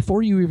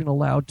before you were even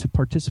allowed to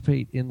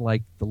participate in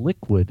like the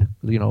liquid,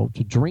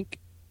 to drink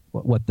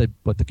what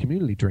the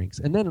community drinks.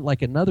 And then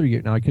like another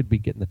year, now I could be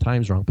getting the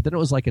times wrong, but then it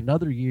was like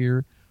another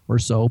year or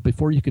so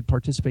before you could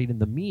participate in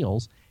the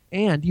meals.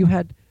 And you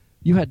had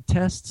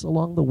tests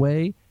along the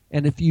way,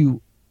 and if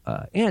you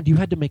and you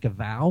had to make a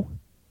vow.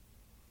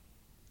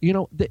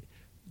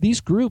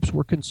 These groups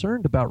were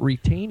concerned about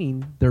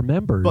retaining their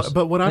members,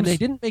 and they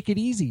didn't make it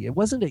easy. It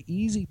wasn't an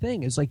easy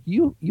thing. It's like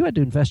you had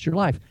to invest your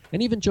life.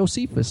 And even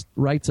Josephus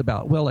writes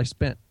about, well, I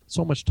spent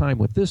so much time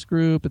with this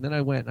group, and then I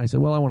went and I said,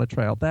 well, I want to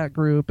try out that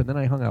group, and then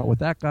I hung out with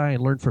that guy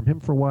and learned from him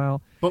for a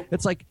while. But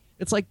it's like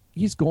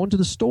he's going to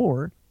the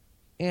store,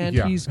 and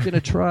he's going to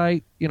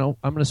try. I'm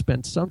going to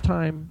spend some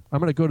time. I'm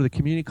going to go to the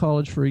community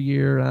college for a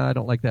year. I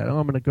don't like that.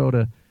 I'm going to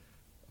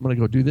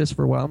go do this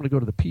for a while. I'm going to go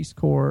to the Peace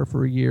Corps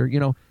for a year.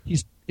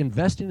 He's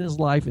investing his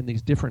life in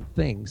these different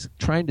things,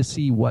 trying to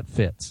see what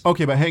fits.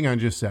 Okay, but hang on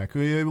just a sec.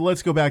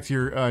 Let's go back to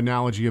your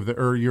analogy of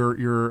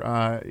your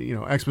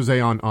expose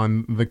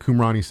on the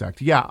Qumrani sect.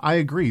 Yeah, I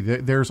agree.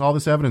 There's all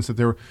this evidence that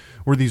there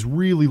were these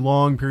really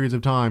long periods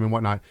of time and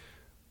whatnot.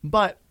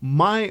 But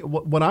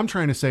what I'm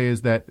trying to say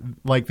is that,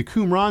 like, the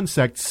Qumran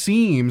sect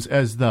seems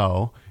as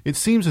though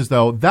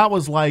that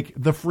was like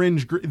the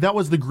fringe. That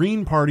was the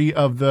Green Party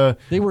of the.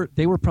 They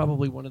were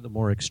probably one of the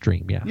more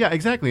extreme. Yeah. Yeah,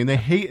 exactly. And they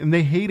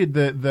hated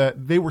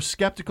they were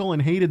skeptical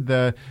and hated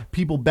the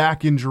people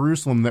back in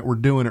Jerusalem that were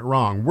doing it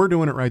wrong. We're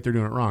doing it right. They're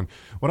doing it wrong.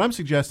 What I'm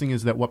suggesting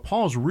is that what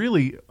Paul's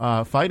really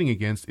fighting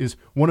against is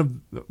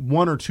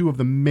one or two of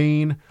the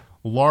main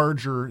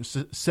larger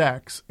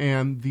sects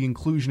and the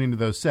inclusion into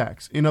those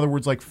sects. In other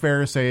words, like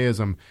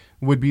Pharisaism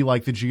would be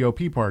like the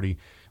GOP party.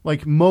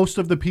 Like, most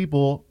of the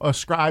people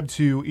ascribe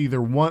to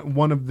either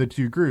one of the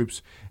two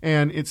groups,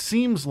 and it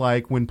seems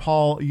like when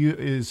Paul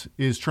is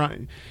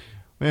trying.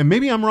 And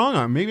maybe I'm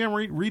wrong maybe I'm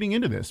reading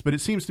into this, but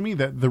it seems to me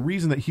that the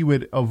reason that he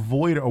would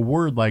avoid a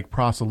word like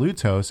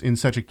proselytos in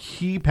such a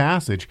key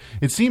passage,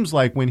 it seems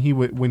like when he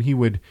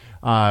would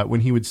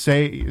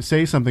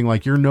say something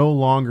like, you're no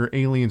longer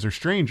aliens or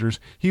strangers,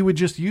 he would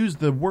just use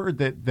the word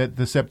that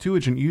the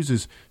Septuagint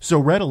uses so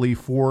readily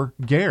for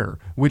ger,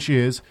 which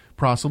is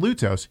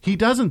proselytos. He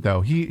doesn't, though.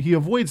 He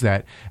avoids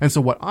that. And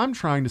so what I'm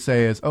trying to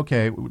say is,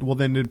 okay, well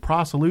then did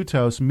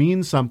proselytos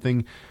mean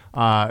something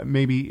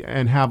maybe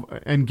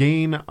and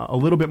gain a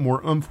little bit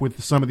more oomph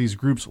with some of these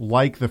groups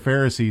like the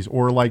Pharisees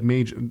or like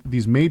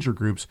these major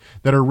groups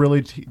that are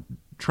really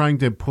trying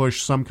to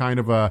push some kind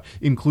of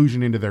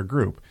inclusion into their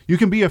group. You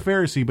can be a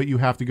Pharisee, but you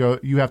have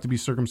to be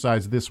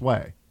circumcised this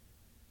way.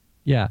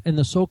 Yeah, and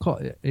the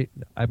so-called.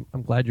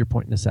 I'm glad you're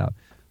pointing this out.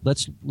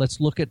 Let's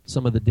look at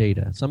some of the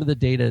data. Some of the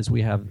data is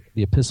we have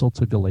the epistle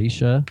to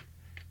Galatia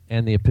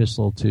and the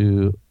epistle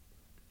to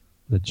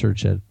the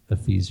church at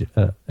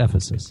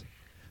Ephesus.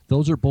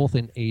 Those are both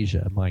in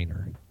Asia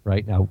Minor,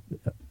 right? Now,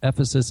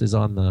 Ephesus is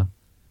on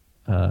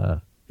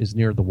the is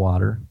near the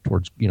water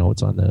towards,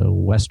 it's on the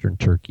western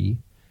Turkey,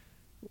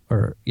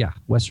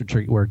 western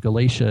Turkey, where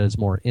Galatia is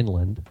more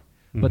inland.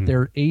 But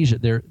they're Asia.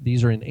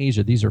 These are in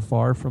Asia. These are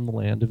far from the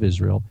land of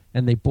Israel,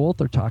 and they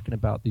both are talking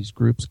about these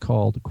groups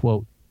called,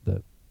 quote,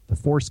 the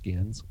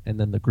foreskins, and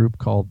then the group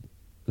called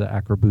the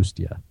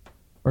Acrobustia,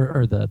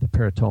 or the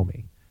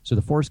Peritome. So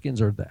the foreskins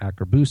are the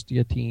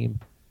Acrobustia team.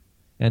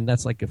 And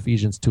that's like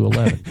Ephesians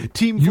 2:11.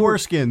 Team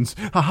foreskins.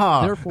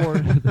 Haha. Therefore,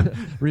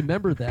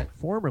 remember that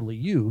formerly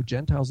you,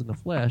 Gentiles in the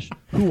flesh,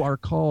 who are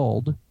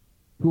called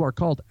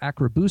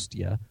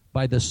Acrobustia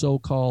by the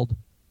so-called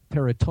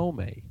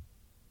Peritome.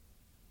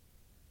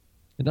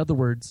 In other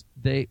words,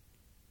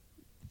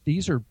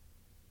 these are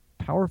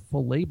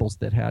powerful labels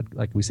that had,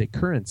 like we say,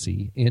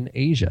 currency in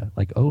Asia.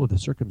 Like, the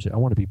circumcision. I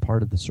want to be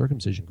part of the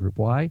circumcision group.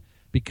 Why?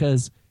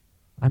 Because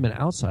I'm an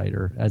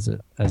outsider as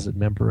a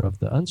member of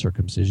the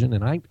uncircumcision,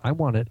 and I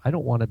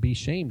don't want to be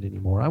shamed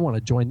anymore. I want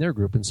to join their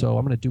group, and so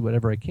I'm going to do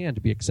whatever I can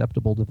to be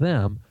acceptable to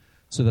them,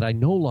 so that I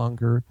no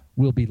longer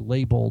will be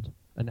labeled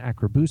an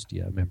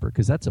Acrobustia member,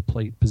 because that's a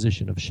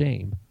position of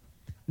shame.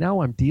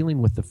 Now I'm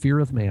dealing with the fear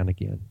of man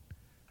again.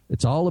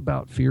 It's all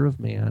about fear of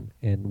man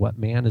and what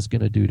man is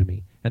going to do to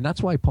me. And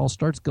that's why Paul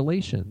starts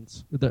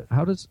Galatians.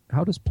 How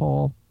does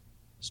Paul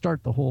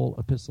start the whole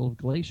epistle of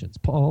Galatians?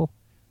 Paul,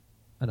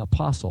 an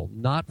apostle,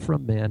 not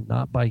from man,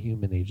 not by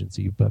human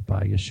agency, but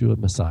by Yeshua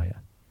Messiah.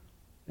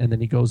 And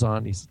then he goes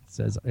on, he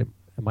says,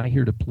 am I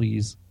here to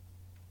please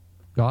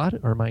God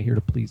or am I here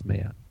to please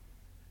man?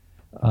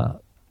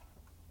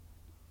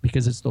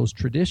 Because it's those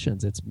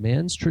traditions, it's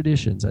men's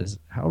traditions, as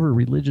however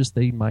religious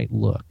they might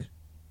look,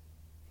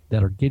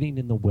 that are getting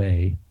in the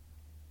way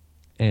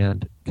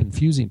and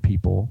confusing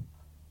people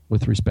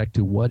with respect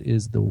to what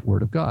is the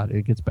Word of God.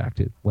 It gets back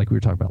to, like we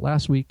were talking about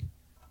last week,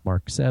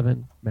 Mark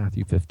 7,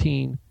 Matthew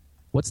 15.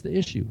 What's the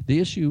issue? The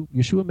issue,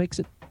 Yeshua makes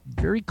it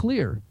very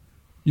clear.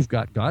 You've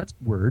got God's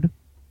Word,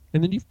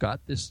 and then you've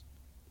got this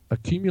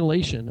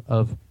accumulation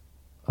of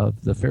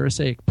the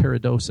Pharisaic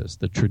paradosis,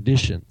 the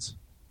traditions.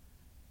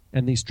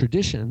 And these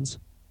traditions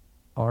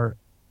are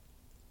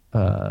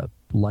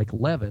like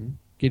leaven,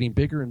 getting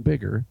bigger and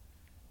bigger,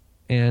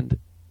 and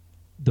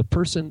the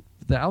person,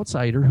 the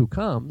outsider who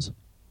comes,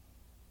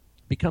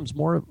 becomes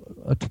more of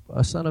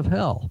a son of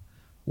hell.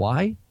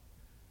 Why?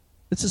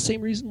 It's the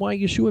same reason why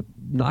Yeshua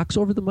knocks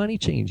over the money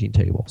changing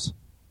tables.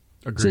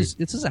 Agreed.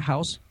 This is a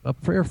house of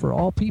prayer for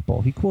all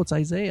people. He quotes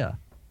Isaiah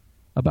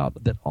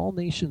about that all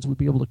nations would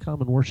be able to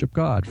come and worship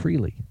God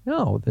freely.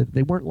 No,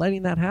 they weren't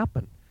letting that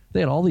happen.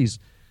 They had all these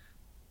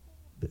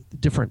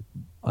different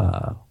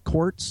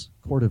courts,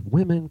 court of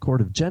women,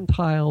 court of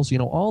Gentiles,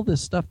 all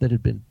this stuff that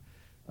had been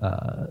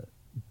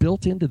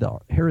built into the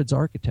Herod's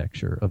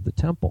architecture of the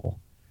temple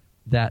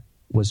that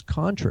was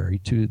contrary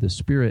to the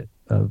spirit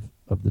of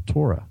the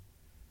Torah.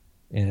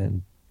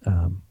 And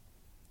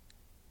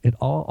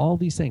all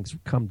these things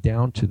come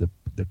down to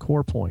the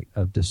core point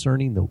of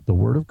discerning the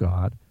Word of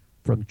God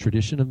from the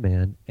tradition of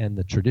man, and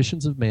the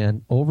traditions of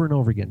man over and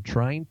over again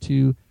trying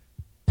to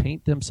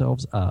paint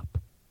themselves up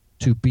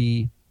to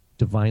be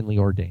divinely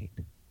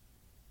ordained.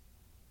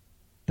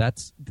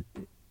 That's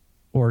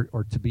or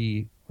to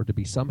be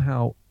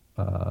somehow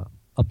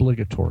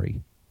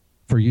obligatory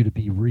for you to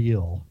be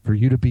real, for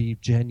you to be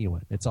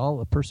genuine. It's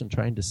all a person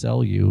trying to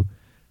sell you,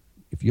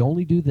 if you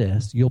only do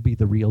this, you'll be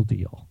the real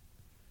deal.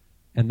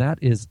 And that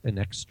is an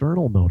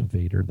external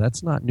motivator.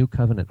 That's not New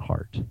Covenant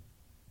heart.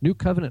 New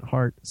Covenant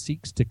heart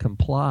seeks to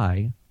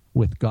comply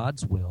with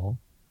God's will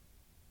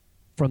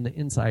from the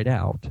inside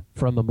out,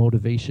 from a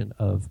motivation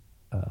of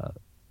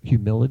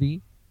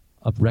humility,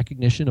 of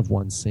recognition of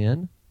one's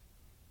sin,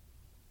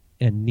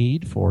 and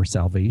need for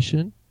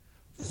salvation,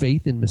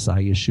 faith in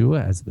Messiah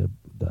Yeshua as the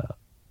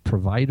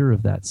provider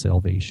of that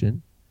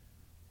salvation,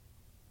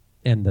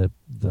 and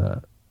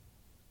the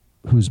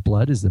whose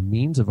blood is the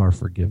means of our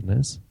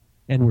forgiveness,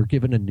 and we're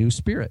given a new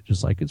spirit,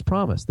 just like it's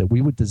promised, that we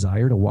would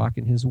desire to walk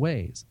in his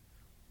ways.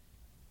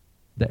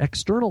 The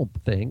external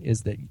thing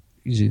is the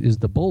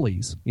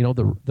bullies,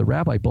 the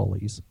rabbi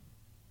bullies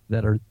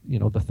that are,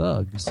 the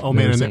thugs. Oh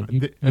man,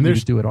 and they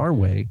just do it our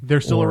way. They're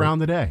still around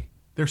today.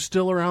 They're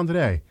still around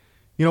today.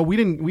 We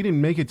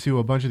didn't make it to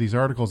a bunch of these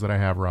articles that I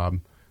have, Rob.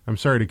 I'm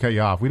sorry to cut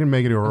you off. We didn't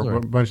make it to a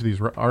bunch of these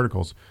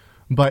articles,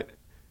 but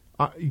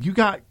you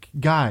got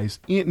guys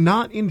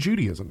not in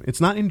Judaism.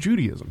 It's not in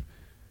Judaism,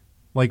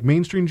 like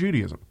mainstream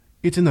Judaism.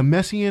 It's in the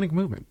Messianic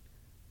movement.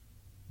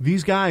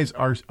 These guys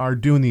are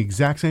doing the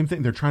exact same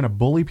thing. They're trying to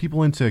bully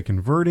people into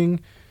converting.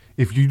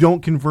 If you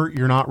don't convert,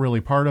 you're not really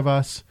part of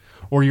us,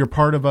 or you're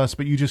part of us,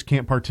 but you just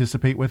can't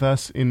participate with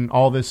us in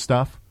all this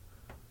stuff.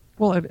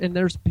 Well, and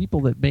there's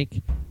people that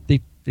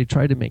they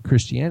try to make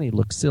Christianity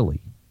look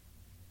silly,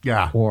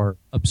 or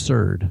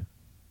absurd.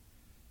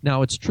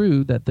 Now, it's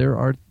true that there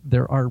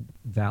are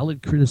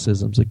valid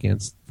criticisms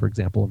against, for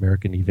example,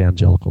 American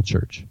Evangelical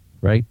Church,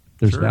 right?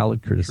 There's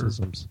valid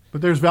criticisms. Sure.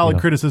 But there's valid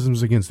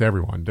criticisms against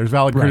everyone. There's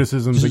valid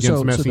criticisms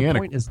against Messianic. So the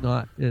point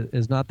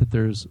is not that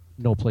there's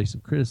no place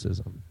of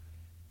criticism.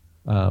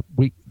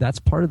 That's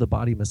part of the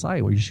body of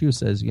Messiah, where Yeshua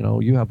says,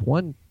 you have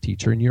one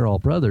teacher and you're all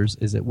brothers,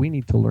 is that we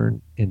need to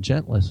learn in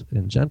gentleness,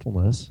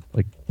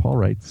 like Paul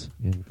writes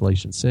in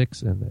Galatians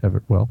 6 and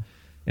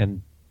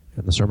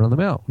the Sermon on the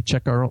Mount. We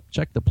check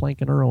the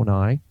plank in our own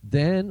eye,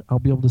 then I'll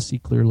be able to see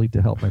clearly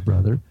to help my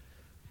brother.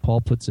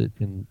 Paul puts it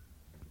in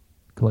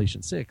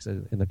Galatians 6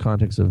 in the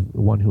context of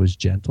one who is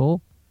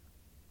gentle,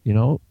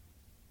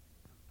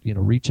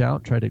 reach out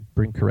and try to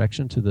bring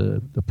correction to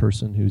the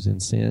person who's in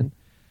sin,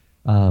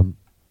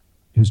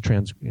 who's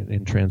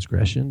in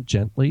transgression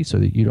gently, so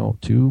that you don't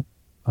too,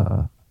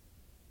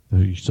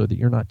 so that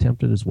you're not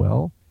tempted as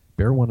well.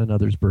 Bear one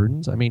another's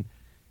burdens. I mean,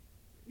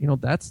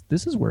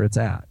 this is where it's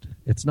at.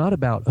 It's not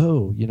about,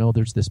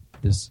 there's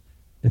this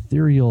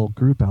ethereal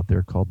group out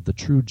there called the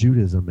True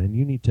Judaism, and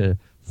you need to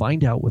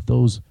find out what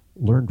those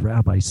learned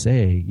rabbis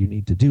say you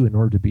need to do in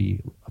order to be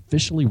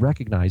officially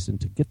recognized and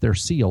to get their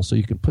seal, so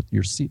you can put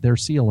their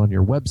seal on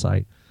your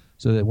website,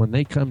 so that when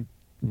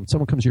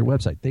someone comes to your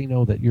website, they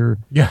know that you're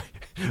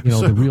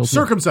the real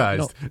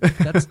circumcised.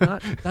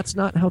 That's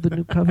not how the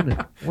New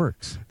Covenant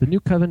works. The New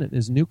Covenant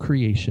is new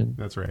creation.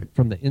 That's right.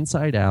 From the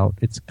inside out,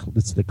 it's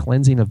the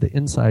cleansing of the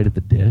inside of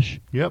the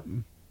dish. Yep.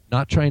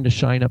 not trying to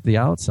shine up the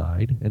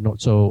outside, and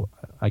so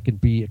I can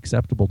be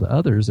acceptable to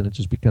others, and it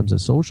just becomes a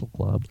social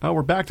club. Oh,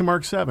 we're back to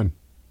Mark 7.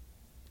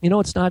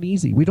 It's not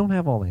easy. We don't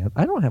have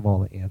I don't have all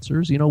the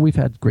answers. We've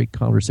had great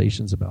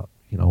conversations about,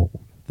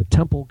 the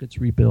temple gets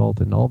rebuilt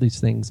and all these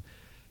things.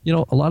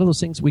 A lot of those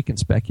things we can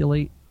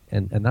speculate,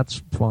 and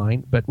that's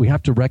fine, but we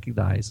have to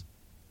recognize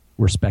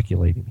we're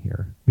speculating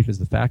here, because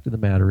the fact of the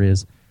matter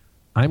is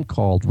I'm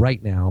called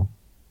right now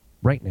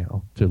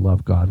to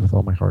love God with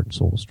all my heart and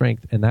soul and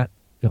strength, and that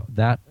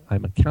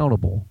I'm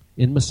accountable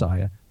in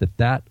Messiah,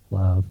 that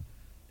love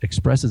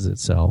expresses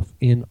itself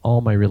in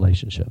all my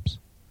relationships,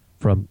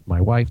 from my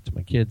wife to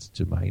my kids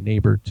to my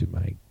neighbor to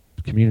my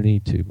community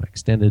to my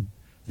extended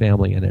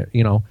family, and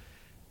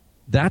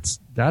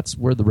that's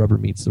where the rubber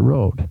meets the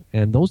road,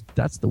 and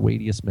that's the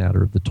weightiest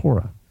matter of the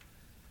Torah.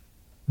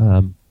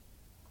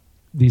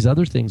 These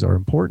other things are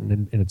important,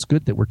 and it's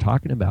good that we're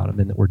talking about them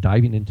and that we're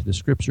diving into the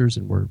scriptures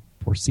and we're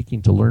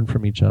seeking to learn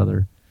from each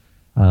other.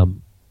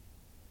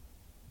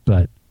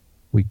 But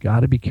we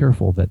got to be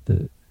careful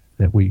that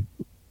we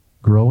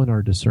grow in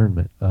our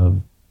discernment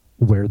of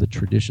where the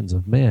traditions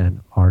of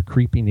man are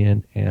creeping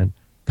in and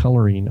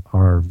coloring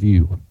our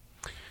view.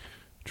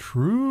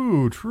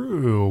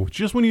 True.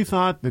 Just when you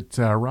thought that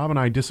Rob and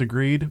I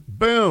disagreed,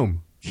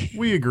 boom,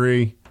 we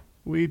agree.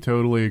 We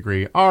totally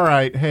agree. All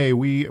right. Hey,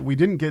 we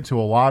didn't get to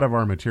a lot of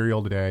our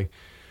material today.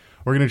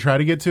 We're going to try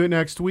to get to it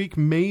next week,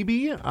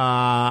 maybe.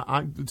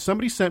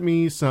 Somebody sent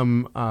me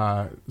some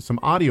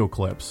audio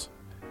clips,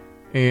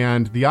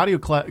 and the audio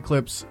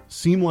clips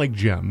seem like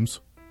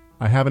gems.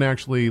 I haven't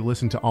actually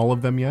listened to all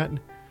of them yet,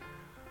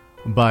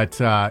 but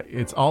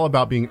it's all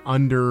about being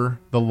under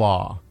the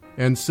law.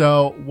 And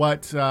so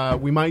what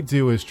we might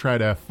do is try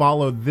to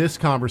follow this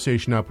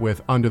conversation up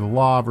with under the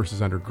law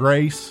versus under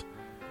grace.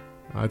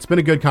 It's been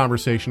a good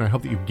conversation. I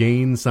hope that you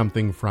gained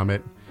something from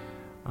it.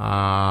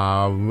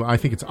 I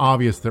think it's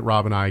obvious that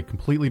Rob and I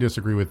completely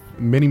disagree with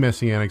many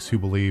Messianics who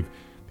believe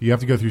that you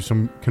have to go through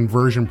some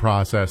conversion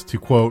process to,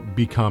 quote,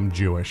 become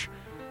Jewish.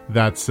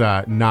 That's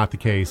not the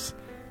case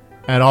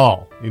at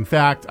all. In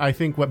fact, I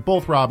think what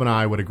both Rob and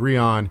I would agree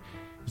on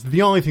is that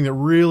the only thing that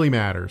really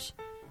matters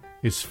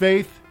is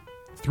faith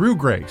through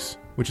grace,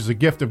 which is a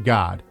gift of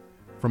God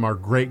from our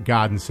great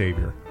God and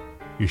Savior,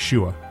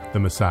 Yeshua, the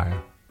Messiah.